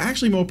books are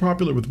actually more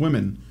popular with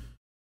women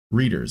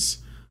readers.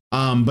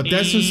 But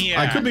that's just,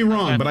 I could be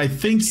wrong, but I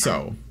think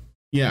so.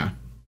 Yeah.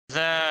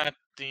 That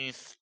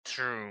is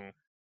true,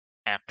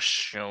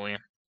 actually.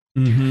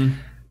 Mm-hmm.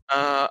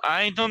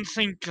 I don't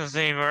think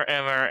they were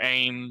ever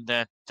aimed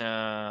at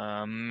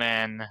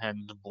men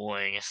and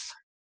boys.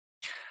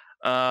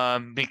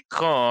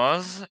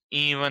 Because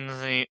even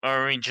the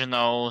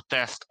original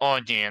test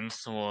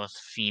audience was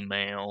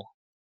female.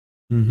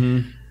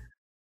 Mm-hmm.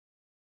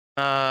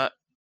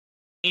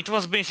 It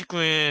was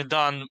basically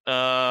done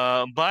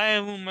by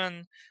a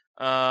woman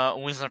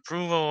with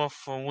approval of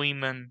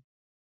women.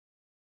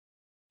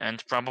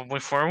 And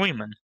probably for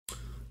women.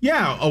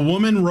 Yeah, a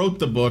woman wrote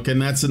the book,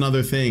 and that's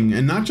another thing.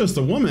 And not just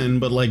a woman,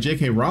 but like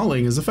J.K.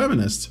 Rowling is a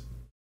feminist.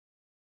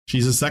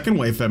 She's a second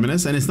wave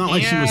feminist, and it's not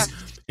like she was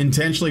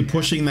intentionally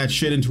pushing that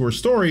shit into her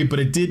story, but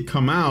it did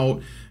come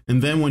out.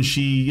 And then when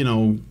she,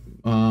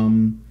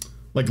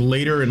 like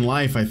later in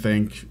life, I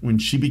think, when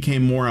she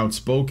became more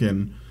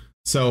outspoken.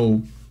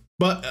 So,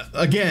 but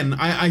again,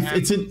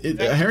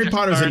 Harry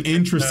Potter is an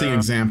interesting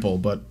example,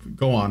 but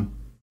go on.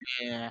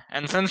 Yeah,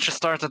 and then she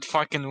started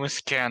fucking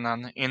with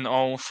canon in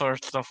all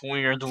sorts of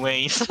weird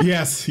ways.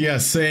 Yes,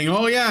 saying,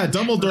 "Oh yeah,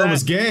 Dumbledore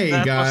was gay,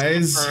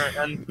 guys."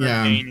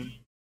 Yeah,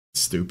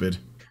 stupid.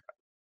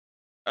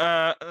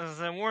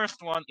 The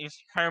worst one is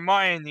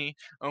Hermione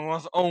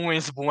was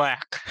always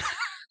black.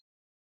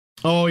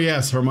 Oh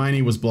yes,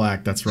 Hermione was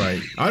black. That's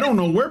right. I don't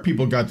know where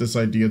people got this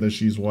idea that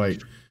she's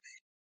white.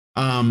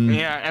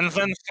 Yeah, and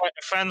then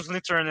fans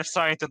literally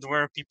cited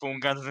where people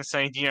got this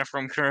idea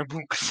from her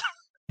books.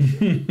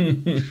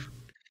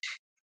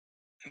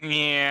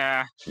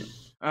 Yeah.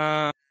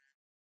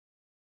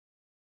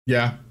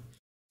 Yeah.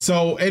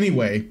 So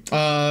anyway,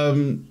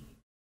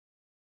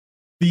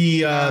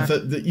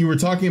 you were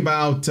talking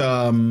about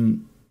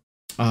going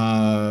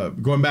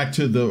back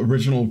to the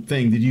original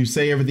thing. Did you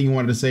say everything you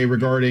wanted to say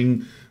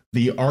regarding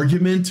the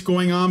argument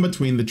going on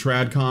between the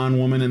TradCon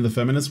woman and the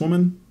feminist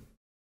woman?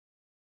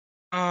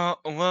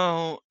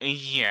 Well,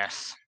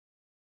 yes.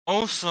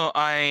 Also,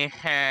 I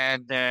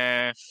had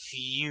a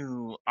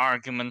few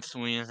arguments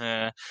with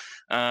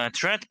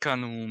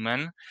TradCon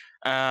woman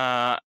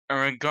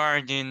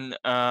regarding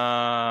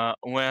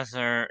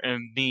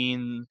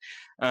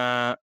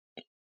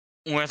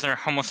whether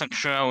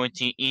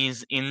homosexuality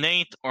is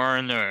innate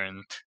or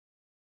learned.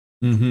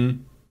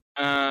 Mm-hmm.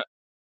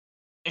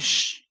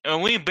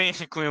 We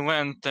basically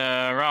went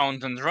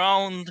round and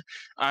round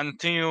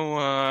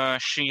until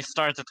she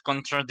started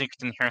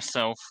contradicting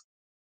herself.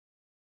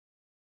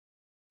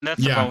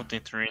 That's about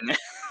it, really.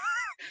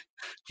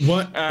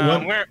 What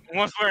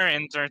was very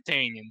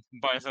entertaining,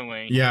 by the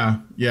way.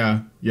 Yeah.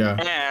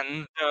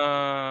 And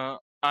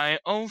I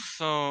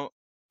also,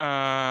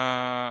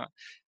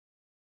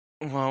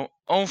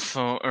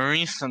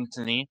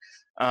 recently,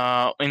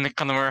 in the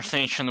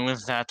conversation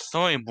with that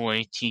soy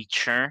boy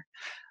teacher,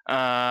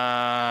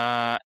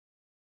 a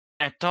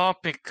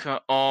topic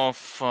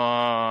of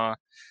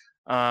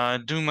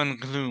doom and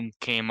gloom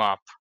came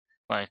up,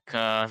 like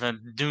the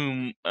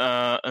doom,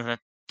 the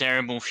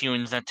terrible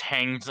feeling that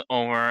hangs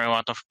over a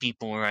lot of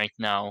people right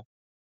now.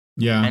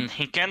 Yeah. And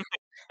he can't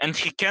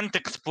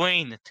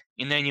explain it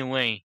in any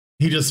way.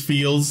 He just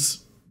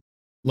feels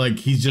like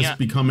he's just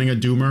becoming a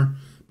doomer,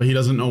 but he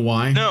doesn't know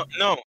why. No.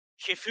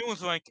 He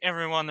feels like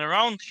everyone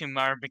around him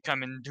are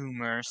becoming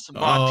doomers,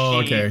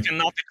 but he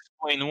cannot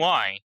explain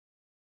why.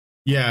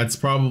 Yeah, it's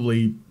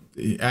probably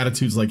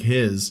attitudes like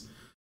his.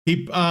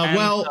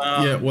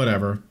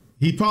 Whatever.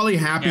 He's probably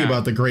happy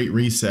about the Great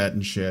Reset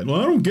and shit. Well,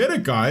 I don't get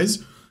it,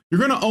 guys. You're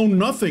gonna own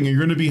nothing and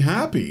you're gonna be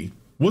happy.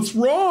 What's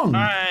wrong?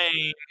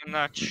 I'm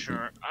not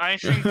sure. I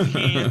think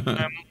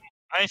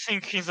I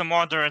think he's a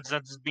moderate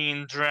that's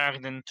being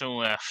dragged into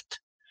left.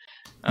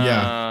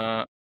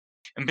 Yeah.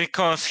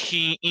 Because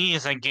he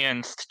is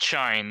against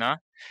China,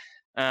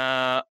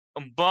 but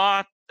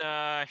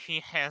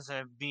he has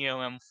a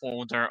BLM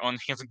folder on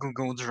his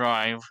Google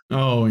Drive.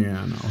 Oh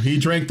yeah, no. He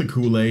drank the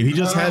Kool-Aid. He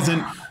just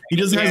hasn't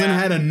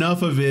had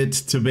enough of it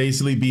to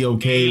basically be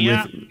okay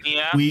with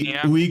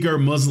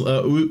Uyghur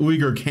Muslim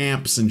Uyghur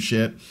camps and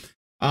shit.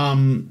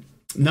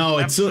 No,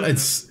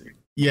 it's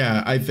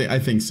yeah, I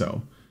think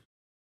so.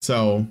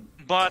 So,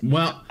 but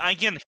well,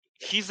 again,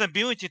 his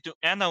ability to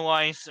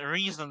analyze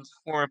reasons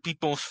for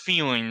people's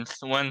feelings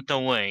went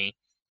away.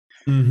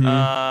 Mm-hmm.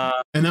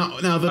 And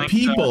now the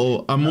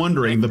people, I'm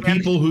wondering, the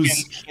people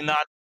who's...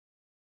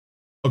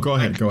 Oh, go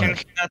ahead. Can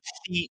he not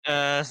see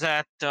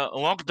that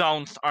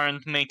lockdowns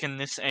aren't making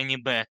this any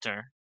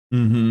better?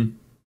 Mm-hmm.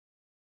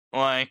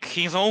 Like,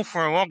 he's all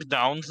for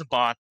lockdowns,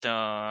 but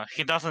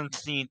he doesn't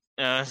see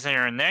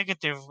their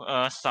negative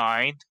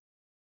side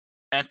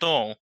at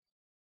all.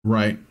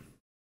 Right.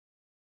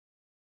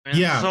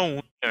 It's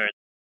so weird.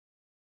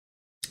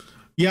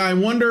 Yeah, I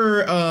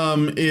wonder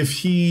if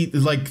he,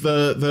 like,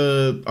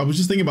 I was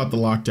just thinking about the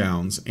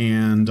lockdowns,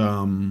 and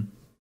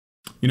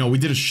we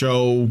did a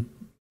show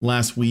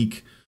last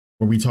week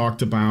where we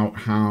talked about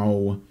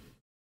how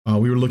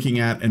we were looking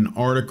at an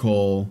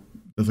article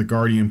that The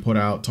Guardian put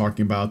out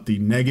talking about the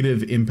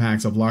negative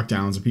impacts of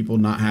lockdowns and people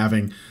not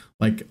having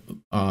like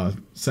a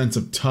sense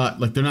of touch,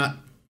 like they're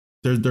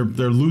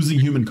losing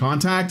human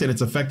contact, and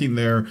it's affecting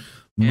their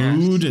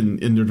mood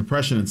and their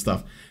depression and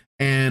stuff.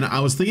 And I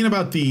was thinking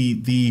about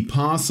the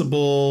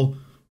possible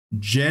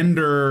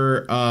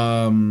gender,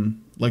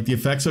 like the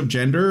effects of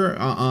gender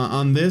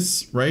on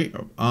this, right?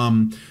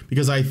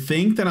 Because I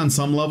think that on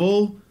some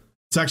level,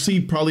 it's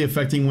actually probably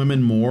affecting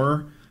women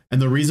more.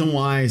 And the reason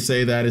why I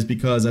say that is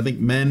because I think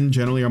men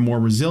generally are more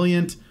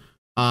resilient.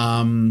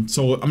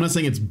 So I'm not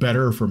saying it's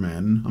better for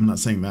men. I'm not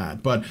saying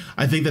that, but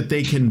I think that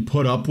they can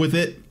put up with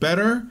it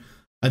better.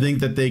 I think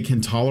that they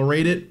can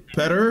tolerate it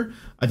better.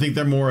 I think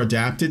they're more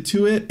adapted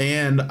to it.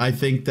 And I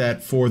think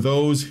that for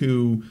those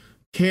who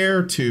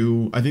care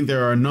to, I think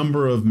there are a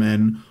number of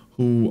men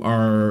who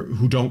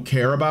don't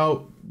care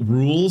about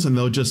rules, and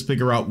they'll just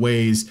figure out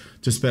ways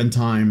to spend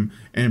time.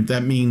 And if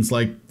that means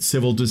like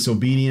civil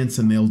disobedience,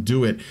 and they'll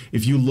do it.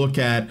 If you look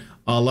at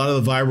a lot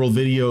of the viral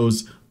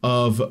videos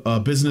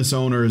of business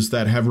owners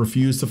that have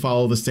refused to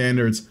follow the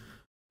standards,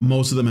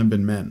 most of them have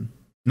been men.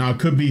 Now, it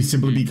could be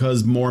simply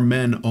because more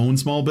men own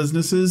small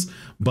businesses,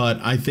 but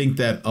I think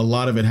that a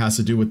lot of it has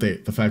to do with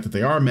the fact that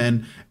they are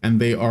men, and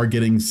they are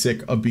getting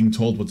sick of being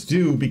told what to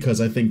do, because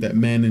I think that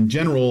men in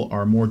general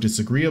are more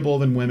disagreeable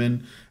than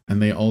women,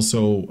 and they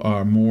also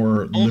are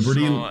more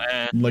liberty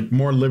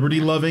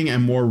loving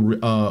and more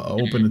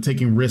open to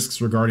taking risks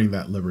regarding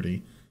that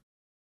liberty.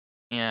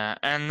 Yeah,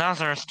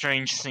 another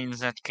strange thing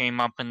that came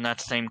up in that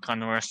same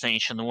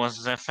conversation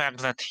was the fact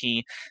that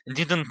he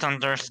didn't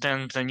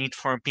understand the need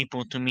for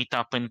people to meet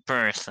up in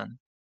person.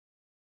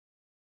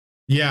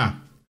 Yeah.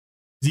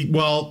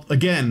 Well,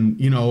 again,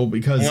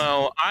 because...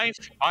 Well, I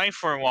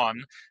for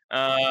one,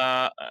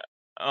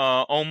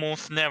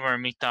 almost never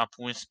meet up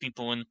with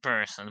people in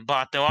person,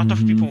 but a lot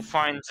of people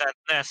find that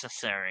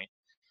necessary,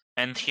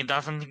 and he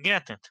doesn't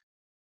get it.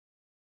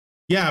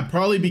 Yeah,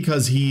 probably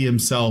because he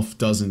himself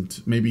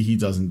doesn't. Maybe he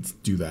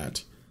doesn't do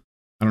that.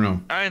 I don't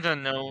know. I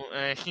don't know.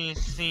 He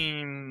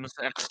seems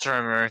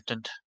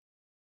extroverted.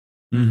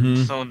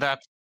 Mm-hmm. So that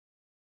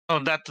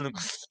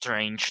looks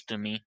strange to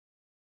me.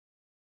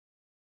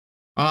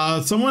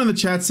 Someone in the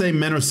chat say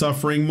men are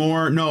suffering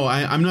more. No,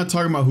 I'm not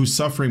talking about who's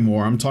suffering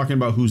more. I'm talking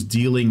about who's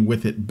dealing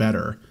with it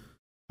better.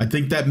 I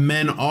think that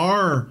men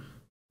are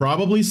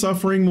probably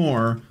suffering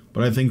more,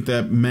 but I think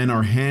that men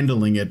are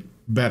handling it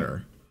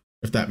better,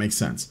 if that makes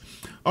sense.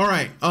 All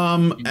right,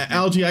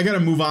 Algie, I got to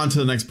move on to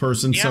the next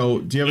person. Yeah, so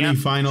do you have any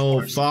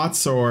final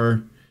thoughts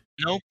or?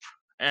 Nope.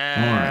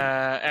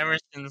 Right.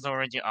 Everything's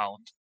already out.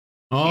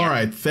 All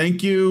right.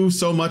 Thank you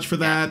so much for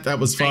that. That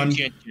was fun. Thank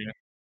you too.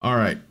 All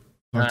right.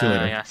 Talk to you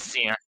later. Yeah,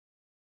 see ya.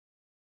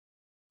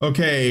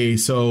 Okay,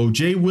 so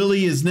Jay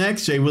Willie is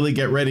next. Jay Willie,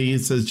 get ready. It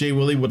says Jay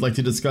Willie would like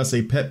to discuss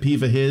a pet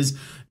peeve of his,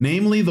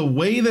 namely the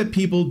way that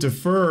people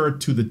defer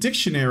to the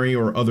dictionary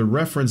or other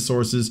reference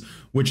sources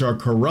which are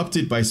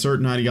corrupted by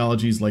certain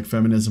ideologies like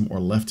feminism or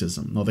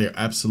leftism. No, they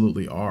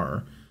absolutely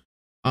are.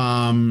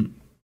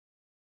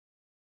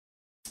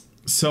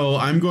 So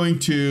I'm going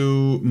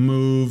to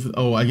move.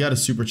 Oh, I got a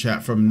super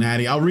chat from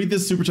Natty. I'll read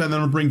this super chat and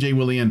then I'll bring Jay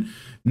Willie in.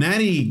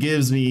 Natty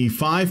gives me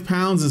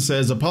 £5 and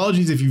says,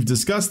 apologies if you've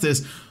discussed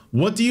this.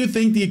 What do you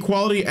think the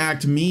Equality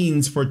Act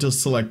means for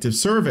selective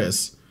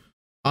service?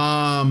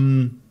 I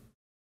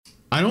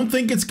don't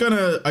think it's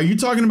gonna. Are you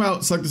talking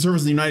about selective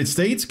service in the United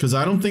States? Because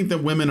I don't think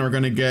that women are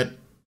gonna get.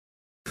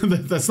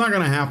 That's not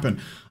gonna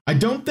happen. I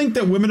don't think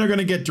that women are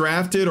gonna get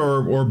drafted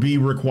or be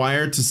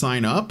required to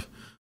sign up.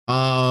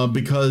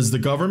 Because the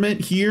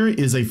government here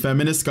is a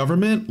feminist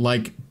government,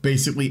 like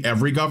basically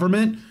every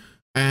government,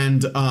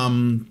 and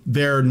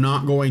they're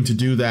not going to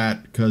do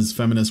that because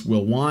feminists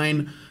will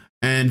whine.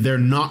 And they're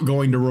not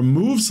going to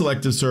remove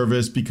selective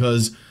service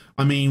because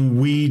I mean,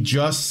 we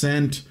just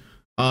sent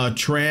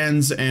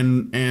trans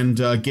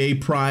and gay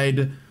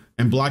pride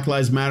and Black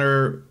Lives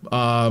Matter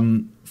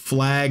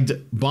flagged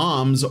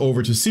bombs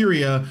over to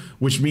Syria,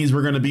 which means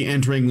we're going to be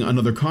entering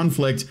another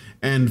conflict.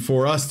 And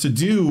for us to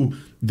do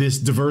this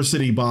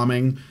diversity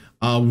bombing,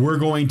 we're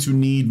going to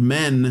need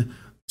men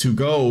to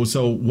go.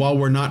 So while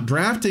we're not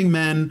drafting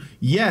men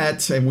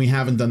yet, and we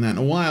haven't done that in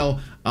a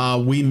while,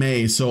 we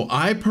may. So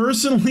I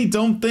personally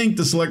don't think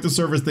the selective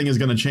service thing is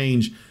going to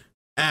change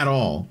at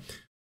all.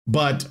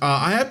 But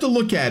I have to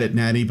look at it,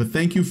 Natty. But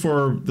thank you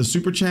for the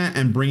super chat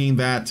and bringing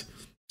that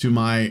to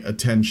my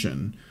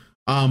attention.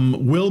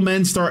 Will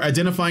men start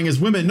identifying as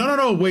women?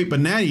 No, wait, but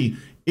Natty,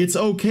 it's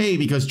okay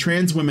because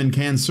trans women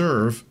can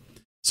serve,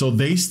 so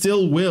they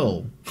still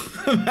will.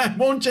 That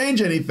won't change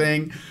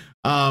anything.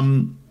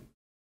 And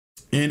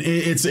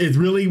it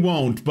really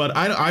won't, but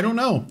I don't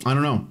know.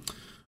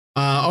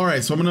 All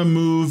right, so I'm gonna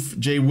move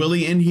Jay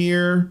Willie in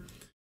here.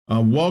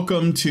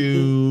 Welcome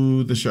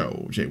to the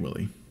show, Jay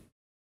Willie.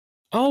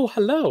 Oh,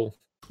 hello.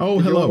 Oh,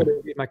 hello. Did you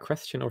want to read my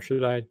question, or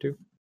should I do?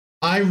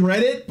 I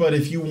read it, but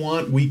if you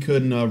want, we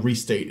can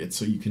restate it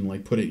so you can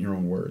like put it in your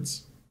own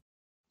words.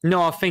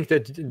 No, I think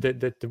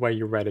that the way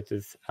you read it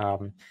is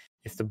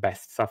the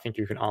best. So I think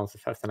you can answer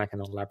first, and I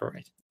can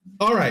elaborate.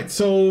 All right.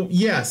 So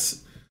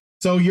yes.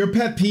 So your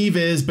pet peeve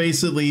is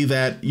basically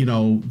that, you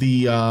know,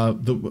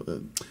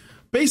 the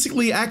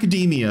basically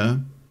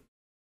academia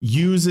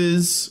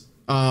uses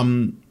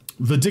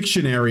the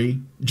dictionary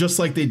just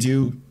like they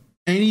do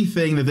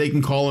anything that they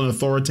can call an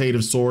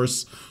authoritative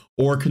source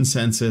or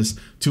consensus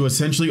to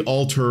essentially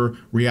alter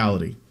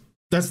reality.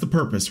 That's the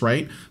purpose,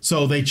 right?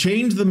 So they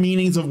change the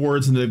meanings of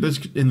words in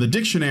the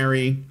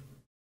dictionary,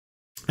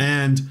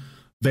 and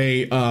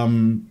they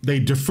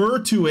defer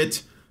to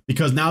it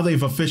because now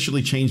they've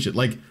officially changed it.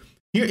 Like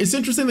here, it's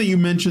interesting that you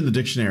mentioned the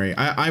dictionary.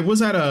 I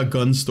was at a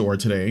gun store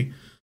today,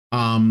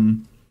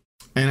 and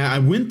I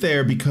went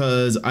there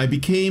because I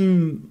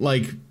became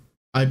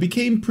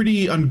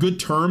pretty on good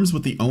terms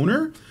with the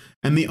owner,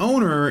 and the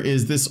owner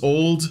is this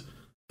old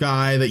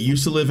guy that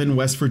used to live in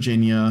West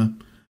Virginia,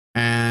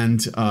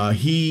 and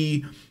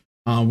he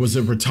was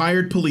a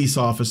retired police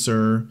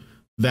officer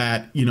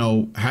that, you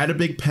know, had a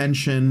big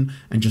pension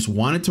and just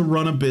wanted to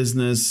run a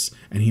business,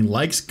 and he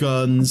likes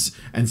guns,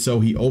 and so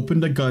he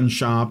opened a gun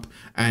shop,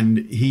 and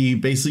he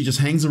basically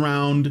just hangs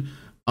around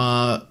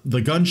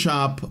the gun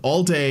shop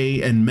all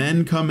day, and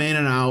men come in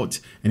and out,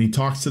 and he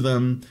talks to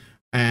them,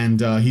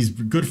 and he's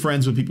good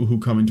friends with people who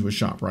come into his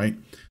shop, right?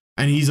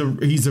 And he's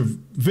a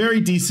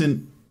very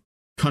decent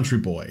country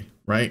boy,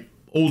 right?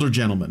 Older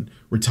gentleman,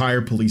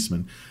 retired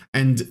policeman.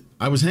 And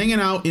I was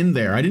hanging out in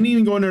there. I didn't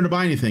even go in there to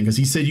buy anything because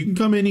he said, you can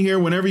come in here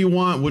whenever you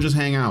want. We'll just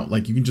hang out.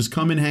 Like, you can just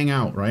come and hang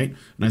out, right?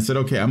 And I said,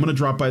 okay, I'm going to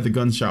drop by the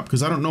gun shop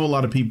because I don't know a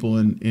lot of people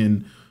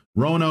in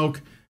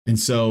Roanoke. And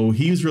so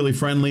he was really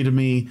friendly to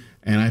me,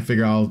 and I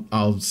figure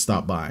I'll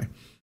stop by.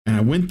 And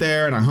I went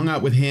there and I hung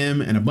out with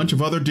him and a bunch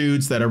of other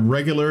dudes that are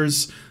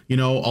regulars, you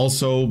know,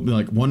 also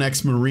like one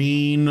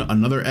ex-Marine,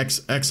 another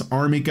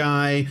ex-Army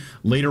guy.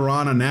 Later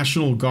on, a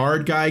National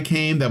Guard guy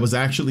came that was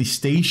actually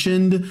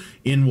stationed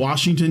in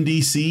Washington,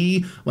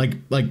 D.C.,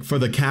 like for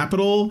the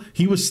Capitol.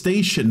 He was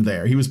stationed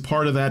there. He was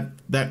part of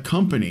that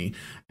company.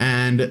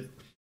 And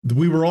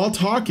we were all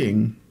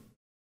talking,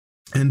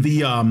 and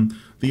the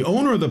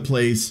owner of the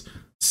place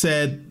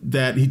said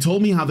that he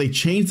told me how they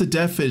changed the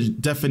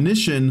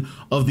definition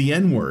of the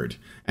N-word,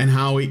 and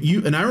how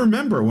and I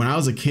remember when I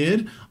was a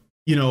kid,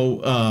 you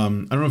know, I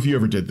don't know if you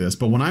ever did this,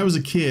 but when I was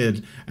a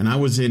kid and I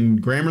was in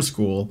grammar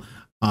school,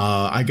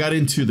 I got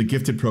into the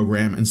gifted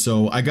program, and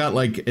so I got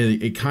like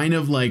a kind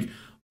of like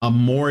a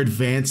more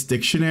advanced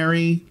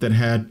dictionary that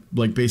had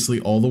like basically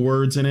all the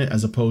words in it,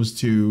 as opposed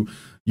to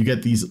you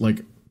get these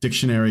like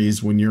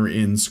dictionaries when you're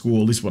in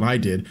school, at least what I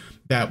did,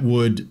 that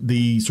would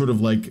the sort of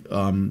like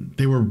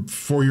they were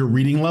for your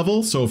reading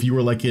level. So if you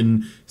were like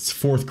in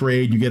 4th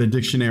grade, you get a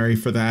dictionary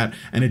for that,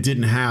 and it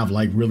didn't have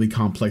like really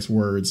complex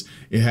words.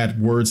 It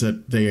had words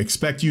that they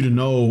expect you to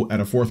know at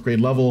a 4th grade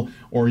level,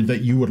 or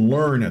that you would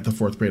learn at the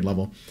 4th grade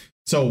level.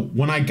 So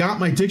when I got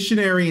my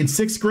dictionary in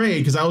 6th grade,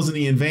 because I was in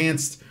the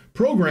advanced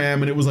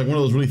program and it was like one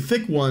of those really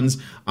thick ones,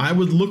 I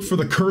would look for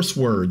the curse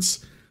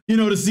words, you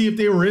know, to see if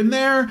they were in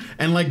there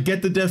and like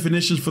get the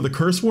definitions for the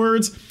curse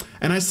words.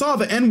 And I saw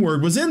the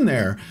N-word was in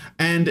there.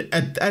 And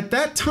at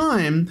that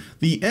time,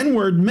 the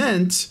N-word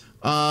meant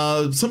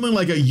something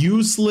like a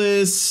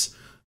useless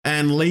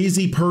and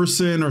lazy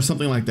person or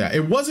something like that.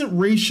 It wasn't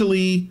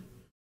racially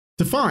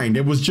defined.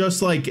 It was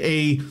just like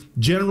a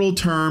general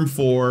term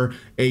for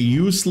a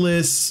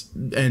useless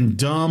and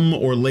dumb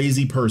or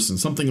lazy person,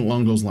 something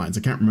along those lines.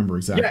 I can't remember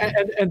exactly. Yeah,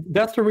 and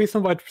that's the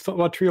reason why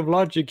Tree of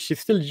Logic, she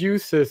still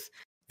uses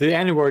the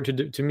N-word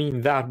to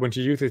mean that when she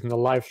uses it in the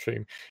live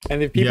stream.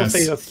 And if people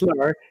say that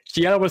slur,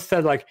 she always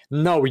said like,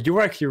 no,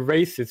 you're actually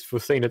racist for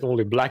saying that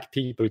only black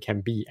people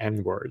can be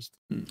N-words.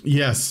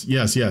 Yes.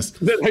 That's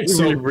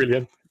really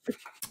brilliant.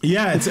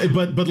 Yeah,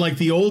 but like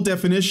the old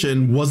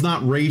definition was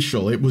not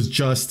racial. It was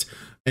just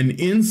an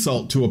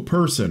insult to a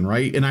person,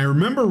 right? And I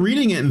remember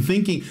reading it and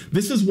thinking,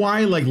 this is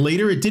why, like,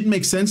 later it didn't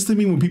make sense to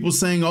me when people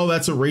saying, oh,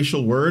 that's a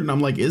racial word. And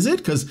I'm like, is it?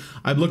 Because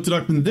I've looked it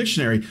up in the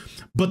dictionary.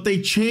 But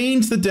they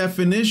changed the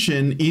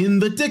definition in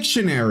the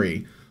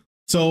dictionary.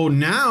 So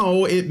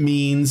now it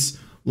means,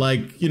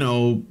 like, you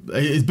know,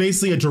 it's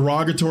basically a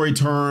derogatory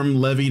term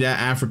levied at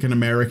African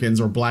Americans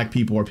or black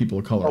people or people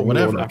of color or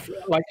whatever.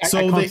 Like, I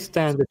can't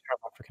stand the term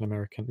African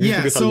American. Yeah,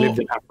 because so I lived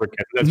in Africa.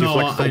 That's no,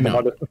 just, like, I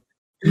know.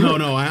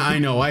 No, I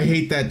know. I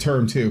hate that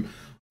term too.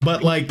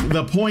 But like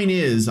the point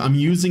is, I'm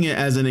using it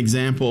as an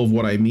example of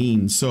what I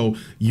mean. So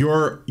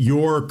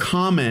your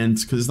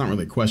comment, because it's not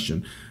really a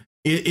question,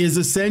 it is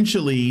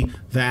essentially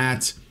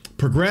that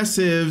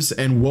progressives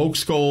and woke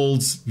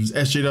scolds,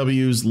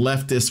 SJWs,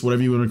 leftists,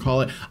 whatever you want to call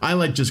it. I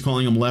like just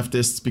calling them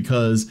leftists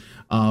because,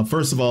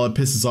 first of all, it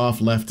pisses off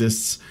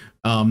leftists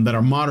that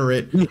are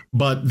moderate,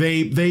 but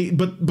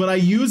but I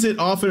use it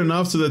often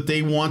enough so that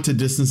they want to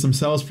distance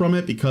themselves from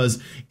it,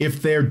 because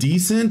if they're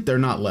decent, they're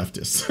not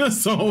leftists.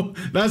 So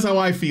that's how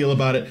I feel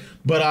about it.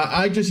 But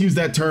I just use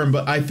that term.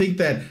 But I think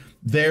that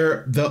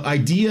the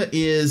idea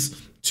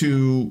is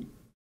to,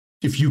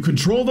 if you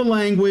control the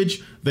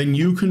language, then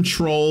you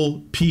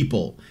control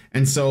people.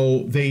 And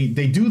so they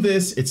do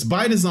this. It's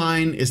by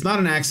design. It's not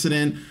an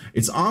accident.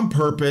 It's on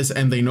purpose,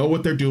 and they know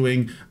what they're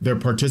doing. They're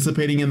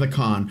participating in the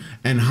con.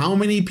 And how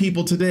many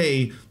people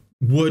today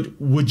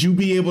would you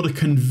be able to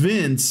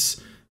convince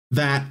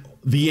that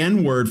the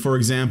N-word, for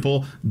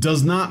example,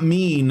 does not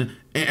mean,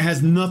 it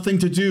has nothing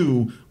to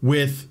do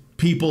with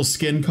people's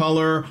skin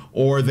color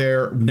or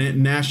their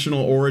national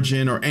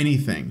origin or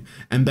anything,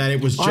 and that it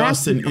was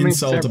just an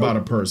insult about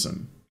a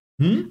person?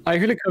 I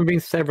really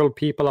convinced several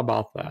people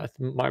about that.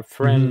 My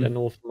friend and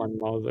also my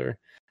mother,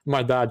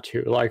 my dad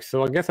too. Like,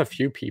 so I guess a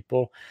few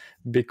people,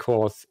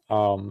 because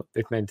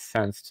it made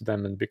sense to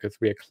them and because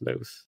we are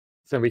close,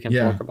 so we can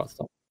talk about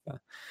stuff like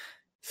that.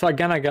 So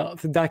again, I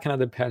guess that kind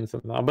of depends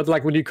on that. But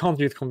like, when you can't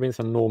just convince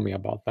a normie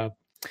about that.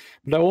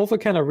 But I also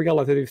kind of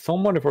realized that if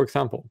somebody, for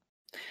example,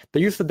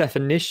 they use the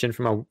definition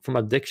from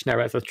a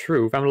dictionary as a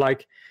truth, I'm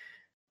like,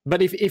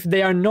 but if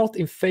they are not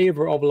in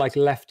favor of like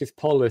leftist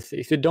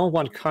policies, they don't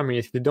want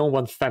communism, they don't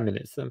want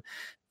feminism,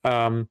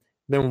 then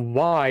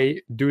why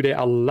do they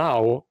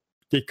allow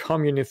the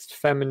communist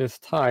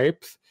feminist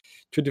types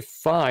to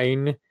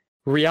define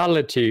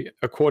reality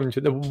according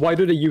to why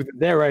do they use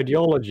their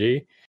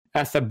ideology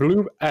as a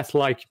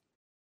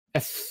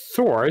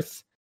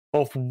source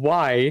of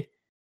why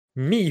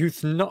me,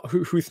 who's not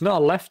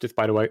leftist,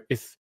 by the way,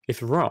 is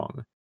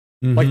wrong?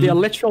 Like, they are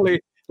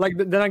literally like,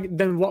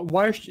 then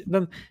why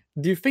then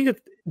do you think that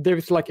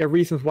there's like a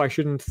reason why I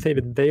shouldn't say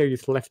that they are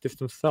just leftists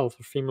themselves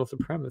or female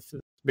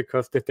supremacists,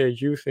 because if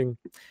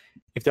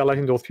they're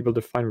letting those people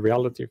define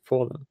reality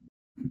for them?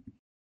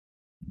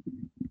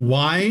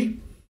 Why?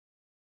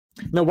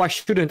 No, why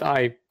shouldn't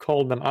I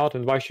call them out,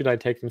 and why should I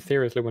take them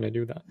seriously when I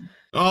do that?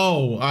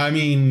 Oh, I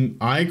mean,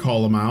 I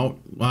call them out.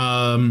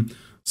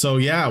 So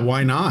yeah,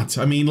 why not?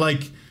 I mean,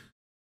 like,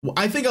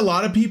 I think a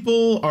lot of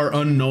people are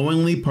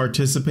unknowingly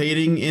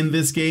participating in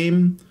this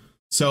game.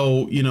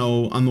 So, you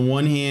know, on the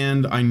one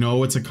hand, I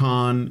know it's a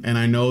con, and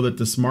I know that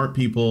the smart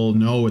people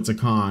know it's a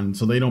con,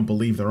 so they don't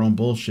believe their own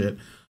bullshit.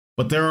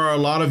 But there are a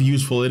lot of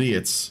useful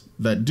idiots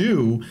that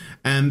do,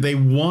 and they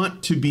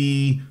want to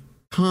be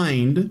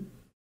kind.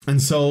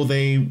 And so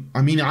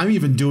I'm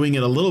even doing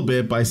it a little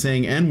bit by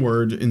saying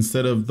N-word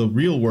instead of the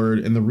real word.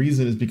 And the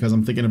reason is because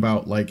I'm thinking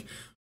about, like,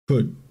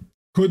 could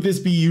this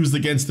be used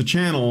against the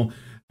channel?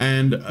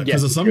 And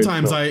because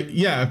sometimes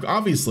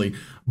obviously,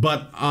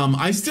 but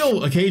I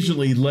still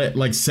occasionally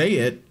say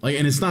it, like,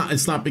 and it's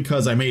not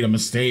because I made a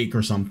mistake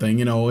or something,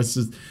 you know. It's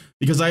just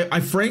because I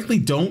frankly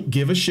don't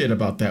give a shit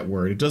about that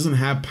word. It doesn't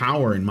have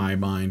power in my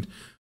mind.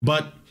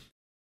 But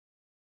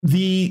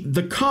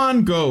the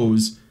con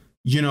goes,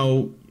 you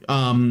know,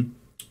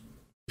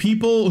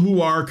 people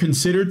who are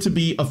considered to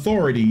be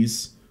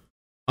authorities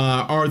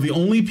are the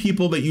only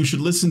people that you should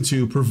listen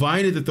to,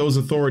 provided that those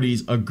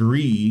authorities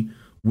agree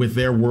with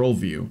their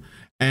worldview.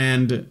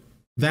 And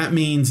that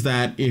means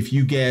that if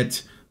you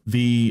get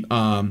the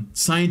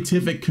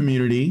scientific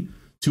community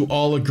to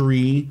all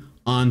agree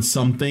on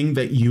something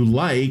that you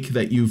like,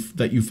 that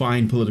you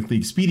find politically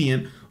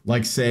expedient,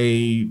 like,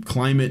 say,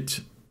 climate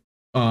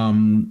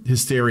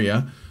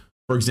hysteria,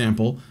 for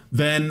example,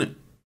 then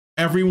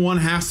everyone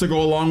has to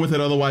go along with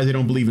it. Otherwise, they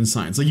don't believe in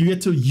science. Like, you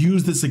get to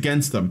use this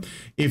against them.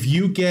 If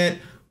you get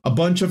a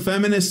bunch of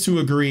feminists to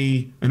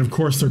agree, and of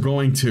course they're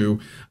going to,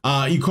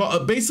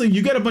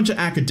 you get a bunch of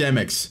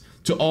academics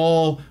to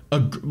all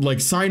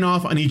sign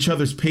off on each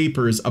other's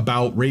papers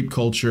about rape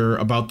culture,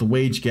 about the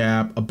wage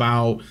gap,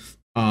 about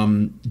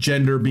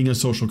gender being a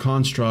social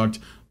construct,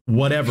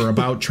 whatever,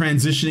 about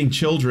transitioning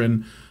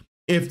children.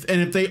 If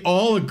they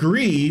all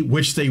agree,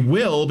 which they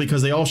will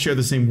because they all share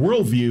the same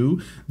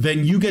worldview,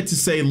 then you get to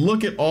say,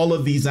 look at all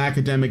of these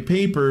academic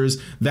papers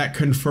that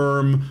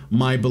confirm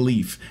my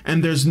belief.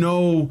 And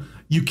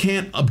you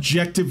can't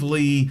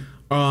objectively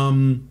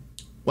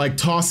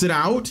toss it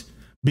out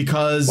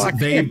because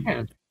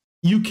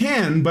You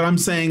can, but I'm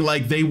saying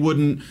like it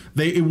wouldn't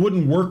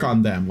work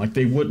on them. Like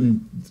they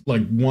wouldn't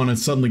like want to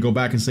suddenly go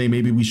back and say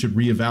maybe we should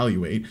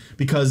reevaluate,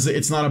 because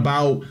it's not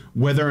about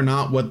whether or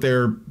not what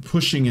they're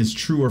pushing is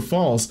true or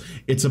false.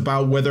 It's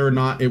about whether or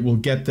not it will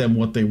get them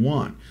what they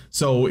want.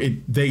 So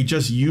they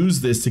just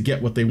use this to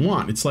get what they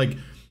want. It's like,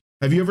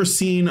 have you ever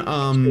seen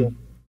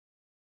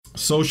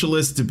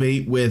socialist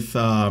debate with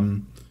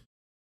or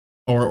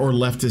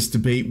leftist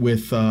debate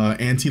with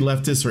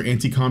anti-leftists or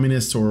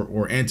anti-communists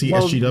or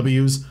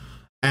anti-SJWs?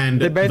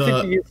 And they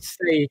basically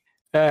say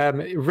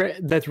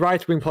that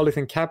right-wing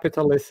policy and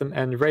capitalism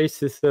and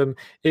racism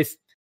is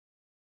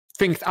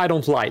things I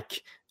don't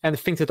like and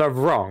things that are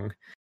wrong.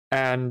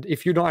 And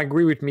if you don't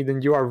agree with me,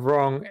 then you are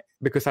wrong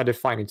because I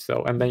define it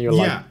so. And then you're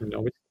like,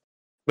 no.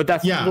 But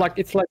that's like,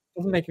 it's like, it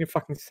doesn't make any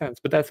fucking sense.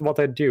 But that's what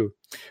I do.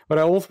 But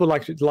I also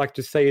would like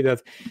to say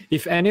that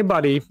if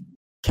anybody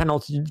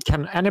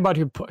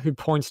anybody who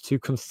points to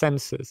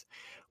consensus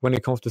when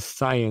it comes to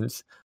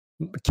science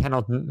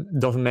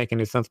doesn't make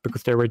any sense,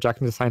 because they're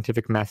rejecting the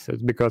scientific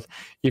method. Because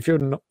if you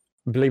don't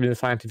believe in the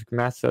scientific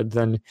method,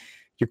 then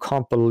you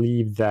can't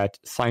believe that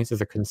science is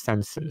a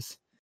consensus,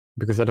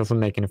 because that doesn't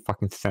make any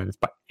fucking sense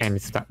by any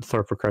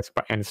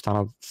by any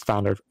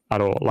standard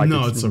at all. Like,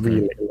 no, it's okay.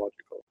 Really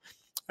illogical.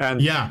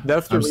 And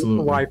that's the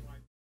reason why,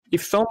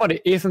 if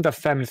somebody isn't a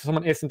feminist,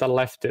 someone isn't a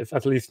leftist,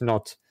 at least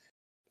not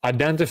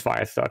identify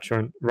as such,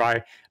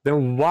 right?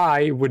 Then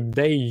why would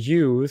they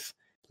use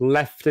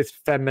leftist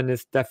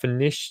feminist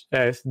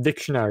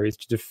dictionaries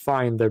to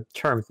define their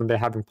terms when they're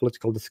having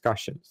political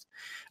discussions?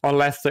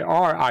 Unless they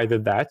are either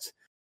that,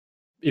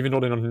 even though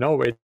they don't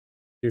know it,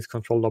 is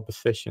controlled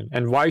opposition.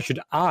 And why should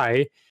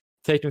I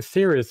take them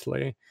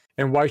seriously?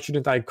 And why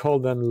shouldn't I call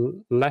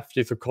them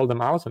leftists or call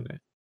them out on it?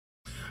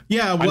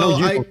 Yeah,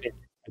 well,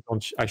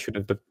 I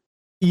shouldn't, but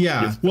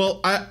yeah,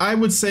 well, I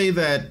would say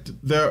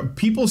that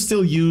people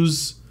still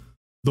use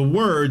the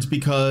words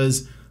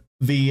because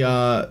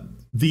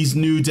these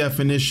new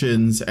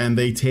definitions, and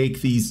they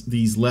take these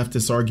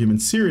leftist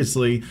arguments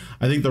seriously.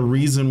 I think the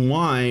reason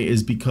why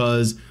is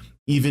because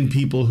even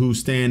people who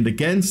stand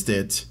against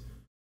it,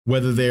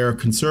 whether they're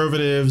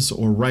conservatives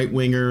or right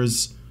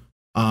wingers,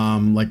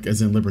 like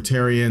as in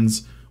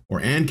libertarians or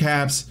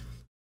ANCAPs,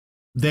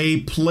 they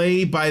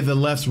play by the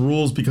left's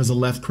rules because the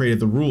left created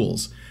the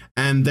rules,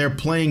 and they're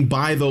playing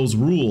by those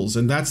rules,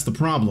 and that's the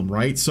problem,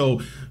 right? So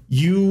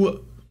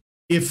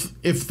if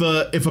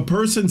a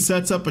person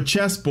sets up a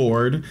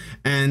chessboard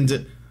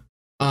and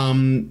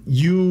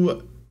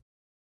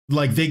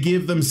they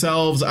give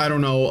themselves, I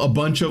don't know, a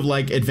bunch of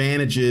like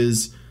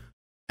advantages,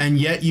 and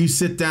yet you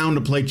sit down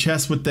to play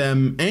chess with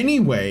them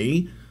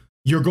anyway,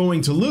 you're going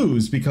to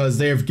lose, because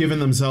they have given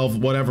themselves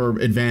whatever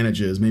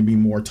advantages, maybe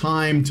more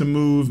time to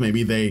move,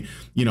 maybe they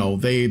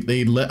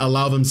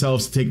allow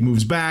themselves to take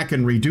moves back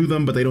and redo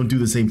them, but they don't do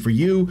the same for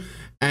you.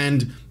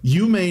 And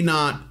you may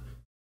not,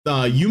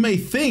 you may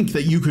think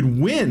that you could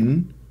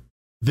win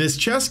this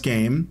chess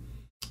game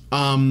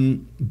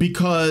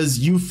because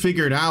you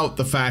figured out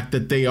the fact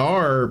that they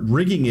are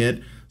rigging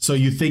it. So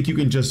you think you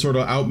can just sort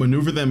of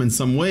outmaneuver them in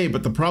some way.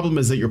 But the problem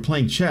is that you're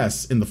playing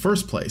chess in the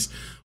first place,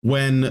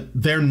 when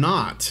they're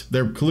not.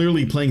 They're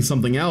clearly playing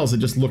something else. It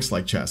just looks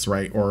like chess,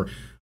 right? Or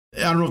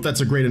I don't know if that's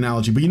a great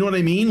analogy, but you know what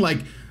I mean? Like,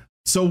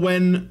 so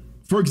when,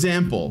 for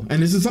example,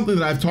 and this is something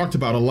that I've talked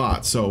about a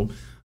lot. So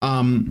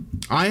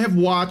I have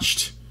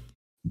watched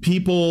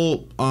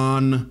people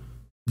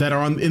that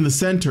are in the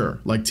center,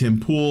 like Tim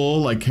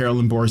Pool, like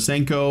Carolyn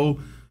Borisenko.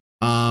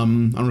 I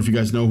don't know if you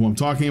guys know who I'm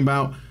talking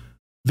about,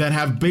 that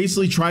have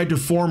basically tried to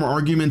form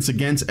arguments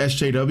against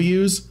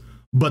SJWs,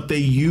 but they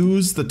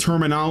use the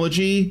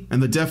terminology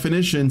and the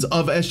definitions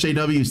of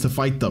SJWs to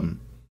fight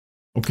them.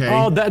 Okay.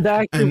 Oh, that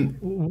actually,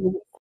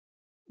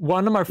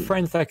 one of my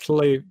friends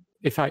actually,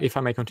 if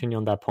I may continue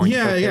on that point.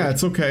 Yeah,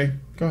 it's okay.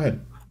 Go ahead.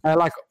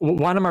 Like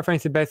one of my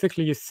friends, he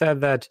basically said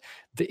that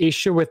the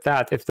issue with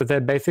that is that they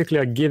basically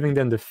are giving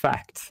them the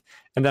facts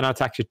and they're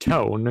not actually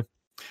tone.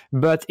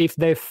 But if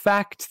they're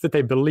facts that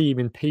they believe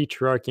in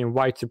patriarchy and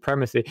white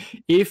supremacy,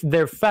 if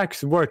their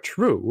facts were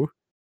true,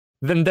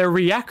 then their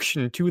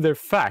reaction to their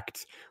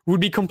facts would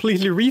be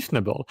completely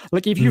reasonable.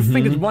 Like if you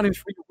think that 1 in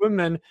 3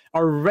 women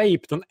are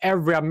raped on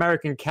every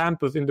American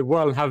campus in the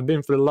world and have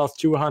been for the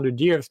last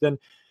 200 years, then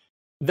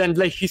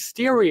like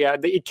hysteria,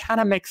 it kind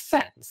of makes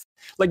sense.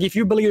 Like if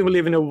you believe we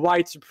live in a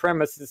white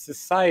supremacist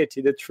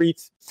society that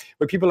treats,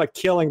 where people are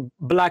killing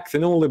blacks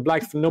and only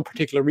blacks for no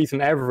particular reason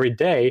every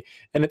day,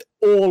 and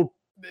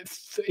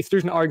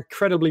institutions are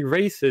incredibly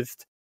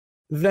racist,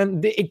 then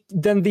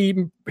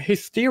the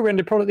hysteria and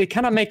the problem, it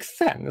kind of makes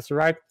sense,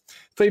 right?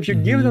 So if you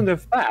give them the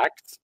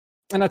facts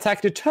and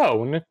attack the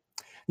tone,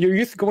 you're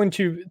just going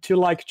to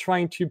like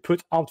trying to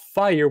put out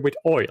fire with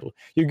oil.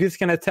 You're just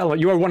going to tell them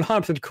you are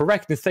 100%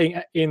 correct in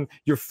saying in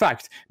your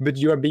facts, but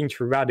you are being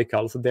too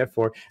radical, so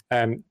therefore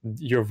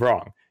you're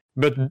wrong.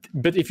 But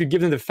if you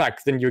give them the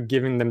facts, then you're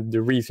giving them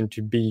the reason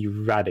to be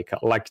radical.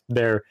 Like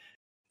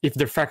if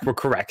their facts were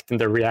correct, then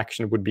their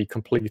reaction would be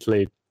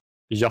completely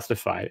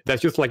justified.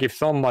 That's just like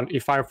if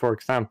I, for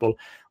example,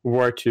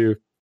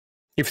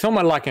 if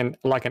someone like an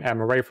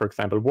MRA, for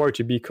example, were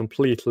to be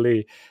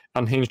completely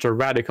unhinged or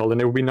radical, then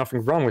there would be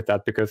nothing wrong with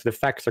that because the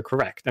facts are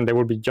correct and they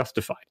will be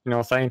justified. You know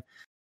what I'm saying?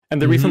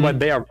 And the reason why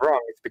they are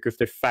wrong is because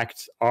the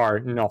facts are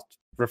not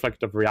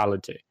reflective of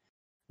reality,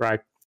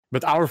 right?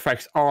 But our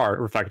facts are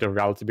reflective of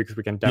reality because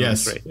we can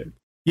demonstrate it.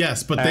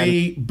 Yes, but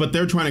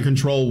they're trying to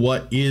control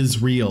what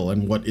is real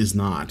and what is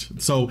not.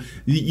 So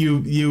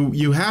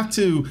you have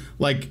to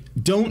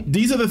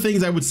these are the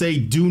things I would say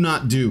do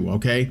not do,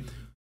 okay?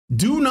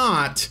 Do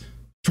not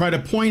try to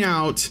point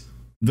out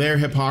their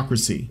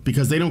hypocrisy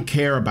because they don't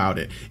care about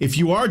it. If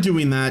you are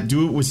doing that,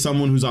 do it with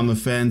someone who's on the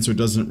fence or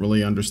doesn't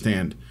really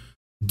understand.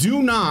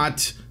 Do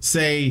not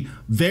say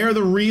they're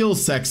the real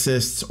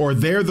sexists or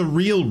they're the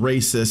real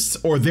racists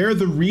or they're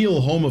the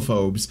real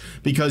homophobes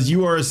because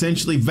you are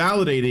essentially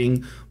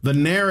validating the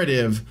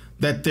narrative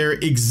that there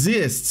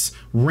exists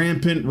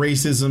rampant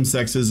racism,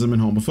 sexism,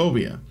 and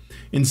homophobia.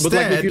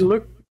 Instead, if you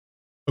look,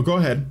 go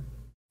ahead.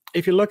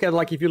 If you look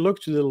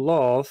to the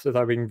laws that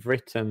are being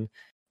written,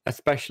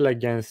 especially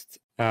against,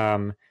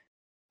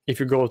 if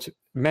you go to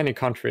many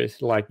countries,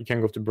 like you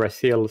can go to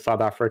Brazil,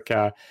 South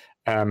Africa,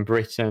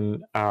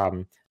 Britain,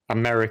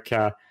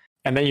 America,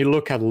 and then you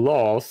look at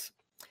laws,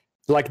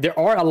 like there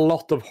are a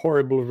lot of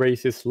horrible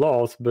racist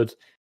laws, but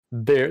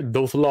the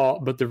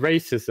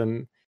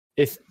racism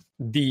is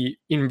the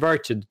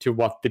inverted to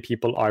what the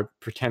people are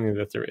pretending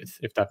that there is,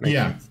 if that makes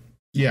sense.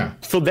 Yeah.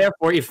 So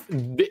therefore, if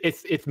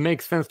it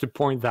makes sense to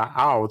point that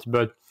out,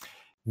 but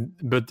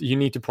you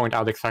need to point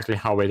out exactly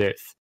how it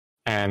is,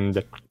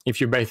 and if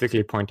you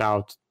basically point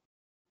out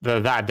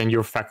that, then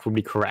your fact will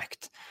be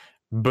correct.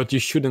 But you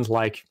shouldn't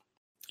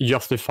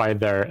justify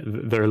their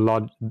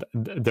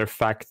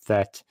fact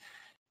that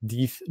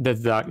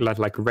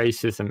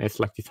racism is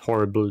like this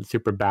horrible,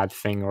 super bad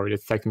thing, or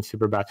it's second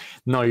super bad.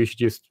 No, you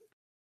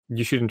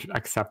shouldn't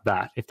accept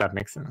that, if that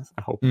makes sense.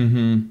 I hope.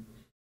 Mm-hmm.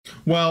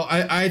 Well,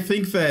 I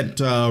think that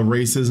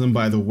racism,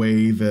 by the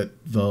way that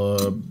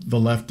the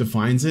left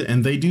defines it,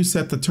 and they do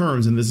set the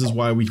terms, and this is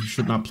why we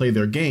should not play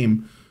their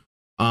game.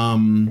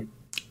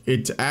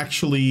 It's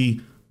actually,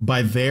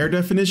 by their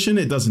definition,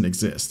 it doesn't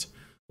exist.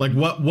 Like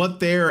what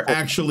they're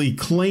actually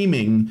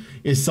claiming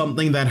is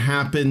something that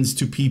happens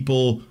to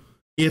people.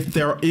 If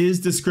there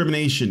is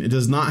discrimination, it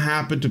does not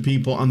happen to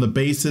people on the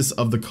basis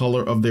of the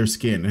color of their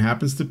skin. It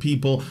happens to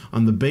people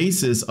on the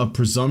basis of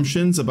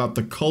presumptions about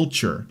the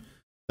culture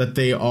that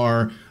they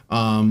are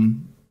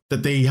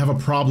that they have a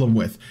problem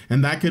with.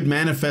 And that could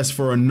manifest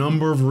for a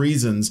number of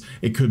reasons.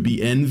 It could be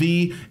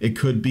envy, it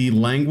could be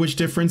language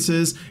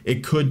differences,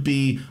 it could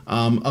be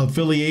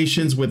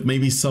affiliations with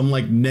maybe some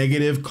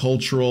negative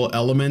cultural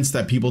elements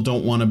that people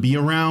don't want to be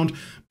around.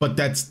 But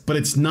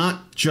it's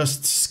not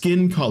just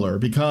skin color,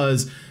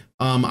 because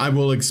I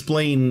will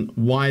explain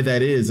why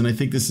that is. And I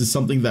think this is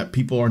something that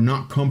people are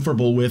not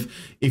comfortable with.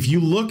 If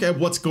you look at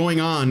what's going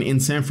on in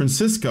San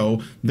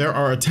Francisco, there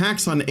are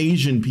attacks on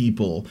Asian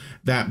people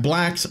that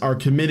blacks are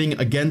committing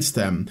against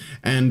them.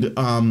 And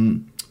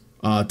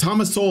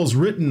Thomas Sowell's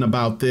written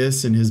about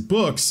this in his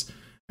books.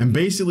 And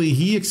basically,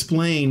 he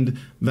explained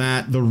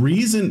that the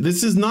reason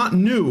this is not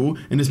new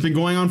and it's been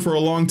going on for a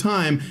long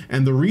time.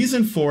 And the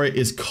reason for it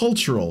is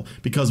cultural,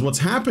 because what's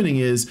happening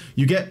is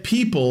you get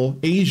people,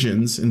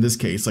 Asians in this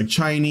case, like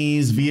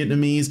Chinese,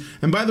 Vietnamese.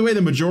 And by the way,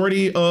 the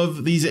majority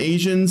of these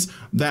Asians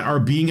that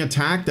are being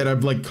attacked, that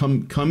have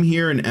come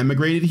here and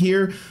emigrated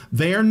here,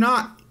 they're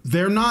not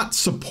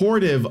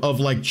supportive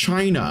of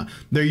China.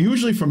 They're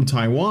usually from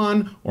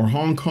Taiwan or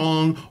Hong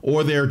Kong,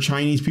 or they're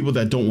Chinese people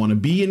that don't want to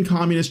be in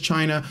communist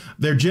China.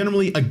 They're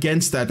generally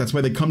against that. That's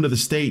why they come to the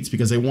States,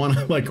 because they want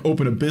to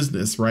open a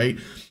business, right?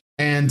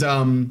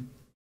 And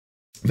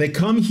they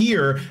come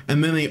here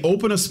and then they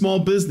open a small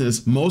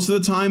business. Most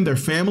of the time they're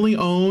family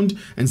owned.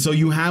 And so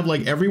you have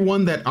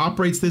everyone that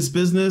operates this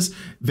business,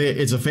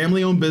 it's a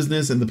family owned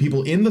business, and the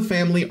people in the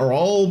family are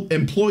all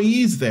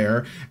employees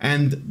there.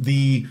 And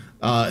they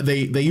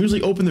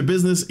usually open their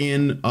business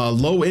in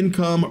low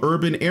income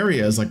urban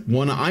areas, like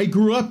one I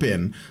grew up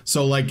in.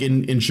 So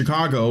in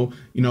Chicago,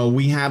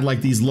 we had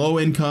these low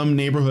income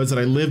neighborhoods that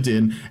I lived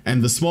in,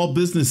 and the small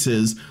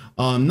businesses,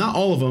 not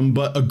all of them,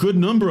 but a good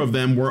number of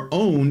them were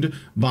owned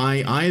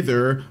by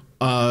either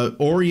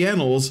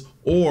Orientals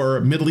or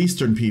Middle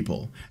Eastern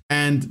people.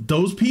 And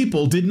those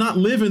people did not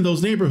live in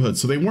those neighborhoods.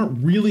 So they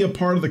weren't really a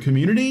part of the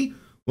community.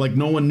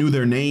 No one knew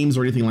their names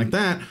or anything like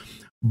that.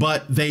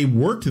 But they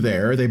worked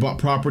there, they bought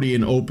property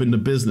and opened a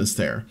business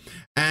there.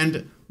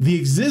 And the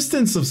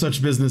existence of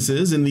such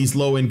businesses in these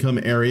low-income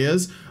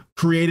areas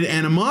created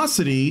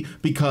animosity,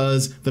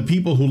 because the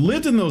people who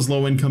lived in those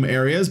low-income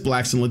areas,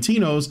 blacks and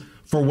Latinos,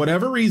 for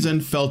whatever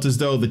reason, felt as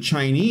though the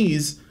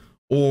Chinese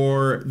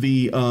or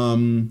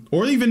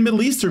or even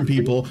Middle Eastern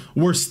people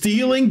were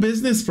stealing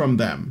business from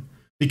them,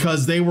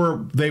 because they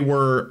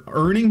were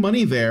earning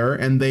money there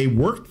and they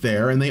worked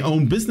there and they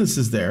owned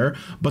businesses there,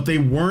 but they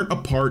weren't a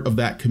part of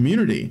that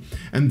community.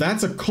 And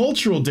that's a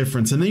cultural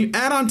difference. And then you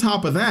add on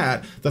top of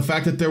that the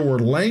fact that there were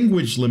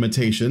language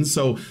limitations.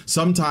 So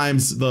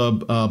sometimes the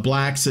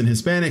blacks and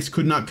Hispanics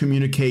could not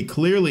communicate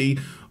clearly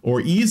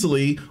or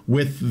easily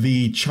with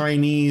the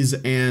Chinese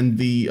and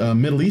the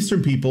Middle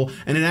Eastern people,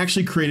 and it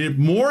actually created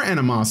more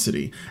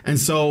animosity. And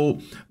so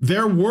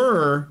there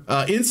were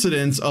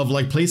incidents of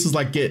like places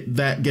like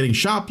getting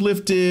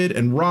shoplifted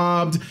and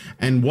robbed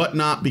and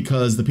whatnot,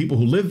 because the people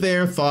who lived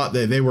there thought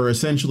that they were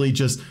essentially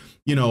just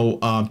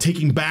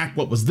taking back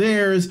what was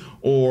theirs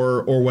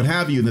or what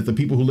have you, that the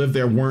people who lived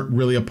there weren't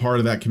really a part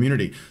of that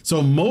community.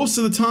 So most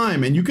of the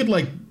time, and you could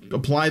like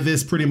apply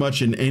this pretty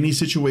much in any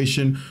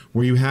situation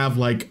where you have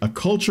like a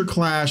culture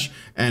clash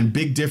and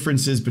big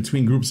differences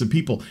between groups of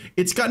people,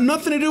 it's got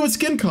nothing to do with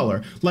skin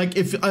color. Like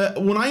if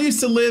when I used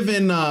to live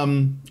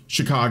in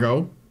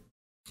Chicago,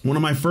 one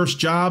of my first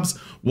jobs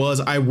was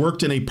I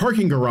worked in a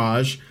parking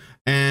garage,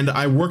 and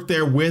I worked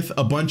there with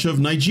a bunch of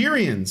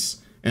Nigerians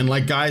and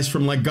like guys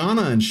from like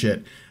Ghana and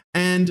shit.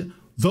 And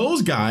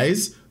those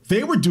guys,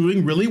 they were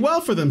doing really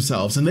well for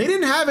themselves, and they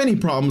didn't have any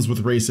problems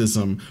with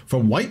racism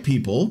from white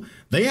people.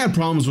 They had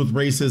problems with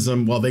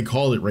racism. Well, they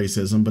call it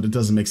racism, but it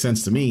doesn't make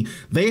sense to me.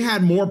 They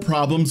had more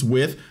problems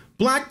with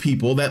black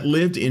people that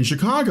lived in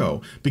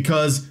Chicago,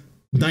 because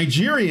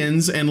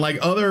Nigerians and like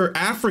other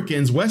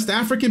Africans, West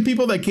African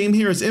people that came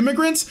here as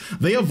immigrants,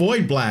 they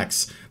avoid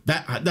blacks.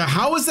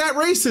 How is that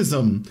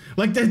racism?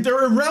 Like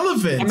they're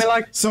irrelevant. I mean,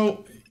 like,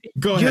 so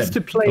go ahead. Just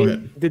to play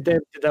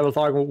the devil's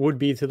argument would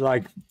be to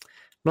like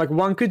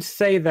one could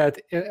say that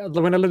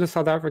when I live in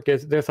South Africa,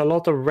 there's a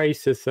lot of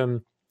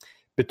racism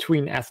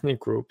between ethnic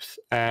groups,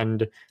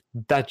 and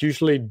that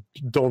usually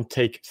don't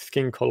take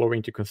skin color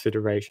into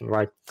consideration,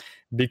 right?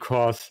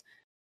 Because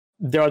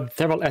there are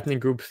several ethnic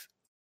groups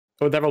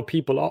or several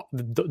people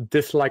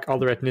dislike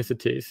other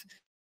ethnicities,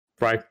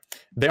 right?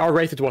 They are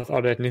racist towards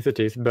other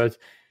ethnicities, but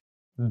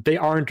they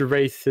aren't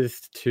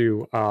racist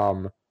to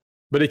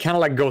but it kind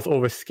of like goes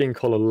over skin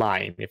color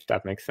line, if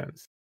that makes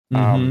sense.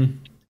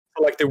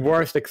 So like the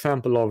worst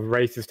example of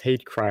racist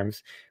hate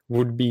crimes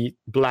would be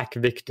black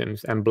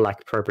victims and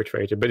black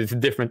perpetrator, but it's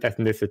different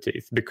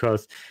ethnicities,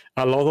 because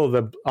a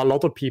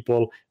lot of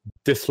people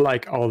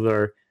dislike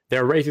they're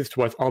racist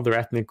towards other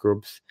ethnic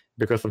groups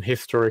because of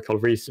historical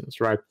reasons,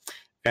 right?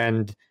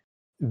 And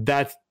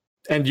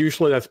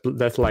usually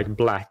that's like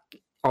black.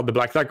 Other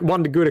blacks, like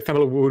one good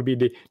example would be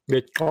the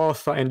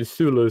Xhosa and the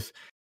Zulus,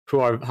 who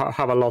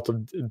have a lot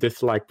of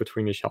dislike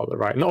between each other,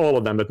 right? Not all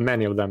of them, but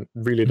many of them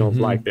really don't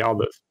like the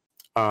others.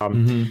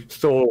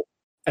 So,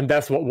 and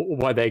that's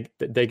why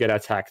they get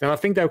attacked. And I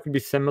think that could be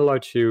similar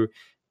to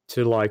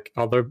like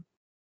other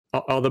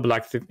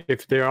blacks,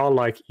 if they are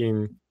like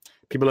in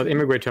people that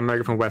immigrate to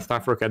America from West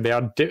Africa,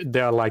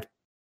 they are like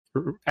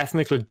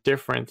ethnically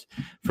different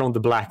from the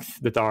blacks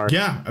that are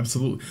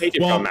absolutely.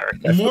 Well,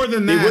 America. More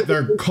than that,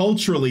 they're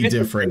culturally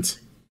different.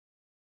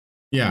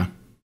 Yeah.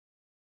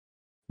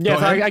 Yes,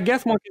 I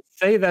guess one could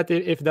say that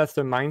if that's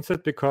the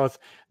mindset, because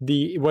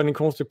when it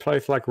comes to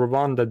places like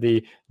Rwanda,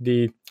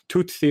 the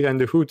Tutsis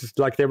and the Hutus,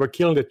 like they were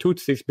killing the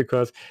Tutsis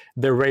because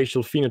their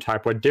racial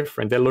phenotype were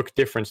different. They look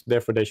different,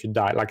 therefore they should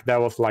die. Like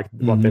that was like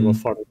what they were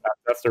talking about.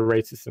 That's their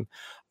racism.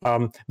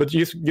 But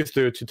just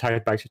to tie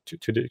it back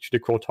to the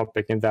core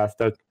topic, and that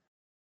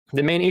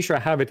the main issue I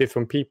have with is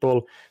from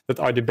people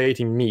that are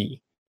debating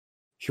me,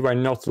 who are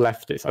not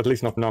leftists, at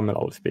least not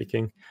nominally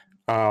speaking.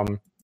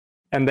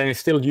 And then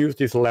still use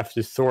these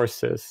leftist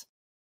sources.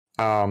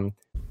 Like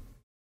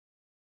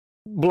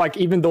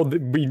even though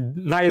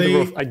neither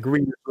of us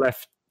agree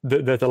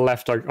that the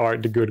left are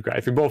the good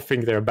guys, we both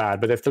think they're bad,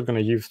 but they're still going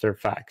to use their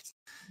facts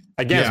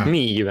against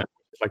me, even.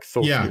 Like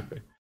so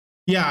stupid.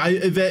 Yeah,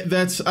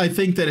 I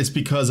think that it's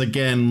because,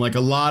 again, like a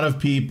lot of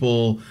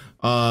people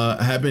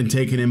have been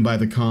taken in by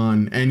the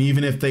con, and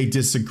even if they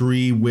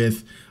disagree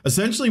with,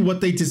 essentially what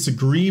they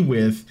disagree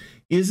with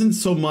isn't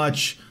so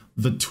much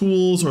the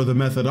tools or the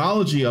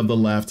methodology of the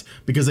left,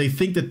 because they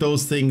think that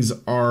those things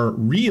are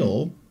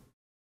real,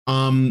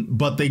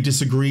 but they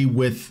disagree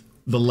with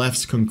the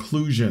left's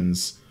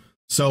conclusions.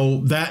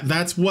 So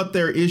that's what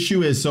their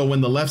issue is. So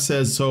when the left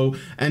says so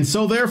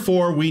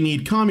therefore we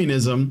need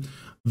communism,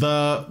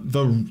 the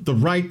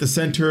right, the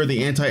center,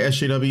 the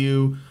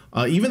anti-SJW,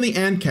 even the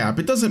ANCAP,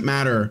 it doesn't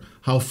matter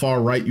how far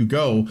right you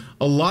go,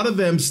 a lot of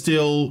them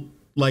still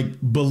like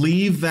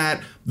believe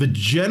that the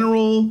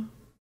general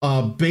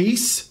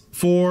base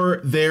for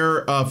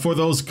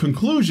those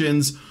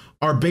conclusions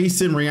are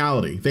based in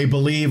reality. They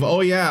believe,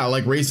 oh yeah,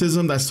 like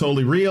racism, that's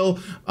totally real.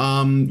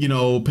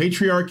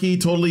 Patriarchy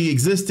totally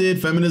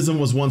existed. Feminism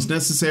was once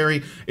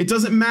necessary. It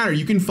doesn't matter.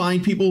 You can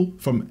find people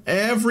from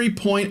every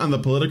point on the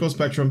political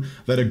spectrum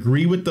that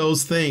agree with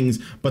those things,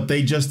 but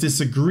they just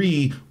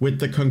disagree with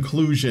the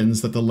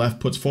conclusions that the left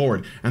puts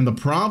forward. And the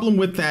problem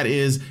with that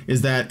is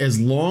that as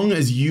long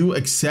as you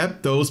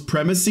accept those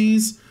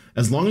premises,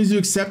 as long as you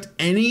accept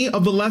any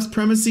of the left's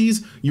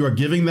premises, you are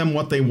giving them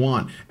what they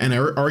want. And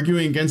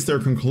arguing against their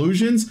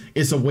conclusions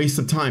is a waste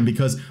of time,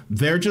 because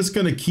they're just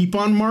going to keep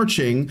on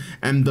marching,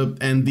 and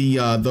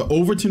the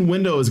Overton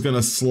window is going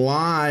to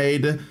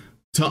slide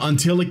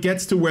until it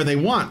gets to where they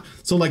want.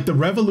 So like the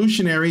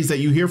revolutionaries that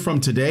you hear from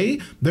today,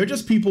 they're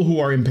just people who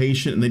are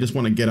impatient and they just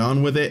want to get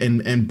on with it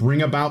and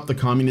bring about the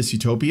communist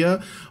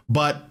utopia.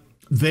 But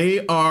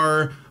they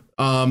are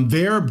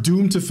they're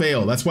doomed to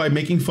fail. That's why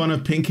making fun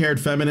of pink-haired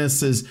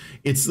feminists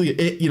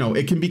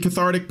it can be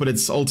cathartic, but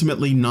it's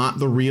ultimately not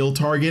the real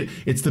target.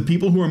 It's the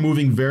people who are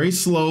moving very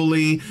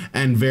slowly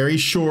and very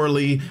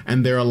surely,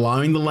 and they're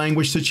allowing the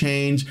language to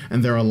change,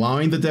 and they're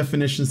allowing the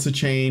definitions to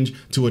change,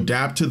 to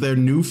adapt to their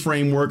new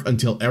framework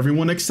until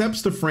everyone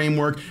accepts the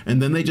framework,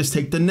 and then they just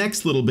take the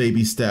next little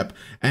baby step,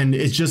 and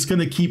it's just going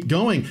to keep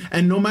going.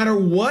 And no matter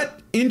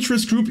what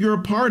interest group you're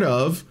a part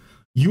of,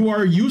 you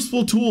are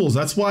useful tools.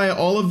 That's why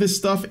all of this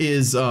stuff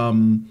is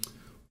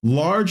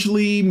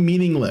largely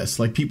meaningless.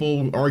 Like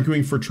people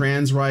arguing for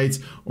trans rights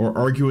or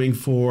arguing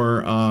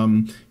for,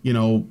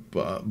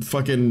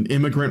 fucking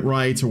immigrant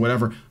rights or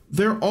whatever.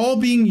 They're all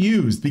being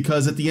used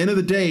because at the end of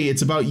the day,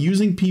 it's about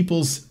using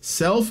people's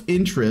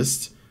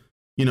self-interest,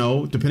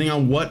 depending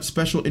on what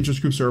special interest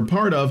groups are a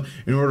part of,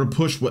 in order to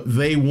push what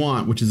they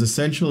want, which is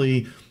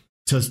essentially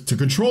to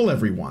control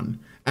everyone.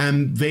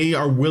 And they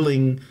are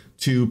willing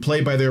to play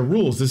by their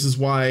rules. This is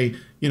why,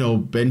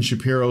 Ben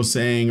Shapiro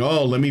saying,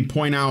 oh, let me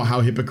point out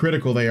how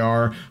hypocritical they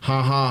are.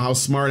 Ha ha, how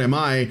smart am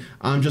I?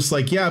 I'm just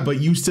like, yeah, but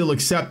you still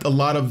accept a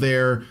lot of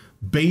their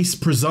base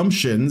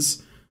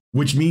presumptions,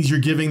 which means you're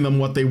giving them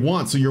what they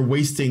want. So you're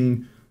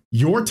wasting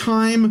your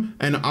time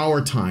and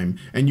our time.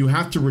 And you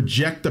have to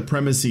reject the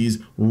premises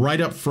right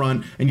up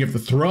front. And you have to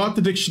throw out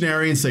the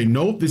dictionary and say,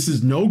 nope, this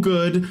is no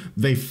good.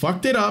 They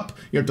fucked it up.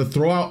 You have to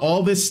throw out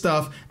all this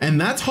stuff.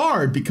 And that's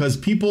hard because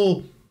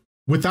people,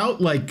 without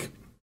like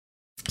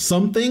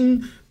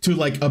something to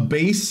like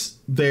abase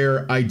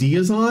their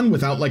ideas on,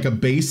 without like a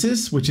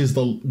basis, which is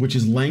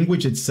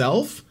language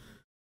itself,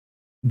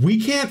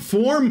 we can't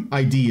form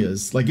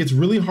ideas. Like it's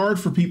really hard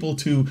for people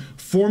to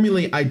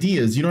formulate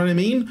ideas. You know what I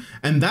mean?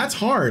 And that's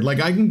hard. Like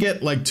I can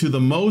get like to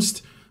the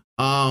most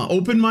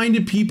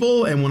open-minded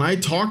people, and when I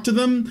talk to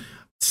them,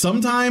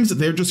 sometimes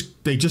they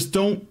just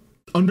don't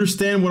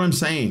understand what I'm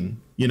saying.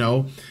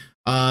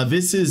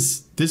 This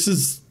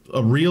is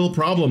a real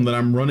problem that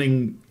I'm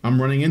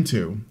running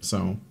into.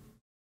 So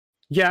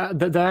yeah,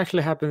 that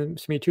actually happened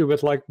to me too.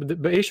 But like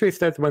the issue is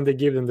that when they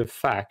give them the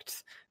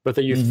facts, but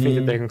they just think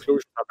that their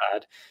conclusions are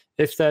bad,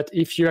 is that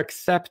if you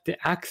accept the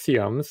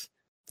axioms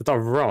that are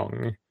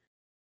wrong,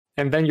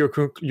 and then your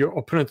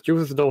opponent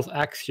uses those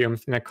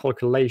axioms in a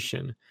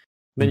calculation,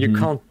 then you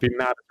can't be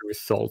mad at the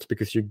result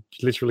because you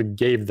literally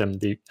gave them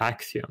the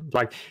axiom.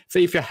 Like, so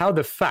if you have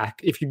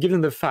if you give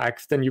them the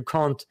facts, then you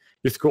can't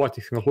just go at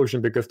this conclusion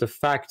because the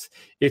facts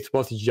is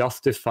what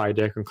justify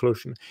their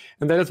conclusion.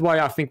 And that is why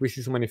I think we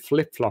see so many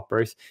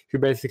flip-floppers who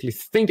basically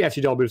think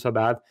SJWs are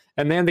bad,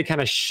 and then they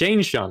kind of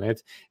change on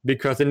it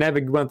because they never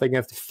went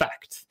against the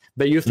facts.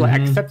 They used to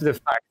accept the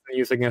facts and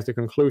use against the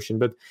conclusion.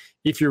 But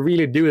if you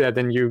really do that,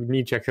 then you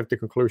need to accept the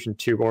conclusion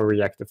too or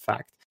reject the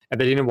fact. And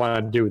they didn't want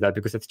to do that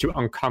because it's too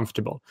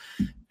uncomfortable.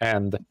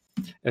 And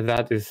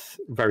that is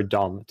very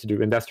dumb to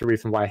do. And that's the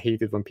reason why I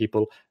hate it when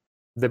people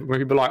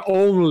are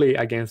only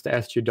against the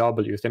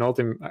SJWs.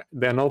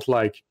 They're not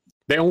like,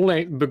 they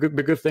only,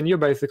 because then you're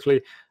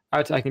basically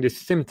attacking the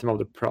symptom of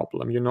the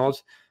problem. You're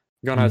not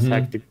going to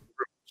attack the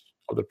root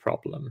of the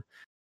problem.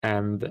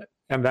 And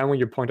then when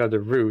you point out the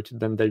root,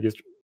 then they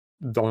just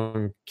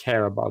don't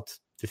care about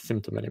the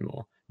symptom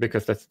anymore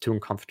because that's too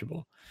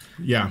uncomfortable.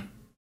 Yeah.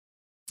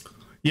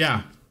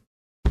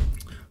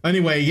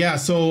 Anyway, yeah,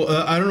 so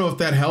I don't know if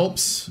that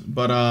helps,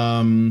 but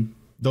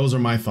those are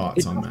my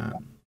thoughts on that.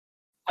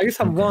 I just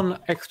have one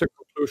extra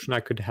conclusion I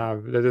could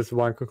have. That is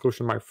one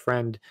conclusion my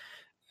friend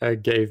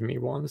gave me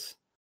once.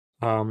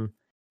 And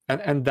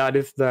that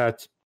is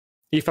that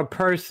if a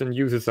person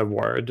uses a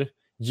word,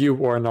 you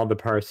or another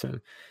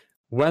person,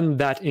 when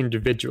that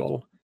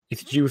individual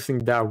is using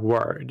that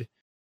word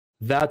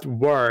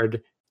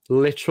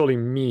literally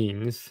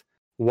means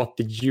what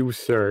the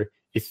user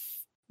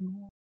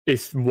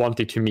is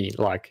wanted to mean.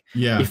 Like,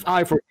 if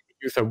I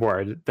use a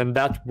word, then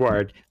that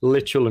word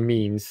literally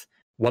means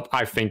what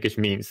I think it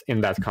means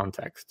in that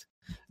context.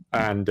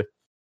 And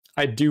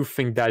I do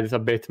think that is a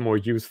bit more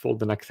useful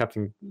than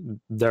accepting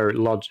their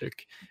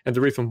logic. And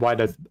the reason why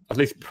that's at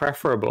least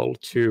preferable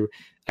to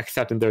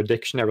accepting their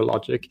dictionary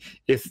logic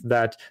is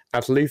that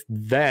at least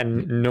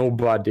then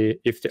nobody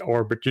is the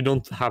arbiter. You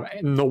don't have,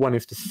 no one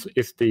is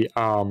the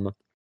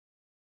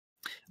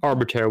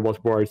arbiter of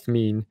what words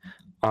mean.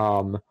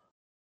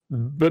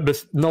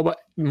 But nobody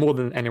more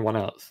than anyone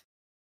else,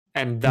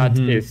 and that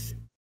is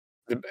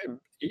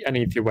an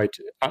easy way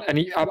to.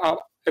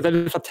 That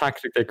is a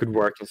tactic that could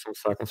work in some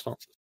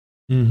circumstances.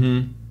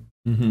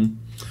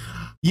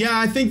 Yeah,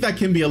 I think that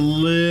can be a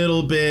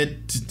little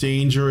bit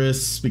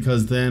dangerous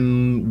because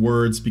then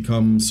words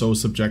become so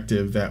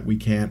subjective that we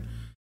can't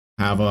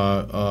have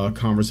a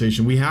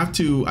conversation. We have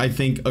to, I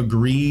think,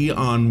 agree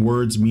on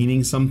words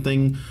meaning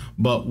something,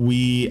 but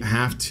we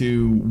have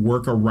to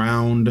work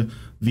around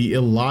the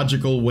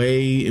illogical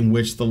way in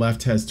which the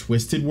left has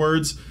twisted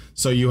words.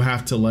 So you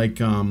have to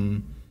like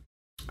and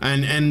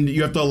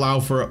you have to allow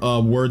for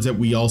words that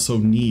we also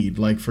need.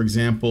 Like, for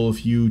example,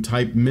 if you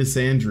type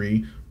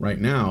misandry right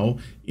now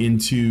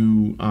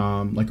into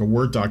like a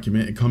Word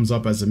document, it comes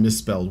up as a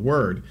misspelled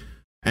word.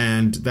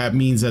 And that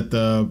means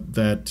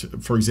that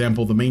for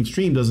example, the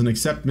mainstream doesn't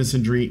accept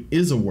misandry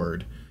is a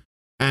word.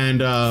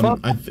 And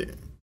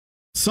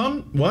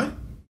what?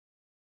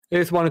 I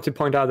just wanted to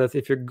point out that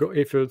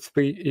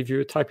if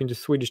you type into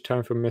Swedish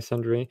term for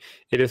misandry,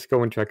 it is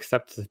going to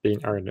accept as being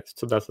earnest.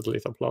 So that's at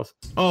least a plus.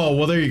 Oh,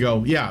 well, there you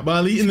go. Yeah,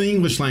 well, in the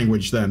English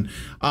language then.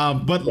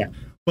 But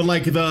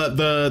like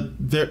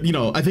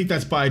the I think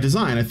that's by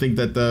design. I think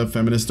that the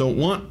feminists don't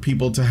want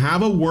people to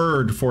have a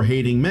word for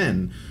hating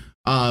men.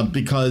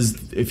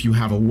 Because if you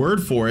have a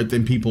word for it,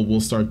 then people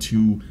will start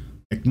to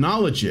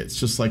acknowledge it. It's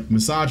just like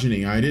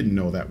misogyny. I didn't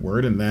know that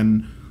word, and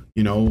then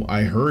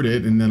I heard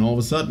it, and then all of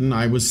a sudden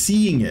I was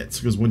seeing it.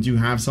 Because once you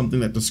have something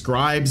that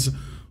describes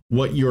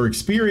what you're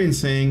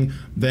experiencing,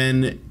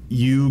 then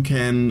you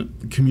can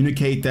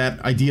communicate that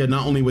idea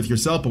not only with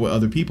yourself but with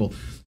other people.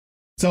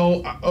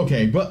 So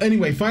okay, but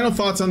anyway, final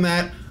thoughts on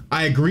that.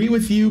 I agree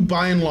with you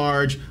by and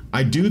large.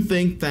 I do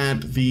think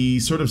that the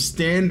sort of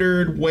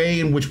standard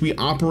way in which we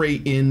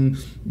operate in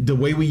the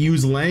way we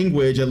use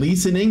language, at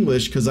least in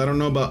English, because I don't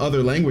know about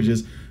other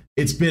languages,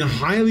 it's been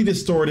highly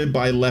distorted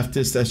by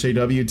leftist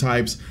SJW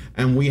types,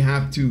 and we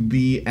have to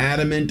be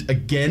adamant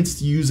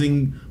against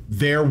using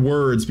their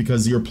words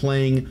because you're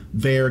playing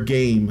their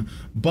game.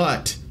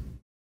 But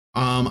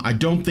I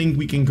don't think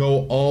we can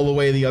go all the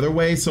way the other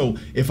way. So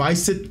if I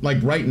sit, like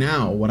right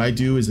now, what I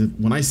do is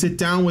when I sit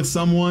down with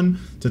someone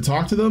to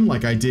talk to them,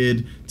 like I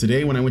did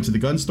today when I went to the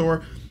gun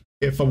store,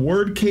 if a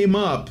word came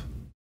up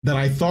that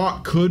I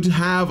thought could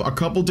have a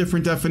couple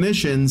different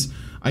definitions,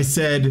 I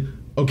said,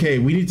 okay,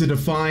 we need to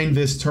define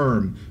this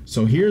term.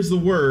 So here's the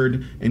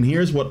word, and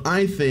here's what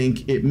I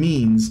think it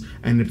means.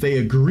 And if they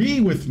agree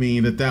with me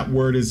that that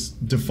word is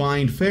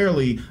defined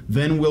fairly,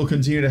 then we'll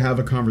continue to have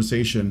a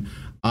conversation.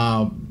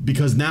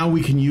 Because now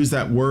we can use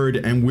that word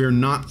and we're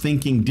not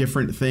thinking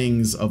different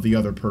things of the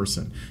other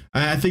person.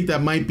 I think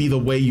that might be the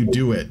way you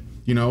do it,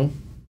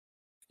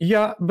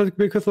 Yeah, but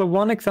because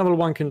one example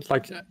one can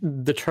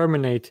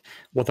determine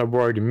what a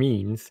word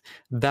means,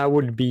 that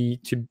would be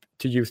to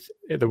use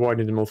the word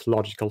in the most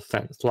logical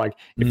sense. Like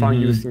if I'm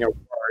using a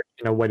word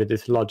in a way that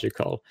is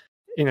logical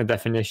in a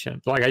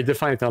definition, like I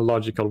define it in a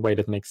logical way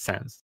that makes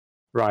sense,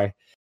 right?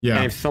 Yeah.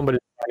 And if somebody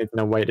defines it in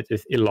a way that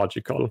is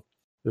illogical,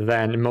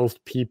 then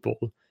most people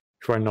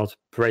who are not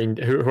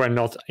who are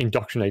not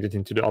indoctrinated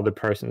into the other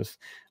person's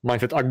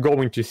mindset are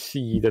going to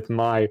see that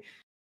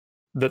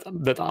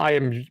that I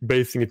am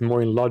basing it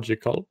more in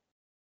logical.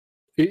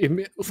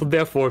 So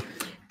therefore,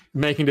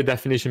 making the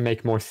definition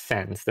make more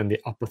sense than the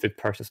opposite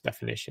person's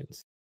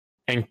definitions,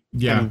 and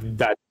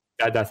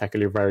that's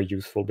actually very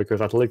useful,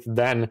 because at least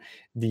then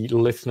the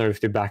listeners,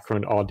 the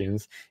background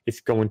audience,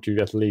 is going to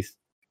at least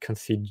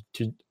concede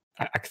to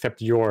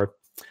accept your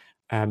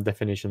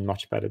definition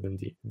much better than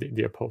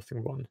the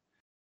opposing one.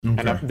 Okay.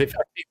 And it's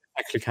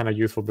actually kind of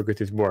useful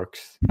because it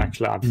works.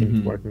 Actually, I've seen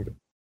it working.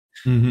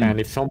 And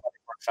if somebody,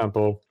 for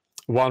example,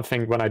 one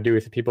thing when I do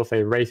is people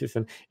say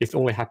racism is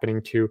only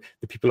happening to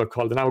the people who are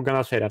called, and I'm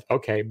gonna say that,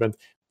 okay, but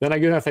then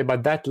I'm gonna say by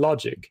that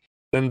logic,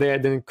 then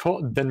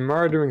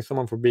murdering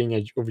someone for being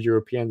of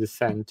European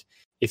descent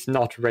is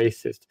not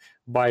racist.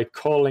 By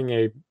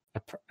calling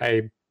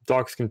a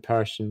dark-skinned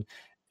person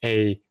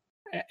a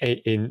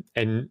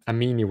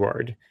meanie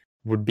word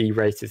would be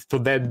racist. So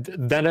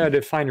then I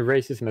define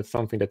racism as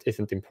something that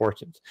isn't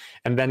important.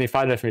 And then if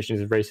our definition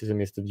is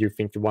racism is that you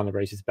think the one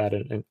race is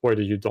better, or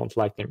that you don't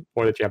like them,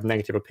 or that you have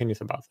negative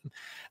opinions about them,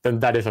 then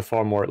that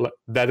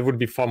would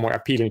be far more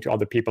appealing to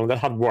other people, and that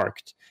have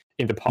worked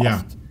in the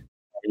past.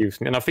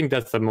 Using, and I think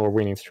that's a more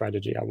winning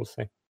strategy, I will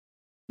say.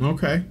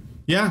 Okay.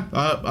 Yeah,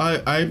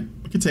 I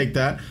could take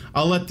that.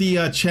 I'll let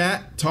the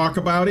chat talk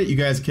about it. You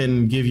guys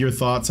can give your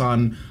thoughts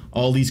on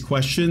all these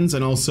questions,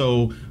 and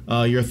also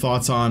your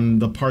thoughts on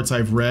the parts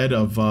I've read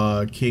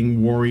of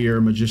King,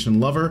 Warrior,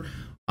 Magician, Lover.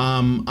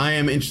 I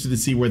am interested to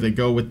see where they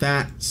go with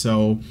that.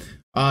 So,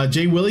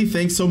 Jay Willie,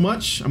 thanks so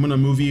much. I'm going to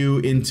move you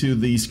into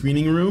the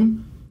screening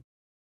room.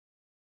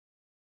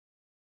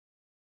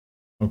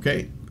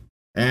 Okay.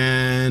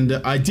 And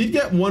I did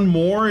get one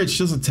more. It's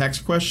just a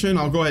text question.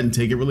 I'll go ahead and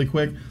take it really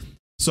quick.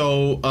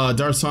 So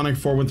Darsonic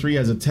 413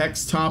 has a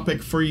text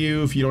topic for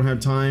you. If you don't have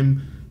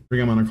time,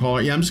 bring him on a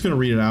call. Yeah, I'm just going to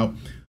read it out.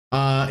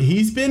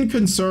 He's been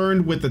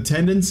concerned with the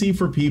tendency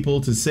for people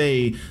to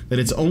say that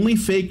it's only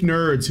fake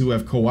nerds who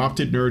have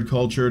co-opted nerd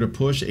culture to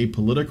push a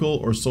political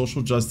or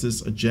social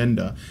justice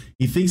agenda.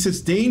 He thinks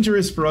it's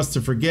dangerous for us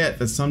to forget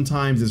that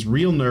sometimes it's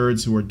real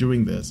nerds who are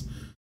doing this.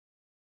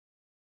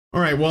 All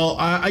right, well,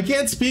 I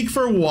can't speak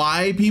for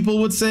why people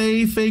would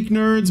say fake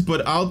nerds,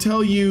 but I'll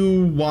tell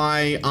you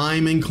why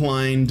I'm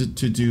inclined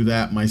to do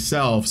that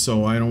myself.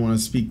 So I don't want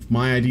to speak.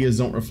 My ideas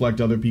don't reflect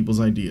other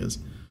people's ideas.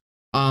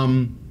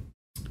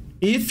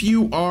 If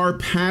you are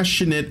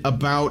passionate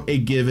about a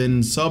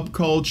given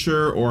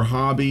subculture or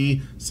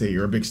hobby, say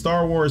you're a big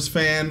Star Wars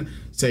fan,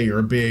 say you're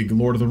a big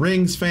Lord of the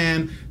Rings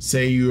fan,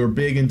 say you're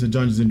big into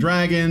Dungeons and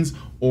Dragons,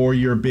 or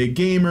you're a big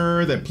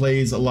gamer that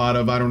plays a lot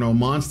of, I don't know,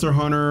 Monster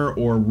Hunter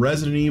or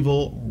Resident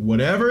Evil, or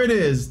whatever it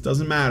is,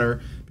 doesn't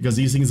matter, because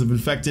these things have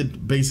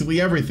infected basically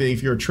everything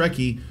if you're a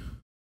Trekkie.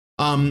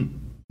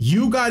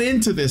 you got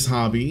into this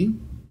hobby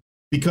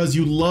because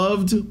you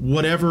loved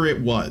whatever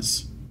it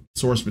was,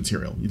 source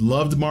material. You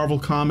loved Marvel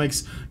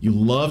Comics, you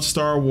loved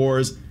Star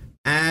Wars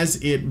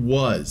as it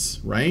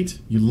was, right?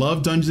 You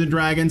loved Dungeons and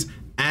Dragons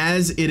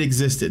as it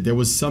existed. There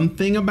was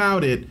something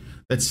about it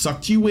that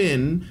sucked you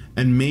in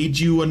and made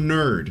you a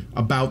nerd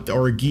about,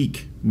 or a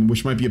geek,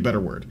 which might be a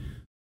better word,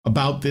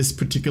 about this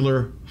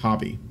particular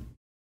hobby.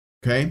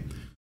 Okay?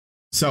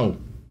 So,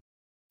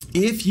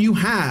 if you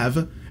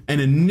have an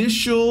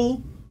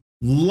initial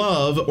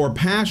love or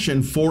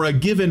passion for a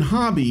given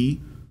hobby,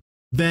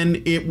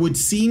 then it would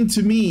seem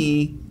to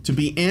me to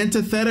be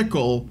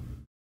antithetical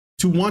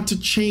to want to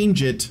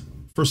change it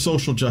for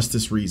social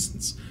justice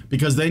reasons,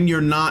 because then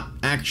you're not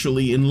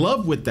actually in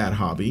love with that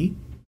hobby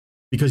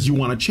because you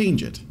want to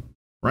change it,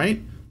 right?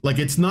 Like,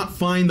 it's not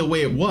fine the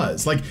way it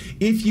was. Like,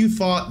 if you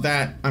thought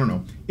that, I don't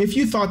know, if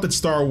you thought that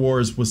Star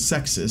Wars was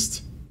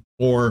sexist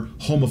or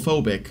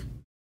homophobic,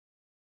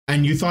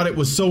 and you thought it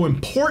was so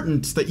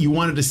important that you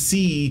wanted to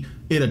see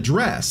it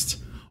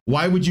addressed,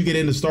 why would you get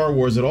into Star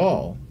Wars at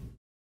all?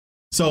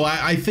 So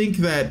I think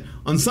that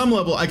on some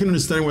level, I can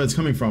understand where it's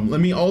coming from. Let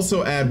me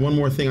also add one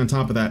more thing on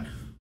top of that.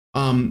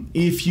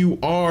 If you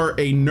are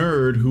a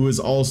nerd who is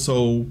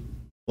also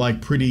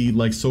like pretty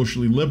like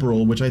socially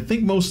liberal, which I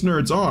think most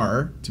nerds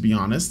are, to be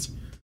honest,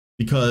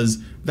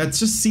 because that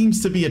just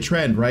seems to be a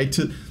trend, right?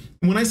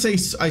 When I say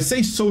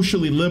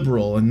socially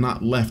liberal and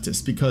not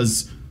leftist,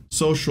 because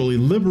socially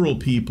liberal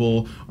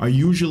people are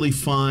usually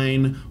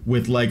fine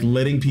with like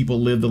letting people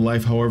live the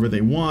life however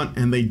they want,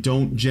 and they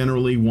don't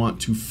generally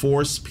want to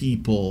force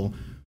people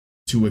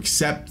to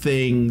accept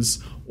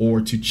things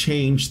or to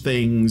change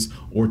things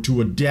or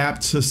to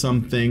adapt to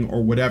something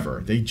or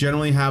whatever. They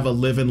generally have a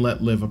live and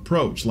let live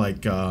approach.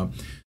 Like,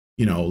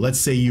 you know, let's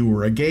say you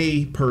were a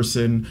gay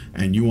person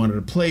and you wanted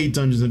to play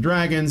Dungeons and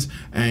Dragons,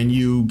 and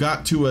you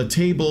got to a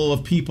table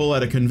of people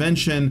at a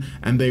convention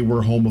and they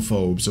were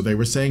homophobes, so they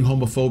were saying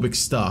homophobic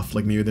stuff,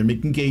 like maybe they're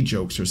making gay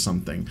jokes or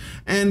something,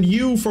 and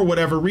you, for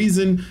whatever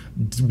reason,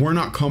 were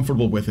not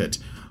comfortable with it.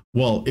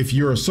 Well, if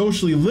you're a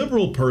socially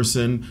liberal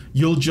person,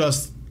 you'll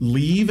just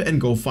leave and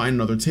go find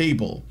another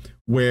table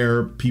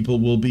where people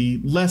will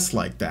be less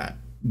like that,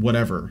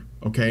 whatever.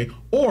 Okay.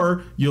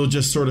 Or you'll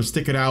just sort of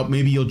stick it out.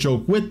 Maybe you'll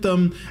joke with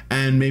them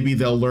and maybe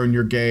they'll learn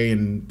you're gay,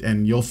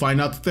 and you'll find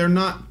out that they're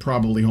not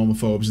probably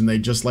homophobes and they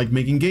just like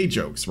making gay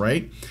jokes.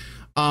 Right.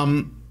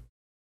 But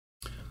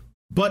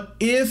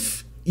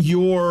if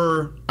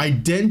your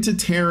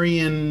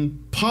identitarian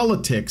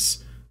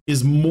politics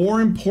is more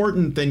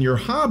important than your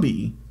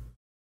hobby,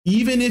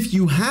 even if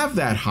you have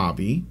that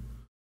hobby,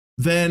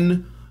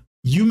 then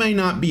you may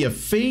not be a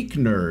fake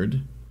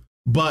nerd,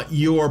 but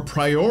your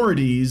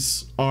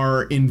priorities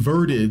are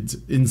inverted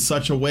in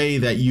such a way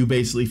that you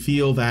basically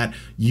feel that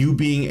you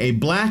being a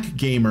black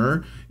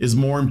gamer is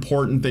more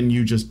important than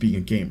you just being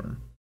a gamer.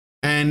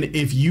 And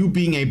if you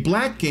being a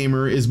black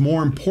gamer is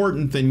more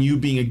important than you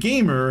being a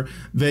gamer,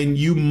 then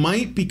you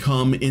might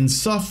become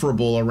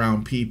insufferable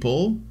around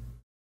people,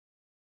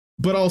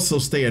 but also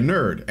stay a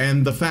nerd.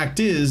 And the fact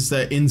is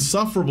that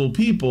insufferable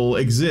people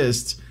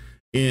exist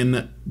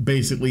in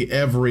basically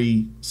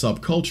every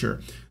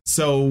subculture.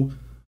 So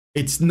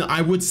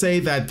I would say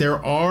that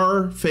there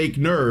are fake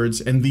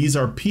nerds, and these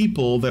are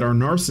people that are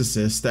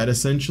narcissists that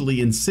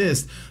essentially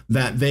insist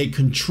that they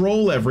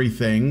control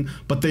everything,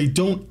 but they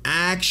don't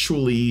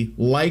actually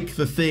like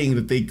the thing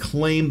that they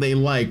claim they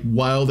like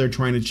while they're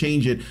trying to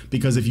change it,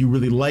 because if you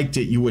really liked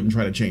it, you wouldn't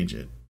try to change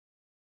it.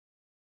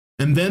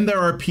 And then there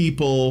are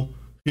people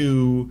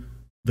who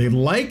they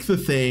like the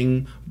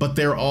thing, but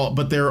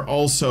they're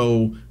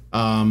also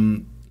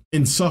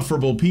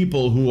insufferable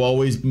people who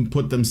always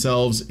put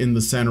themselves in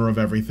the center of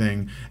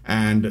everything,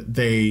 and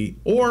they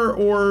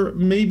or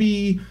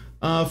maybe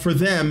for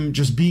them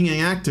just being an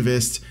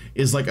activist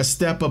is like a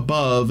step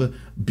above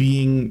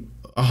being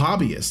a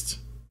hobbyist,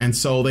 and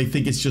so they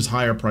think it's just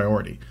higher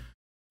priority.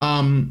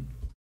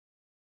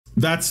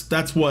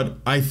 That's what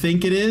I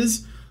think it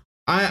is.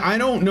 I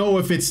don't know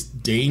if it's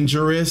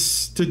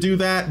dangerous to do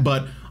that,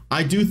 but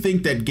I do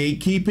think that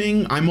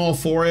gatekeeping, I'm all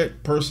for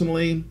it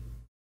personally.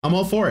 I'm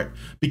all for it,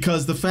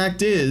 because the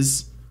fact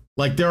is,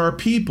 like, there are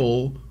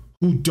people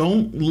who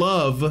don't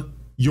love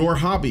your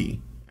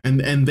hobby,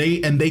 and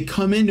they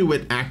come into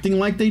it acting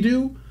like they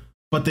do,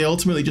 but they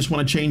ultimately just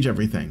want to change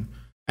everything.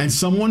 And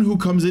someone who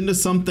comes into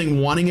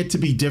something wanting it to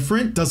be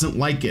different doesn't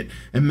like it.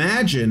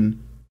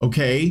 Imagine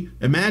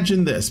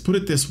this, put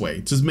it this way,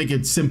 just make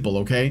it simple,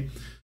 okay?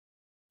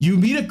 You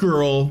meet a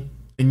girl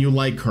and you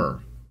like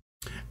her,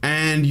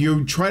 and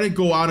you try to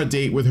go on a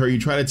date with her, you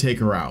try to take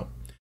her out.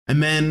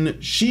 And then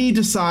she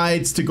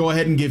decides to go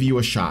ahead and give you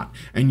a shot.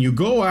 And you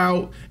go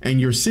out and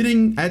you're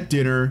sitting at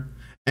dinner,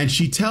 and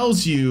she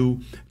tells you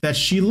that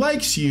she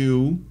likes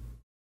you.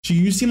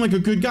 You seem like a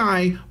good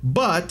guy,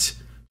 but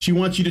she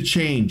wants you to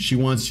change. She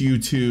wants you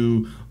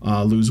to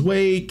lose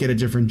weight, get a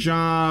different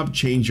job,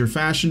 change your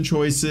fashion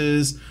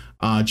choices,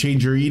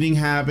 change your eating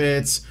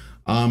habits,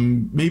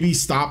 maybe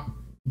stop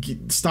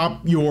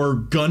your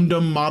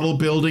Gundam model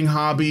building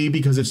hobby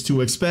because it's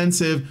too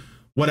expensive.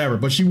 whatever.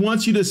 But she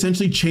wants you to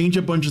essentially change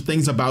a bunch of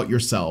things about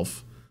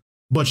yourself.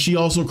 But she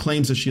also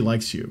claims that she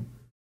likes you.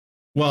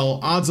 Well,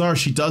 odds are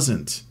she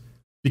doesn't.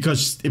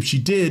 Because if she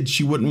did,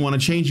 she wouldn't want to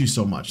change you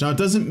so much. Now,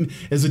 there's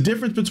a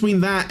difference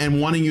between that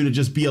and wanting you to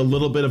just be a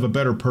little bit of a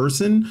better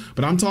person.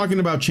 But I'm talking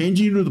about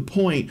changing you to the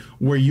point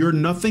where you're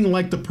nothing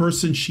like the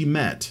person she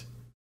met.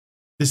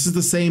 This is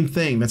the same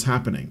thing that's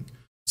happening.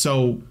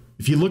 So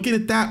if you look at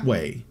it that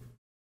way,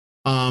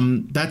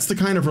 that's the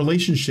kind of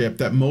relationship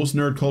that most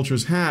nerd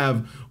cultures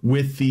have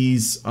with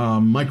these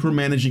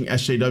micromanaging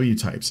SJW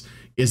types,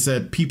 is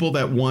that people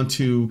that want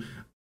to,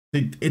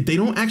 they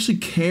don't actually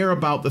care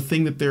about the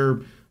thing that they're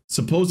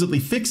supposedly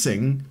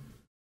fixing.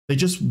 They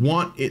just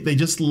want it. They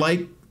just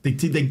like, they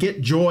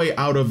get joy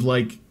out of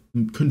like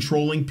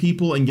controlling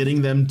people and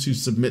getting them to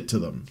submit to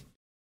them.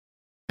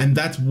 And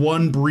that's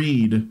one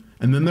breed.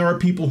 And then there are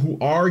people who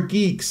are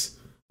geeks,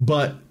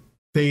 but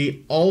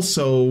they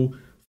also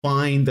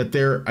find that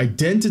their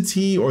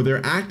identity or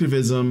their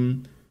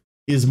activism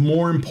is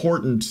more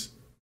important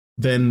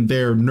than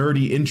their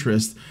nerdy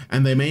interest,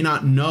 and they may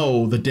not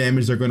know the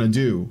damage they're going to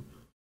do,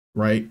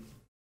 right?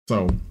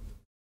 So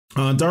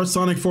Darth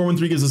Sonic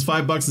 413 gives us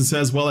 $5 and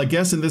says, well, I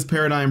guess in this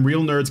paradigm,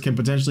 real nerds can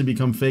potentially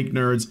become fake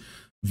nerds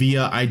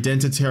via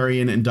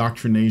identitarian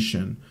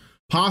indoctrination.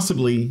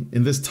 Possibly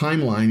in this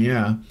timeline,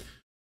 yeah.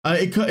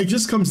 It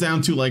just comes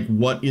down to like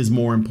what is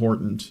more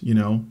important, you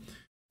know?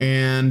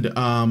 And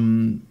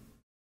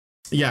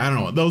yeah, I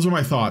don't know. Those are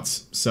my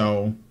thoughts.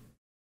 So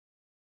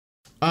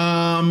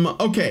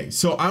okay,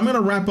 so I'm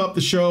gonna wrap up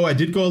the show. I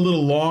did go a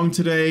little long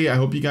today. I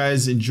hope you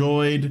guys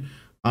enjoyed.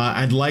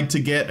 I'd like to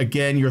get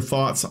again your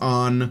thoughts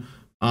on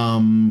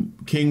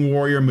King,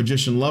 Warrior,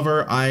 Magician,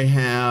 Lover. I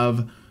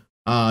have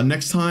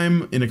next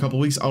time in a couple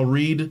weeks I'll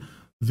read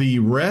the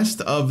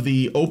rest of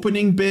the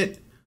opening bit,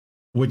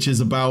 which is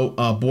about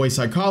boy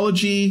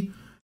psychology,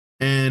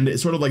 and it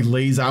sort of like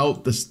lays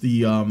out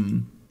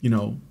the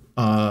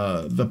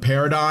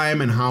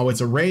paradigm and how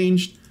it's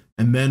arranged,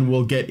 and then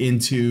we'll get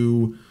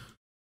into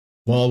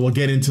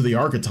the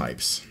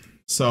archetypes.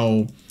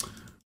 So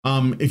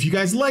if you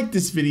guys like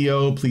this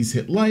video, please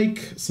hit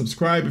like,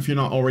 subscribe if you're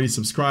not already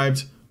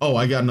subscribed. Oh,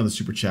 I got another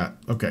super chat.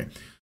 Okay.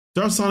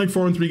 Darth Sonic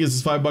 413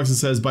 gives us $5 and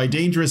says, by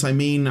dangerous, I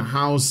mean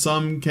how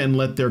some can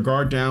let their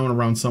guard down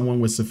around someone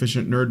with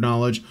sufficient nerd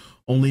knowledge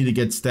only to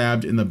get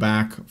stabbed in the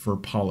back for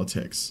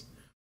politics.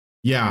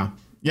 Yeah,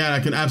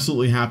 that can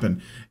absolutely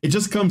happen. It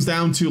just comes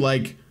down to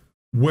like,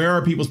 where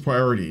are people's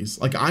priorities?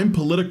 Like, I'm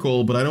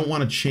political, but I don't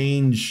want to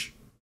change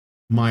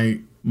my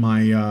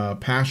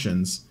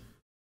passions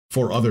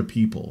for other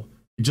people.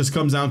 It just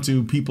comes down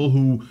to people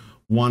who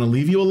want to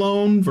leave you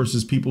alone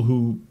versus people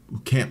who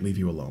can't leave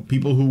you alone.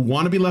 People who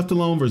want to be left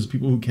alone versus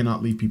people who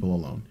cannot leave people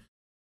alone.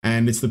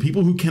 And it's the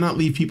people who cannot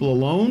leave people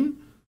alone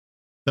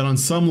that on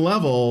some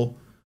level,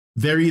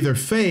 they're either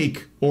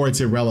fake or it's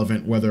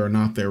irrelevant whether or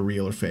not they're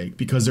real or fake,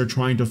 because they're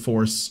trying to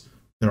force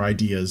their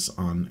ideas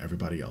on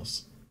everybody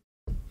else.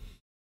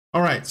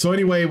 All right. So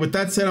anyway, with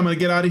that said, I'm going to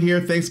get out of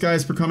here. Thanks,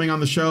 guys, for coming on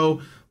the show.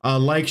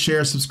 Like,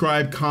 share,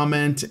 subscribe,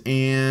 comment,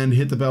 and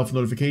hit the bell for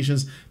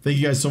notifications. Thank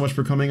you guys so much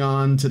for coming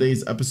on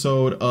today's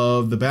episode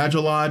of the Badger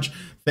Lodge.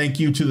 Thank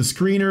you to the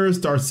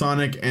screeners, Darth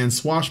Sonic and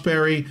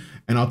Swashberry.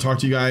 And I'll talk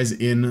to you guys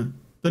in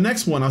the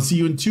next one. I'll see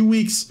you in 2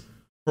 weeks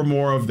for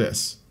more of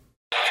this.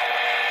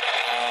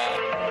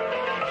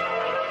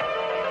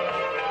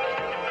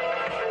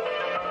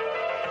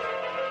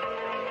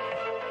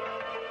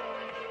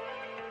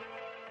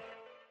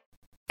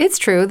 It's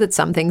true that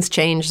some things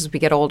change as we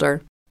get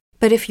older.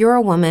 But if you're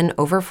a woman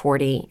over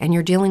 40 and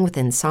you're dealing with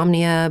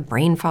insomnia,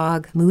 brain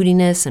fog,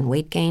 moodiness, and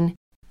weight gain,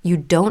 you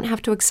don't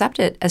have to accept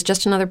it as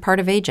just another part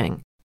of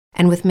aging.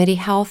 And with MIDI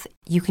Health,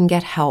 you can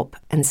get help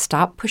and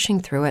stop pushing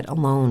through it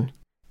alone.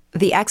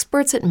 The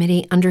experts at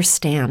MIDI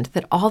understand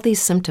that all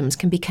these symptoms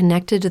can be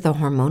connected to the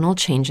hormonal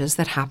changes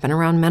that happen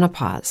around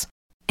menopause.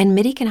 And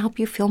MIDI can help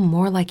you feel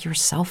more like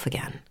yourself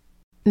again.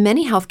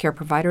 Many healthcare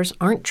providers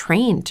aren't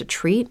trained to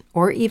treat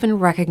or even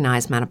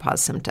recognize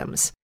menopause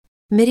symptoms.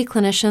 MIDI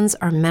clinicians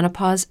are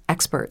menopause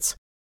experts.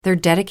 They're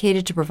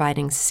dedicated to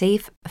providing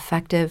safe,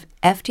 effective,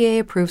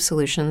 FDA-approved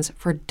solutions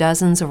for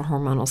dozens of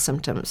hormonal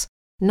symptoms,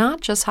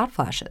 not just hot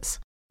flashes.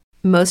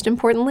 Most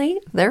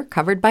importantly, they're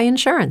covered by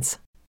insurance.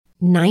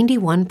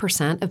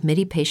 91% of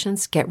MIDI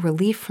patients get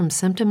relief from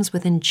symptoms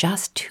within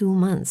just 2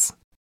 months.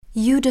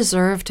 You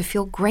deserve to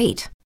feel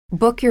great.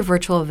 Book your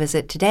virtual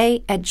visit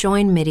today at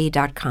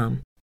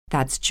joinmidi.com.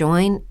 That's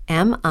joinmidi.com.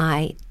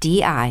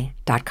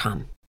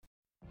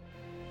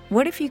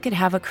 What if you could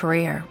have a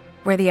career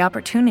where the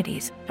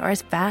opportunities are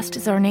as vast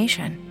as our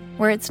nation,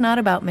 where it's not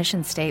about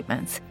mission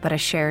statements, but a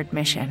shared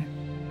mission?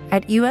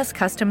 At U.S.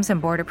 Customs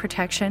and Border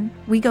Protection,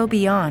 we go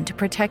beyond to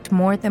protect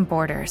more than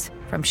borders.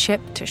 From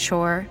ship to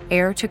shore,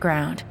 air to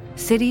ground,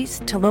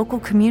 cities to local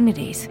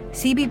communities,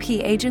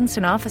 CBP agents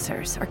and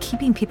officers are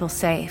keeping people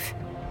safe.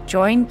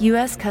 Join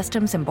U.S.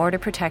 Customs and Border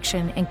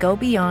Protection and go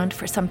beyond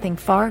for something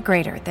far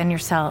greater than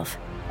yourself.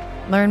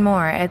 Learn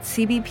more at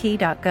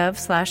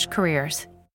cbp.gov/careers.